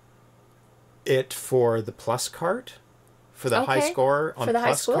 implement it for the plus cart, for the high score on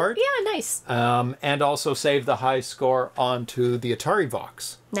plus cart. Yeah, nice. And also save the high score onto the Atari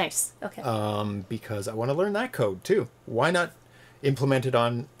Vox. Nice, okay. Because I want to learn that code too. Why not implement it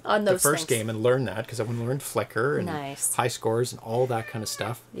on the first game and learn that? Because I want to learn flicker and high scores and all that kind of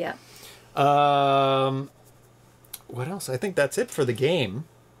stuff. Yeah. What else? I think that's it for the game.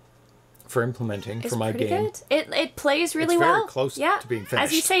 For implementing for my game. Good. It plays really well. It's very close to being finished.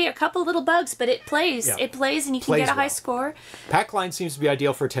 As you say, a couple little bugs, but it plays. Yeah. It plays, and you can get a high score. Pac-Line seems to be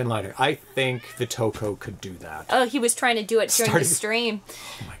ideal for a 10-liner. I think Vitoko could do that. Oh, he was trying to do it during the stream.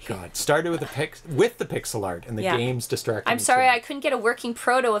 Oh my god! Started with the pixel art, and the game's distracting. I'm sorry, I couldn't get a working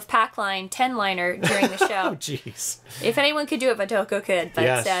proto of Pac-Line 10-liner during the show. Oh jeez! If anyone could do it, Vitoko could.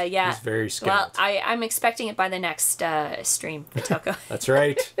 But he's very skilled. Well, I'm expecting it by the next stream, Vitoko. That's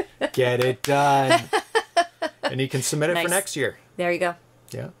right. Get it done. And you can submit it for next year. There you go.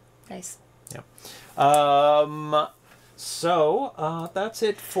 Yeah. Nice. Yeah. So that's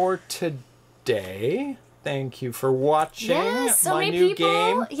it for today. Thank you for watching my new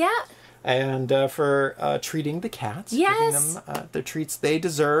game. Yeah. And for treating the cats. Yes. Giving them the treats they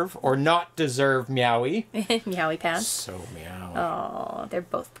deserve or not deserve, Meowie. Meowie pants. So meow. Oh, they're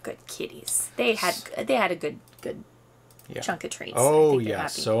both good kitties. They had a good chunk of treats. Oh yeah,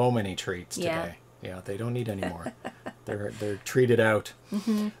 so many treats today. Yeah, they don't need any more. they're treated out.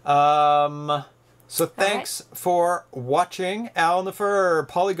 So thanks for watching. Al in the Fur,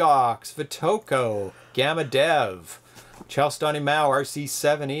 Polygox, Vitoko, Gamma Dev, Chalstani Mao,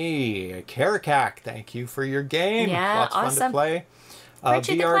 RC7E, Karakak, thank you for your game. Yeah, lots of fun to play.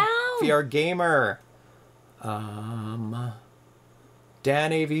 VR Gamer, Dan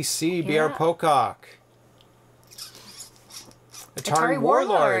AVC, BR Pocock, Atari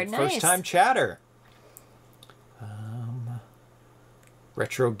Warlord, first time chatter.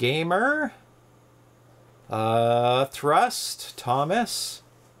 Retro Gamer, Thrust, Thomas.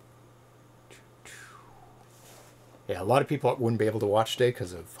 Yeah, a lot of people wouldn't be able to watch today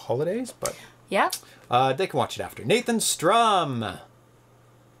because of holidays, but they can watch it after. Nathan Strum.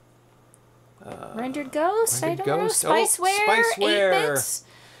 Rendered Ghost, I don't know. Spiceware, 8-bits.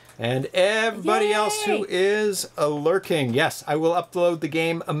 And everybody else who is lurking. Yes, I will upload the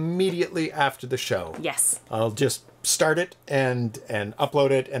game immediately after the show. Yes. I'll just start it and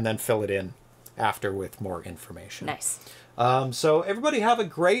upload it and then fill it in after with more information. Nice. So everybody have a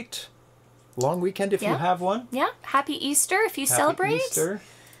great long weekend if you have one. Yeah. Happy Easter if you celebrate. Easter.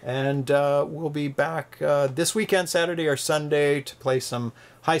 And we'll be back this weekend, Saturday or Sunday, to play some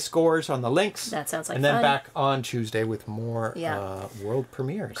high scores on the Lynx. That sounds like fun. And then back on Tuesday with more world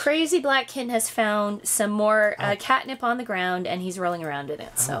premieres. Crazy Black Kitten has found some more catnip on the ground, and he's rolling around in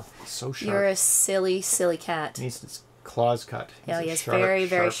it. So sharp. You're a silly, silly cat. He needs his claws cut. He is very,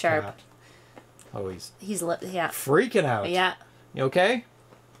 very sharp. Cat. Oh, he's freaking out. Yeah. You okay?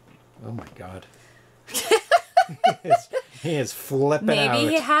 Oh my God. He is flipping out.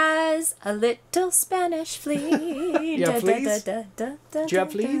 Maybe he has a little Spanish flea. You have fleas? Do you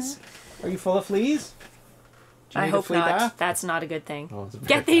have fleas? Are you full of fleas? I hope not. Bath? That's not a good thing. Oh,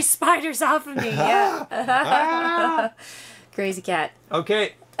 get these spiders off of me. Yeah. Crazy cat.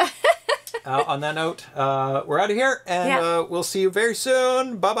 Okay. On that note, we're out of here, and we'll see you very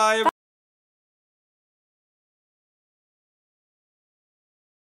soon. Bye-bye.